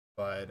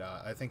 but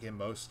I think in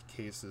most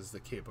cases the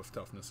Cape of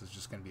Toughness is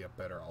just going to be a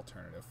better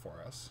alternative for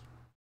us.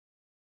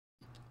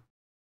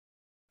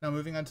 Now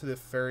moving on to the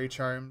Fairy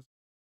Charms.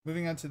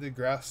 Moving on to the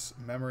Grass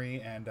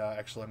Memory, and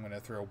actually I'm going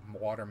to throw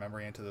Water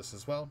Memory into this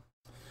as well.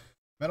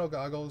 Metal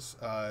Goggles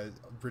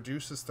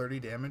reduces 30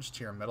 damage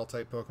to your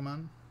Metal-type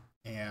Pokemon,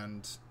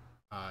 and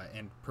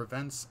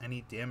prevents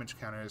any damage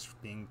counters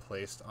being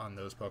placed on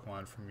those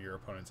Pokemon from your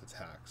opponent's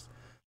attacks.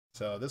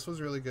 So this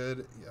was really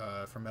good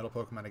for Metal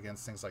Pokemon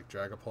against things like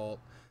Dragapult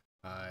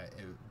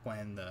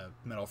when the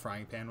Metal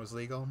Frying Pan was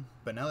legal.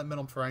 But now that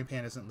Metal Frying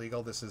Pan isn't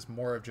legal, this is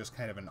more of just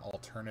kind of an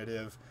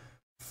alternative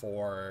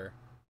for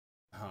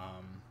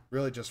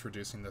really just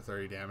reducing the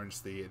 30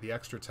 damage. The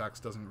extra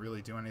text doesn't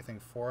really do anything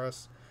for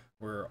us.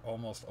 We're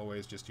almost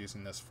always just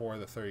using this for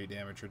the 30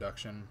 damage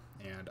reduction,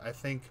 and I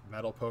think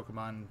Metal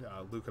Pokemon,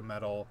 Luca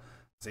Metal,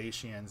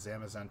 Zacian,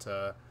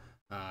 Zamazenta,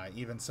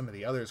 even some of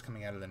the others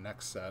coming out of the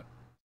next set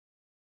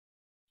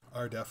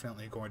are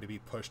definitely going to be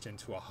pushed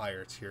into a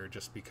higher tier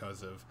just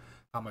because of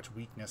how much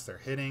weakness they're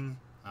hitting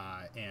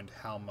and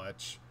how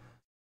much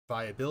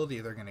viability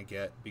they're going to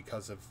get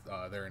because of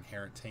their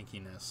inherent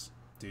tankiness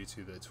due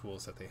to the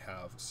tools that they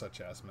have, such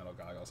as Metal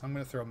Goggles. I'm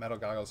going to throw Metal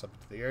Goggles up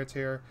into the air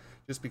tier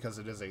just because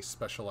it is a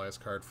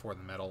specialized card for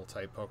the Metal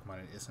type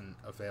Pokemon. It isn't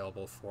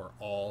available for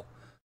all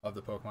of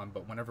the Pokemon,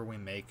 but whenever we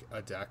make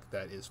a deck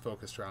that is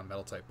focused around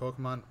Metal type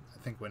Pokemon,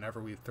 I think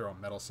whenever we throw a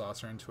Metal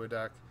Saucer into a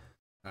deck,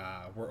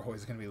 we're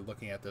always going to be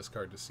looking at this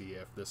card to see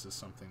if this is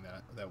something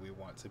that we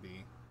want to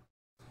be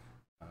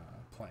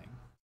playing.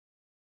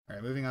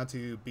 Alright, moving on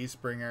to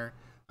Beastbringer.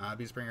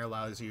 Beastbringer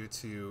allows you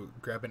to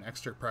grab an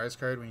extra prize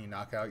card when you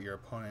knock out your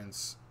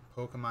opponent's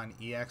Pokemon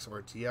EX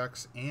or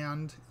GX,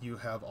 and you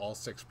have all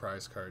 6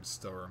 prize cards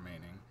still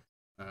remaining.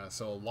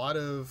 So a lot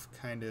of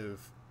kind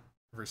of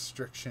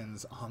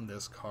restrictions on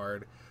this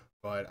card,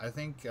 but I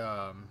think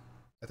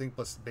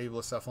Baby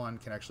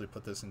Blacephalon can actually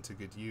put this into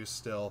good use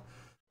still.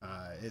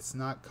 It's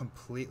not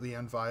completely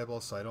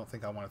unviable, so I don't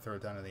think I want to throw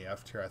it down in the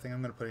F tier. I think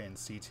I'm going to put it in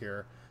C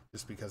tier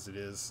just because it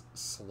is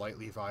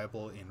slightly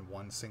viable in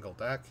one single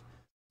deck.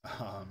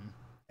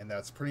 And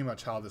that's pretty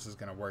much how this is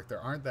going to work. There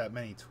aren't that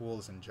many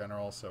tools in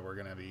general, so we're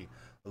going to be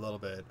a little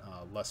bit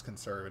less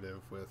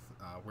conservative with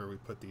where we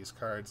put these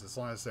cards. As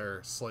long as they're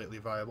slightly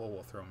viable,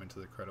 we'll throw them into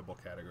the credible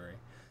category.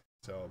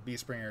 So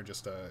Beastbringer,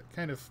 just a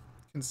kind of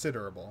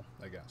considerable,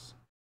 I guess.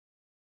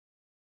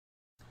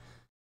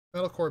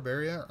 Metal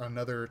Corbaria,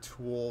 another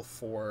tool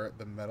for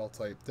the Metal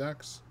type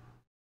decks.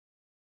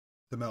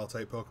 The Metal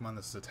type Pokemon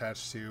this is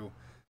attached to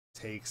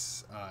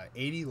takes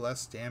 80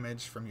 less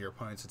damage from your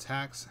opponent's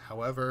attacks.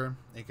 However,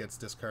 it gets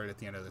discarded at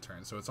the end of the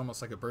turn. So it's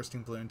almost like a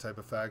bursting balloon type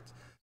effect.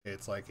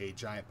 It's like a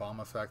giant bomb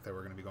effect that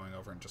we're going to be going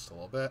over in just a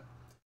little bit.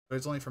 But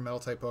it's only for metal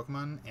type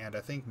Pokemon, and I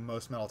think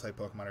most metal type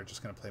Pokemon are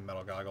just going to play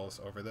Metal Goggles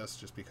over this,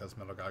 just because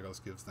Metal Goggles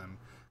gives them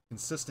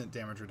consistent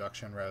damage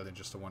reduction rather than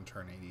just a one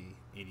turn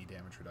 80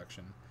 damage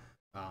reduction.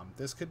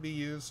 This could be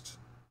used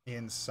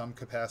in some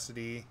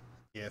capacity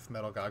if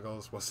Metal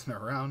Goggles wasn't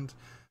around.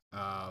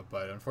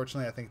 But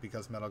unfortunately, I think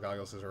because Metal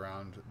Goggles is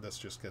around, this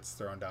just gets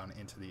thrown down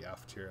into the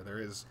F tier.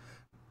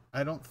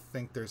 I don't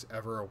think there's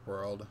ever a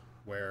world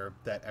where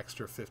that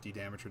extra 50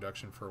 damage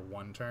reduction for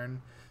one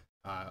turn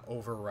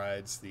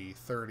overrides the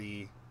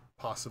 30,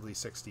 possibly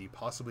 60,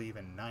 possibly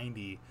even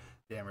 90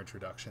 damage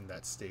reduction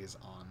that stays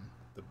on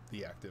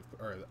the active,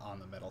 or on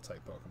the metal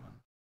type Pokemon.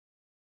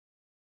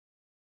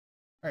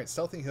 Alright,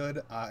 Stealthy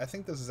Hood. I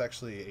think this is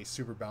actually a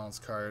super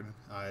balanced card.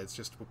 It's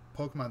just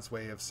Pokemon's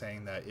way of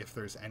saying that if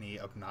there's any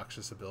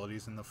obnoxious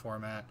abilities in the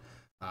format,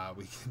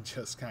 we can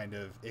just kind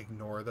of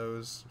ignore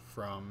those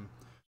from,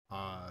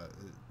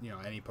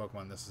 any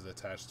Pokemon this is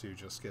attached to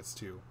just gets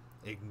to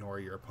ignore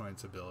your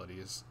opponent's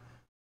abilities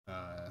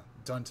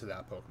done to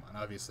that Pokemon.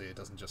 Obviously, it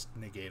doesn't just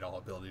negate all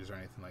abilities or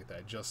anything like that.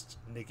 It just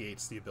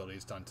negates the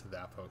abilities done to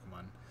that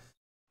Pokemon.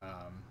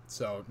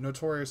 So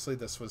notoriously,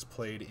 this was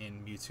played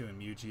in Mewtwo and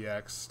Mew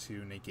GX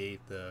to negate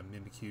the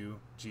Mimikyu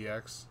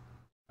GX.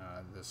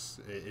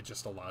 It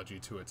just allowed you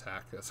to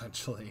attack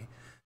essentially.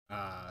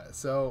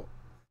 So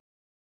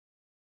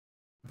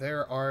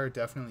there are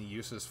definitely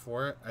uses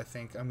for it. I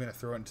think I'm going to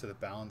throw it into the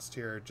balanced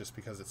tier just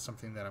because it's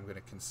something that I'm going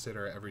to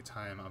consider every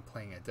time I'm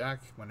playing a deck.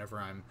 Whenever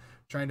I'm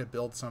trying to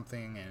build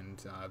something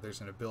and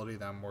there's an ability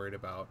that I'm worried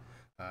about,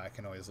 I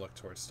can always look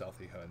towards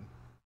Stealthy Hood.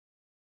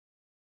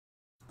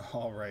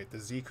 Alright, the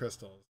Z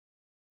Crystals.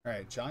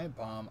 Alright, Giant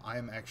Bomb. I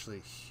am actually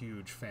a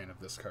huge fan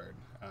of this card.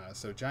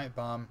 So Giant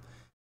Bomb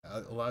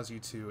allows you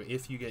to,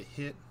 if you get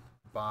hit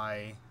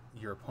by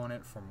your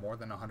opponent for more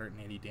than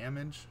 180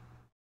 damage,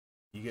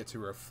 you get to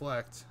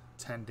reflect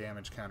 10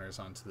 damage counters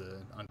onto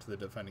the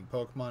defending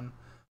Pokemon.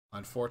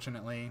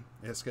 Unfortunately,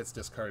 this gets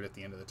discarded at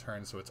the end of the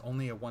turn, so it's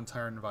only a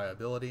one-turn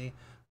viability,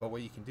 but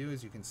what you can do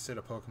is you can sit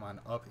a Pokemon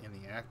up in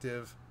the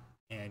active,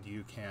 and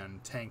you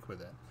can tank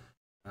with it.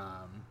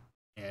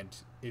 And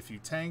if you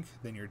tank,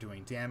 then you're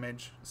doing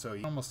damage, so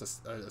you almost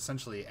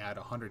essentially add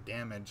 100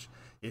 damage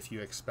if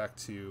you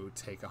expect to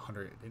take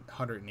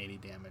 180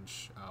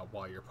 damage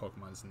while your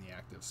Pokemon's in the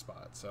active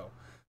spot. So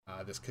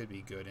this could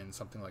be good in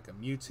something like a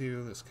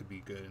Mewtwo, this could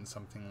be good in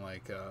something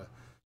like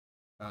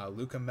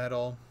Luca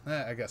Metal.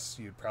 I guess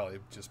you'd probably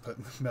just put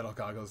Metal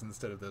Goggles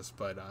instead of this,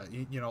 but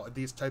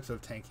these types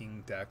of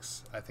tanking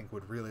decks I think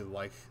would really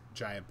like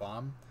Giant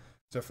Bomb.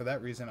 So for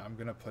that reason, I'm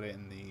going to put it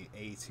in the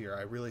A tier.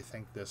 I really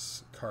think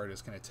this card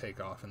is going to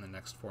take off in the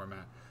next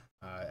format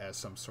as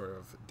some sort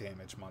of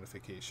damage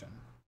modification.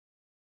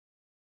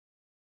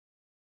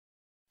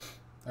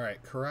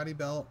 Alright, Karate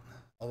Belt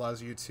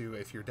allows you to,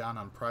 if you're down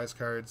on prize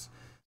cards,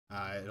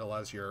 it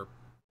allows your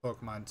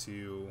Pokemon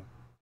to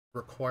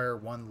require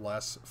one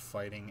less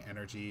fighting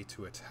energy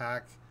to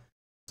attack.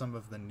 Some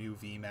of the new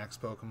VMAX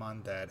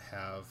Pokemon that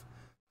have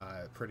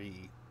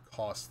pretty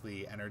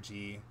costly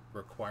energy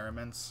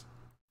requirements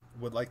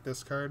would like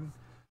this card.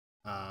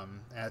 And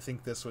I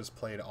think this was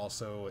played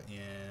also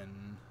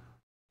in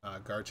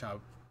Garchomp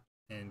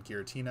and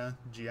Giratina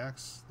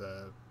GX,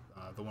 the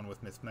one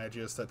with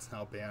Mythmagius that's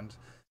now banned.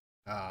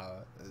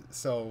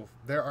 So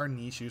there are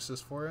niche uses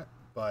for it,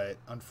 but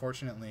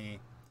unfortunately,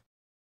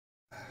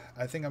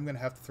 I think I'm going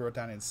to have to throw it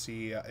down in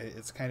C.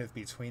 It's kind of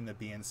between the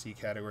B and C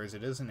categories.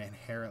 It is an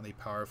inherently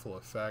powerful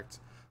effect,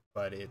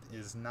 but it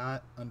is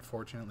not,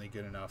 unfortunately,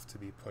 good enough to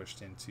be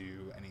pushed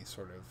into any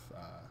sort of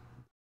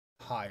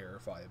higher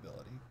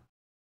viability.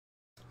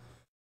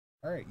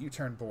 Alright,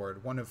 U-Turn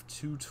Board. One of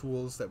two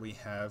tools that we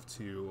have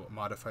to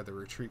modify the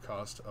retreat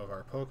cost of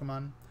our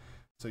Pokemon.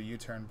 So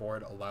U-Turn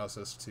Board allows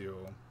us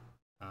to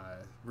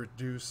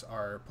reduce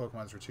our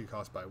Pokemon's retreat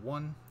cost by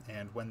 1,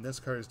 and when this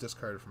card is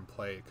discarded from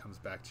play, it comes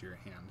back to your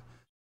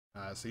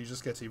hand. So you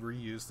just get to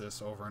reuse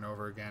this over and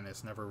over again.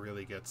 It never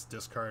really gets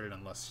discarded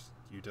unless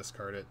you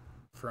discard it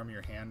from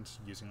your hand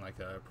using like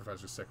a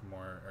Professor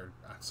Sycamore, or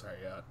I'm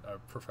sorry, a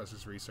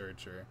Professor's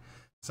Research or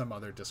some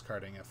other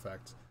discarding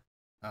effect,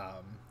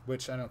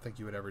 which I don't think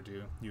you would ever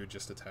do. You would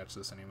just attach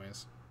this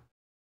anyways.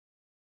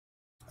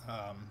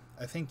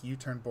 I think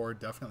U-Turn Board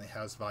definitely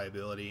has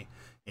viability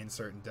in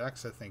certain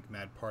decks. I think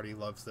Mad Party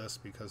loves this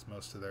because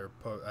most of their,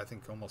 I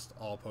think almost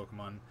all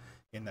Pokemon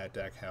in that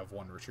deck have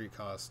one retreat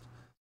cost.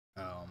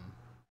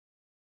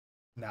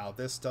 Now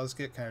this does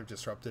get kind of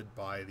disrupted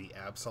by the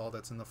Absol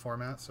that's in the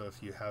format, so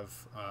if you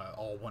have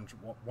all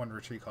one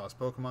retreat cost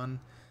Pokemon,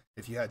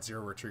 if you had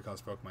 0 retreat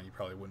cost Pokemon, you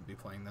probably wouldn't be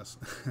playing this.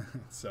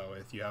 So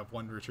if you have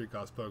 1 retreat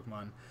cost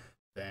Pokemon,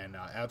 then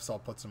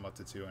Absol puts them up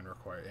to 2 and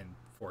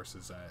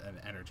forces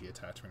an energy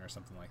attachment or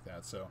something like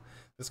that. So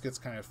this gets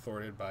kind of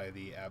thwarted by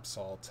the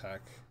Absol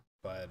tech,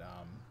 but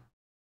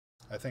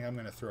I think I'm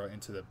going to throw it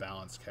into the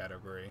balanced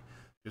category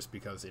just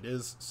because it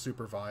is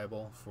super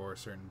viable for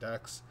certain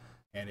decks.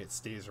 and it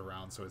stays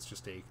around, so it's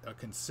just a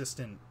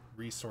consistent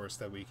resource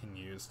that we can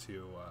use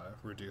to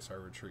reduce our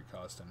retreat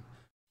cost and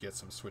get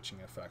some switching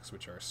effects,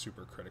 which are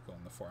super critical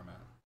in the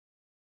format.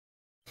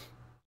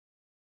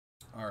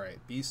 Alright,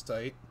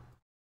 Beastite.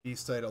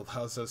 Beastite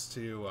allows us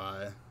to,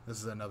 this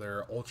is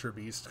another Ultra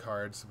Beast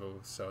card,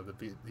 so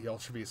the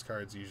Ultra Beast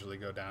cards usually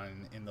go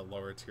down in the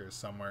lower tiers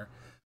somewhere.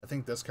 I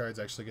think this card's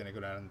actually going to go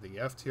down into the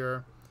F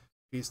tier.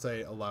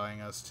 Beastite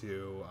allowing us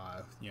to,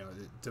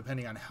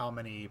 depending on how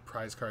many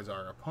prize cards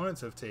our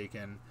opponents have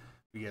taken,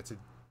 we get to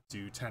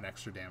do 10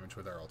 extra damage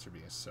with our Ultra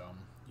Beast. So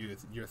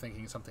you're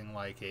thinking something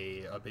like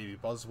a Baby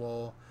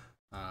Buzzwole,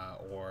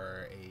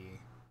 or a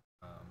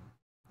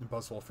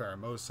Buzzwole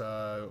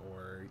Pheromosa,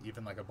 or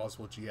even like a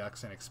Buzzwole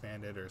GX and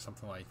Expanded or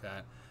something like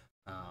that.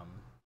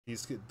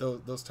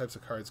 Those types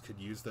of cards could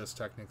use this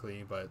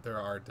technically, but there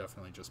are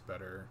definitely just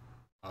better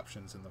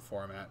options in the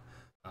format,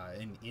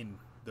 in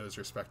those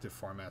respective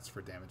formats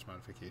for damage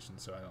modification,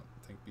 so I don't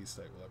think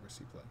Beastite will ever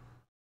see play.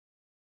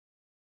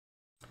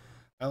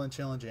 Island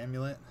Challenge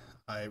Amulet.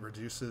 It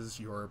reduces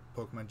your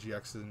Pokemon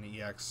GX and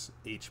EX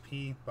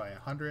HP by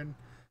 100,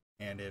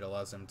 and it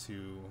allows them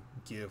to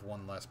give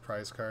one less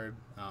prize card.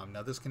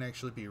 Now this can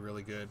actually be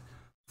really good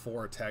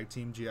for tag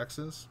team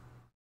GXs,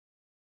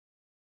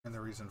 and the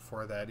reason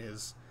for that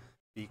is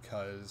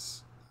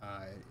because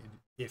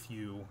if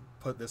you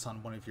put this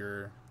on one of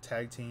your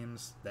tag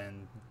teams,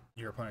 then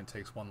your opponent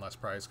takes one less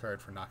prize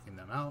card for knocking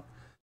them out,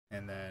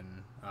 and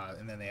then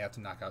they have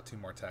to knock out 2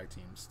 more tag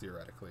teams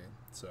theoretically.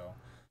 So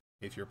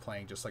if you're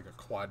playing just like a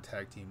quad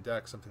tag team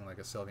deck, something like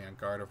a Sylveon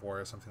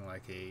Gardevoir, something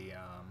like a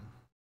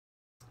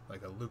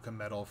Luca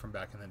Metal from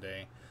back in the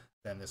day,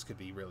 then this could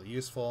be really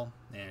useful.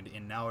 And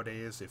in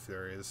nowadays, if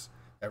there is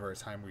ever a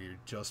time where you're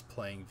just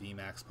playing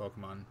VMAX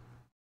Pokemon,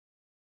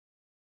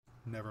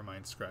 never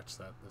mind, scratch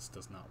that. This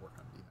does not work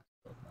on VMAX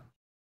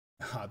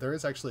Pokemon. There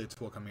is actually a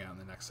tool coming out in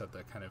the next set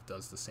that kind of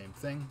does the same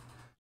thing,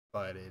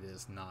 but it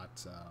is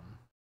not,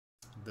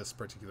 this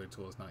particular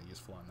tool is not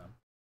useful on them.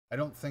 I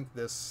don't think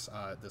this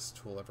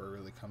tool ever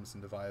really comes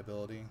into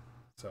viability,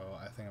 so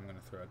I think I'm going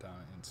to throw it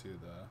down into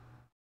the...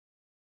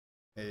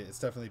 It's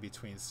definitely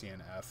between C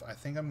and F. I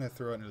think I'm going to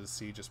throw it into the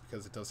C just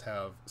because it does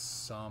have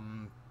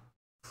some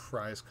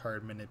prize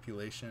card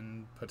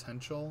manipulation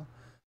potential,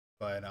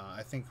 but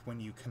I think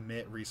when you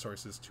commit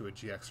resources to a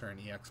GX or an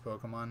EX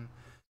Pokemon,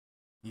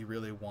 you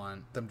really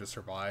want them to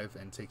survive,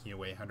 and taking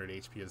away 100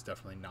 HP is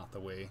definitely not the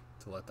way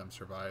to let them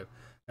survive.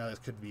 Now this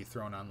could be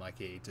thrown on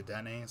like a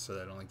TEU-DAA, so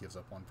that only gives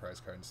up 1 prize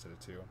card instead of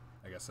 2.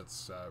 I guess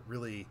that's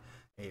really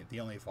the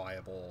only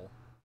viable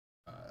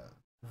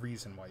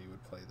reason why you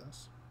would play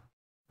this.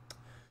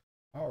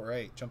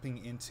 Alright,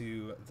 jumping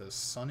into the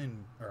Sword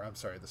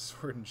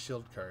and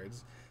Shield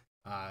cards.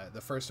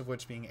 The first of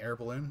which being Air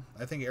Balloon.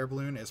 I think Air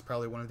Balloon is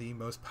probably one of the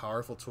most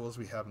powerful tools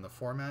we have in the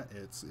format.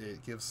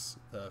 It gives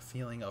the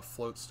feeling of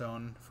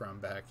Floatstone from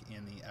back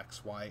in the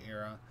XY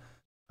era,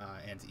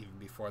 and even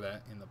before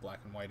that in the Black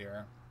and White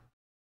era.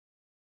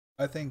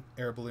 I think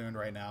Air Balloon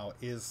right now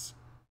is...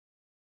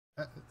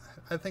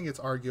 I think it's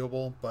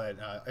arguable, but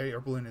Air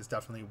Balloon is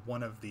definitely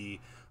one of the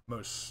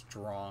most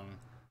strong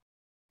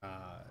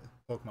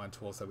Pokemon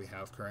tools that we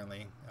have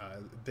currently.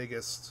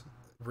 Biggest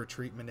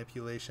retreat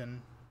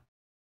manipulation.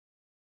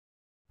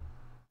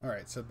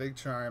 Alright, so Big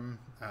Charm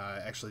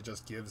actually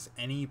just gives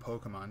any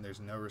Pokemon, there's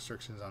no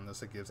restrictions on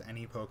this, it gives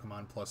any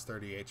Pokemon plus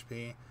 30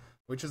 HP,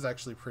 which is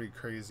actually pretty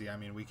crazy. I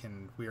mean,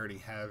 we already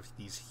have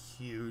these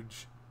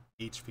huge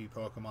HP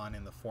Pokemon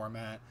in the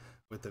format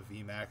with the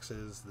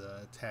VMAXs,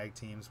 the tag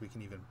teams. We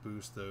can even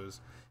boost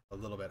those a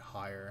little bit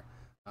higher.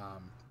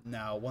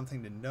 Now, one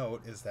thing to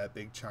note is that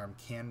Big Charm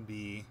can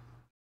be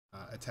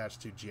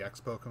attached to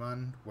GX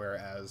Pokemon,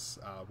 whereas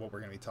what we're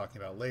going to be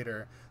talking about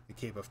later, the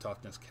Cape of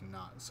Toughness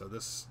cannot. So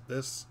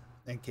this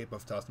and Cape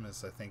of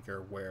Toughness, I think,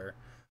 are where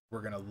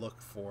we're going to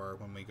look for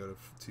when we go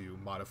to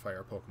modify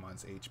our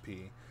Pokemon's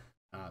HP.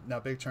 Now,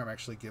 Big Charm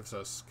actually gives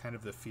us kind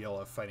of the feel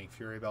of Fighting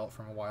Fury Belt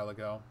from a while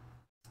ago.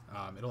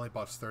 It only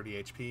buffs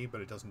 30 HP,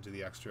 but it doesn't do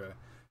the extra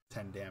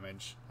 10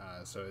 damage,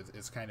 so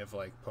it's kind of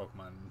like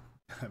Pokemon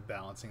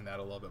balancing that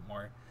a little bit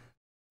more.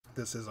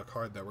 This is a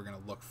card that we're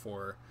going to look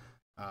for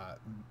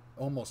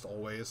almost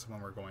always when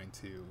we're going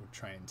to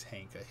try and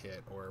tank a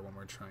hit, or when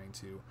we're trying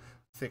to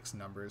fix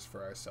numbers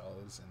for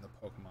ourselves in the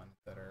Pokemon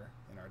that are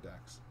in our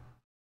decks.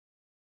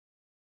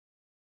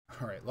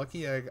 Alright,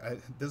 Lucky Egg.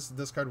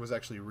 This card was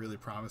actually really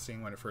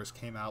promising when it first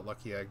came out.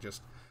 Lucky Egg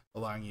just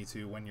allowing you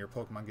to, when your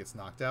Pokemon gets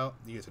knocked out,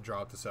 you get to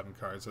draw up to 7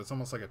 cards. So it's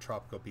almost like a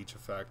Tropical Beach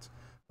effect,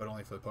 but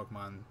only for the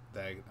Pokemon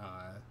that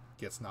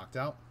gets knocked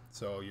out.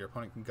 So your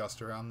opponent can gust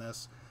around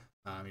this.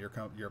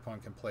 Your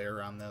opponent can play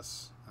around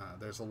this.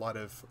 There's a lot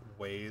of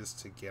ways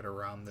to get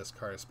around this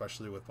card,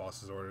 especially with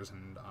Boss's Orders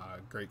and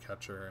Great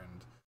Catcher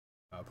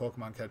and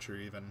Pokemon Catcher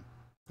even.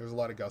 There's a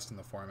lot of gust in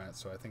the format,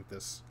 so I think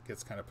this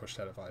gets kind of pushed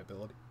out of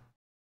viability.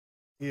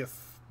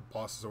 If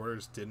Boss's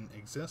Orders didn't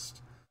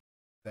exist,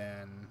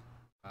 then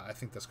I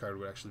think this card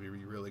would actually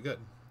be really good.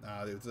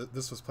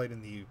 This was played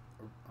in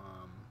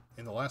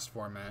the last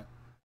format,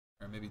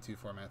 or maybe 2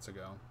 formats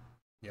ago.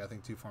 Yeah, I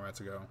think 2 formats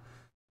ago.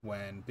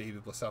 when Baby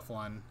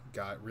Blacephalon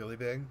got really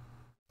big.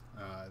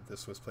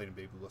 This was played in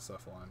Baby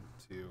Blacephalon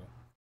to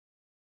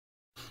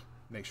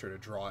make sure to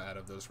draw out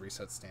of those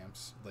reset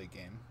stamps late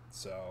game.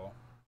 So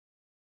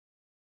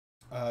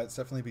it's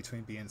definitely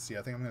between B and C.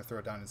 I think I'm going to throw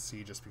it down in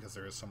C just because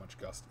there is so much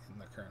Gust in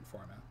the current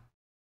format.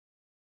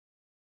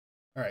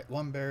 Alright,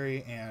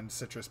 Lumberry and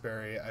Citrus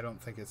Berry. I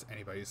don't think it's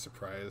anybody's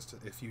surprised.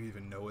 If you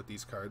even know what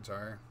these cards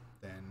are,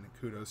 then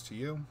kudos to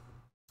you.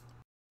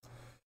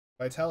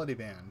 Vitality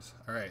Band.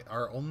 Alright,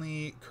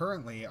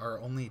 currently our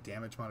only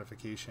damage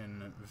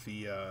modification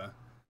via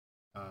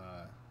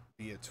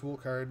tool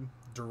card,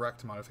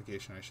 direct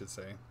modification I should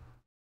say.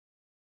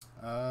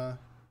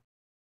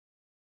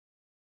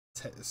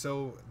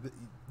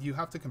 You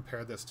have to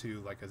compare this to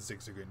like a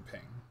Zigzagoon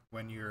Ping.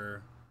 When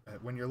you're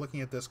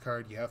looking at this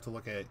card, you have to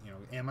look at,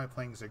 am I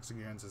playing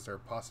Zigzagoons? Is there a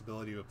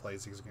possibility to play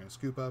Zigzagoon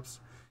Scoop Ups?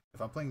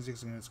 If I'm playing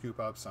Zigzagoon Scoop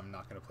Ups, I'm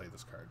not going to play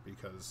this card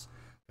because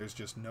there's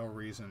just no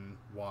reason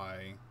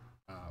why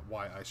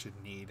I should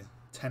need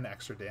 10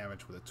 extra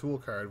damage with a tool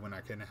card when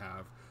I can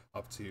have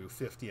up to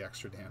 50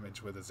 extra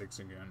damage with a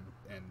Zigzagoon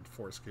and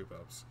 4 Scoop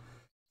Ups.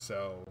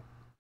 So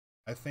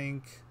I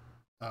think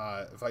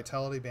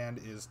Vitality Band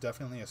is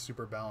definitely a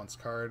super balanced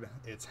card.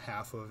 It's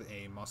half of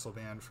a Muscle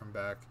Band from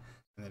back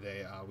in the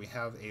day. We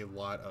have a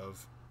lot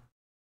of,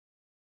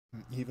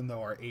 even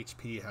though our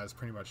HP has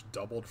pretty much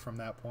doubled from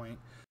that point,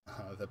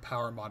 the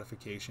power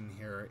modification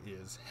here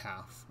is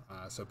half.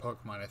 So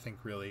Pokemon, I think,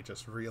 really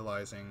just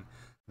realizing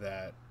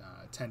that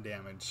 10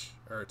 damage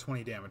or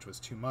 20 damage was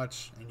too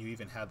much, and you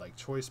even had like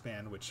Choice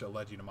Band, which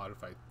allowed you to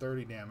modify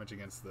 30 damage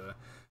against the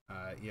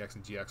EX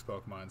and GX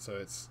Pokemon.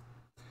 So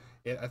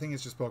I think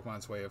it's just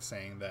Pokemon's way of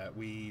saying that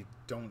we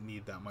don't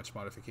need that much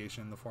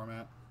modification in the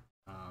format.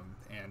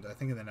 And I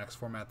think in the next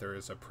format there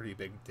is a pretty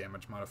big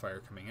damage modifier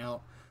coming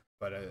out,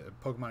 but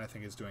Pokemon I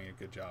think is doing a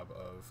good job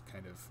of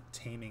kind of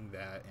taming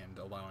that and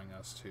allowing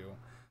us to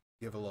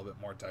give a little bit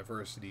more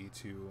diversity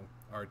to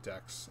our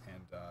decks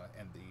and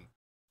the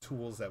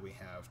tools that we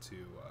have to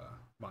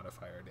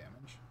modify our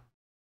damage.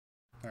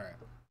 Alright.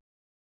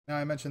 Now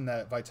I mentioned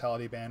that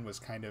Vitality Band was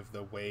kind of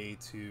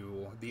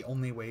the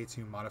only way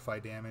to modify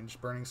damage.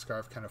 Burning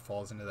Scarf kind of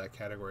falls into that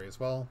category as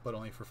well, but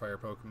only for fire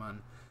Pokemon.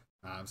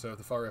 So if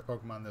the fire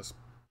Pokemon this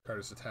card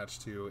is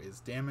attached to is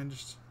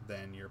damaged,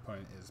 then your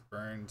opponent is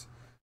burned.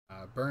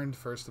 Burned,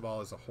 first of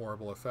all, is a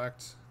horrible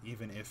effect.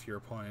 Even if your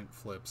opponent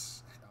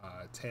flips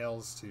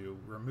Tails to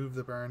remove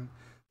the burn,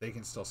 they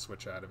can still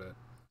switch out of it.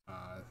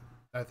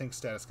 I think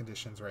status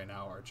conditions right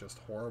now are just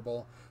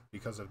horrible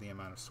because of the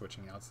amount of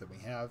switching outs that we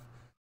have.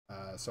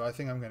 So I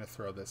think I'm going to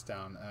throw this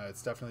down.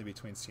 It's definitely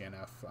between C and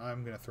F.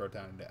 I'm going to throw it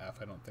down into F.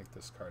 I don't think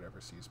this card ever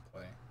sees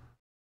play.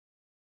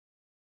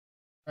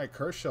 Alright,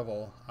 Curse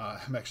Shovel.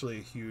 I'm actually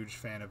a huge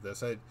fan of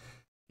this.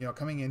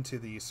 Coming into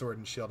the Sword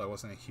and Shield, I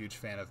wasn't a huge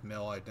fan of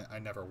Mill. I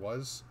never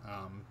was.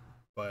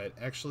 But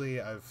actually,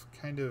 I've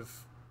kind of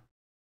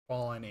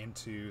fallen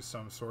into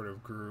some sort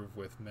of groove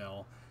with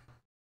Mill.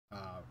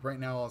 Right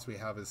now, all we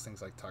have is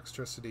things like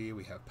Toxtricity.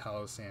 We have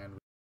Palossand.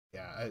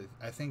 Yeah,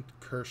 I think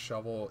Curse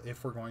Shovel,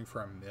 if we're going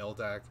for a Mill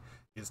deck,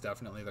 is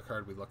definitely the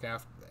card we look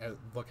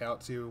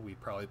out to. We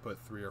probably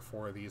put 3 or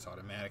 4 of these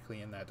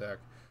automatically in that deck.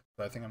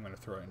 But I think I'm going to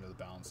throw it into the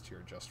balanced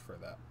tier just for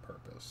that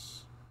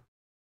purpose.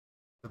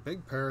 The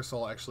Big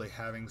Parasol actually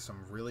having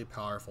some really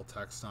powerful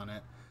text on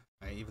it,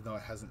 even though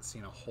it hasn't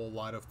seen a whole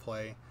lot of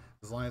play.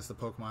 As long as the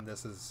Pokemon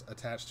this is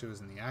attached to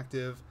is in the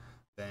active,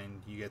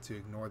 then you get to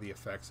ignore the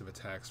effects of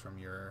attacks from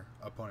your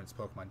opponent's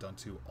Pokemon done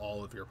to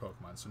all of your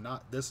Pokemon. So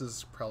this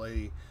is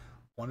probably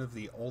one of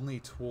the only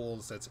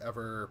tools that's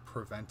ever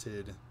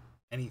prevented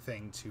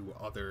anything to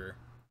other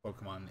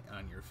Pokemon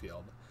on your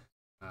field.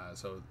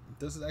 So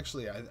this is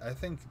actually, I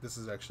think this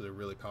is actually a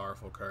really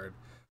powerful card.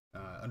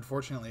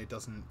 Unfortunately, it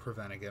doesn't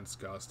prevent against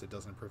Gust. It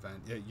doesn't prevent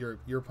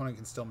your opponent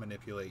can still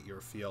manipulate your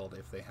field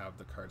if they have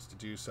the cards to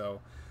do so,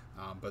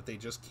 but they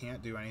just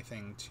can't do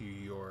anything to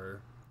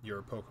your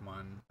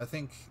Pokemon. I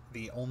think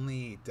the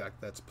only deck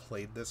that's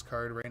played this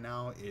card right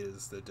now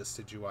is the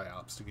Decidueye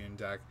Obstagoon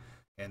deck,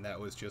 and that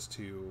was just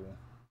to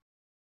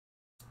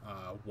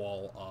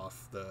wall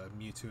off the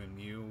Mewtwo and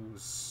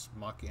Mew's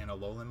Muck and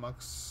Alolan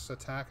Muck's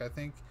attack, I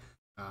think.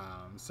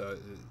 So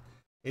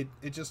it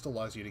just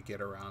allows you to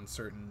get around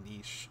certain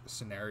niche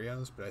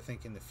scenarios, but I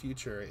think in the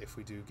future, if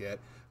we do get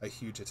a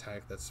huge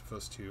attack that's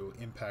supposed to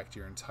impact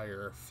your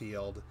entire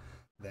field,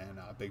 then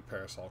Big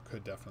Parasol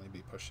could definitely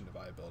be pushed into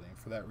viability. And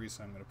for that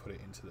reason, I'm going to put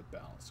it into the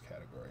balanced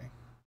category.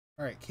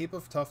 Alright, Cape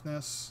of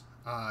Toughness.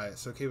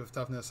 So Cape of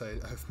Toughness,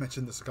 I've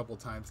mentioned this a couple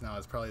times now,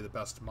 is probably the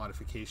best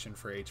modification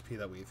for HP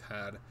that we've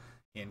had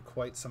in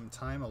quite some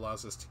time.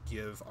 Allows us to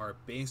give our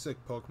basic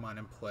Pokemon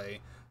in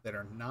play that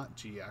are not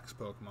GX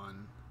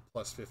Pokemon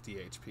plus 50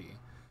 HP.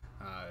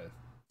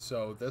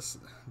 So this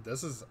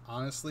is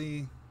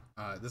honestly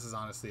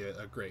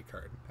a great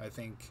card. I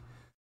think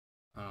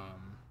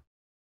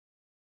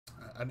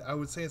I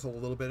would say it's a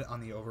little bit on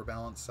the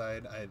overbalanced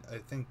side. I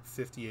think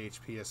 50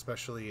 HP,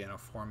 especially in a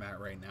format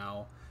right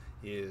now,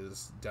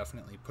 is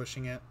definitely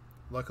pushing it.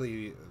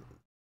 Luckily,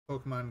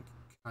 Pokemon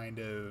kind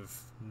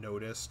of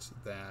noticed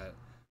that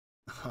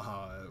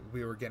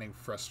we were getting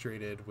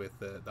frustrated with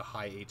the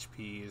high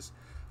HPs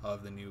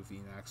of the new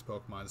VMAX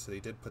Pokemon, so they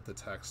did put the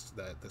text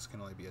that this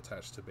can only be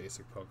attached to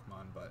basic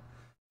Pokemon. But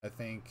I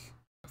think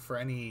for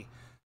any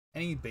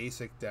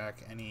basic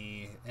deck,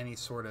 any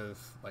sort of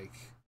like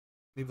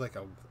maybe like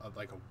a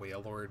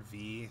Wailord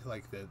V,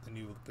 like the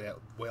new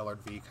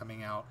Wailord V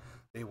coming out,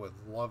 they would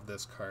love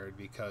this card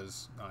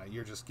because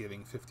you're just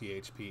giving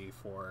 50 HP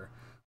for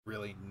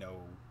really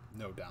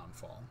no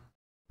downfall.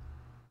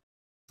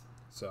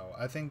 So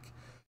I think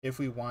if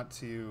we want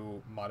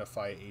to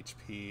modify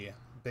HP,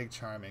 Big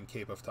Charm and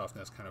Cape of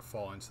Toughness kind of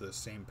fall into the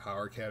same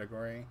power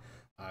category.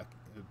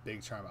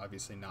 Big Charm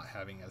obviously not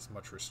having as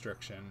much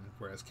restriction,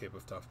 whereas Cape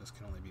of Toughness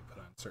can only be put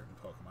on certain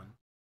Pokemon.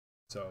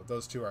 So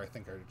those two I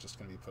think are just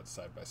going to be put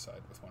side by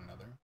side with one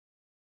another.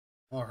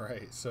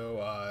 Alright,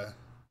 so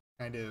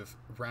kind of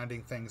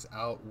rounding things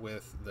out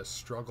with the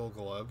Struggle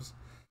Gloves.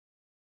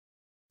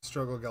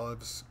 Struggle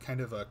Gloves,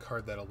 kind of a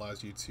card that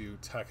allows you to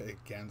tech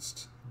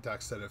against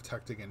decks that have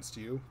teched against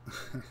you.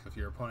 If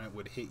your opponent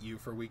would hit you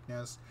for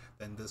weakness,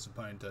 then this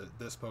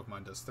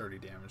Pokemon does 30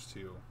 damage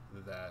to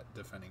that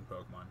defending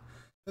Pokemon.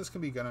 This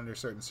can be good under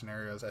certain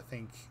scenarios. I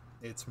think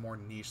it's more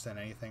niche than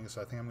anything,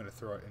 so I think I'm going to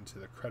throw it into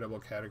the credible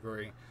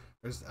category.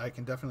 I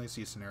can definitely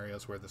see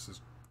scenarios where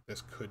this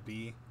could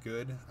be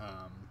good,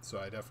 so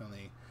I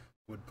definitely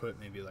would put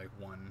maybe like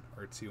 1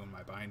 or 2 in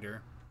my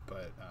binder.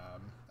 But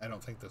I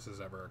don't think this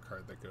is ever a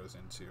card that goes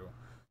into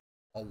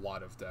a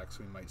lot of decks.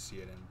 We might see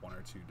it in 1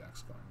 or 2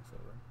 decks going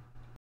forward.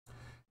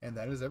 And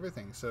that is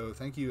everything. So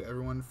thank you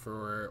everyone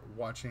for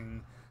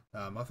watching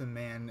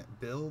MuffinMan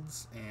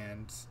builds.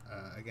 And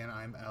again,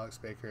 I'm Alex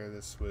Baker.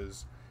 This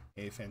was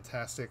a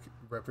fantastic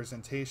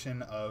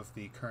representation of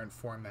the current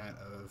format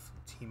of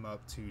Team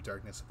Up to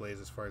Darkness Ablaze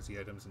as far as the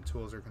items and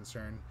tools are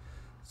concerned.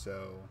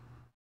 So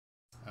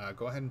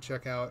go ahead and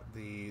check out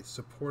the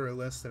supporter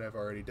list that I've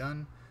already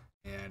done.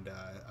 And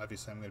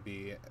obviously I'm going to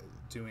be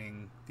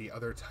doing the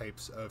other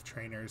types of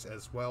trainers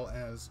as well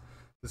as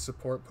the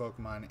support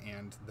Pokemon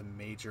and the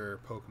major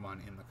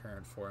Pokemon in the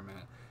current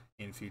format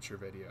in future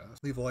videos.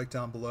 Leave a like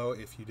down below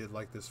if you did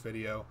like this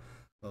video.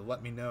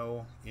 Let me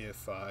know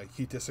if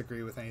you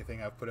disagree with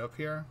anything I've put up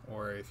here,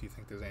 or if you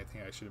think there's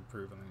anything I should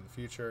improve on in the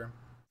future.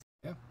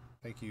 Yeah,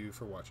 thank you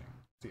for watching.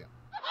 See ya.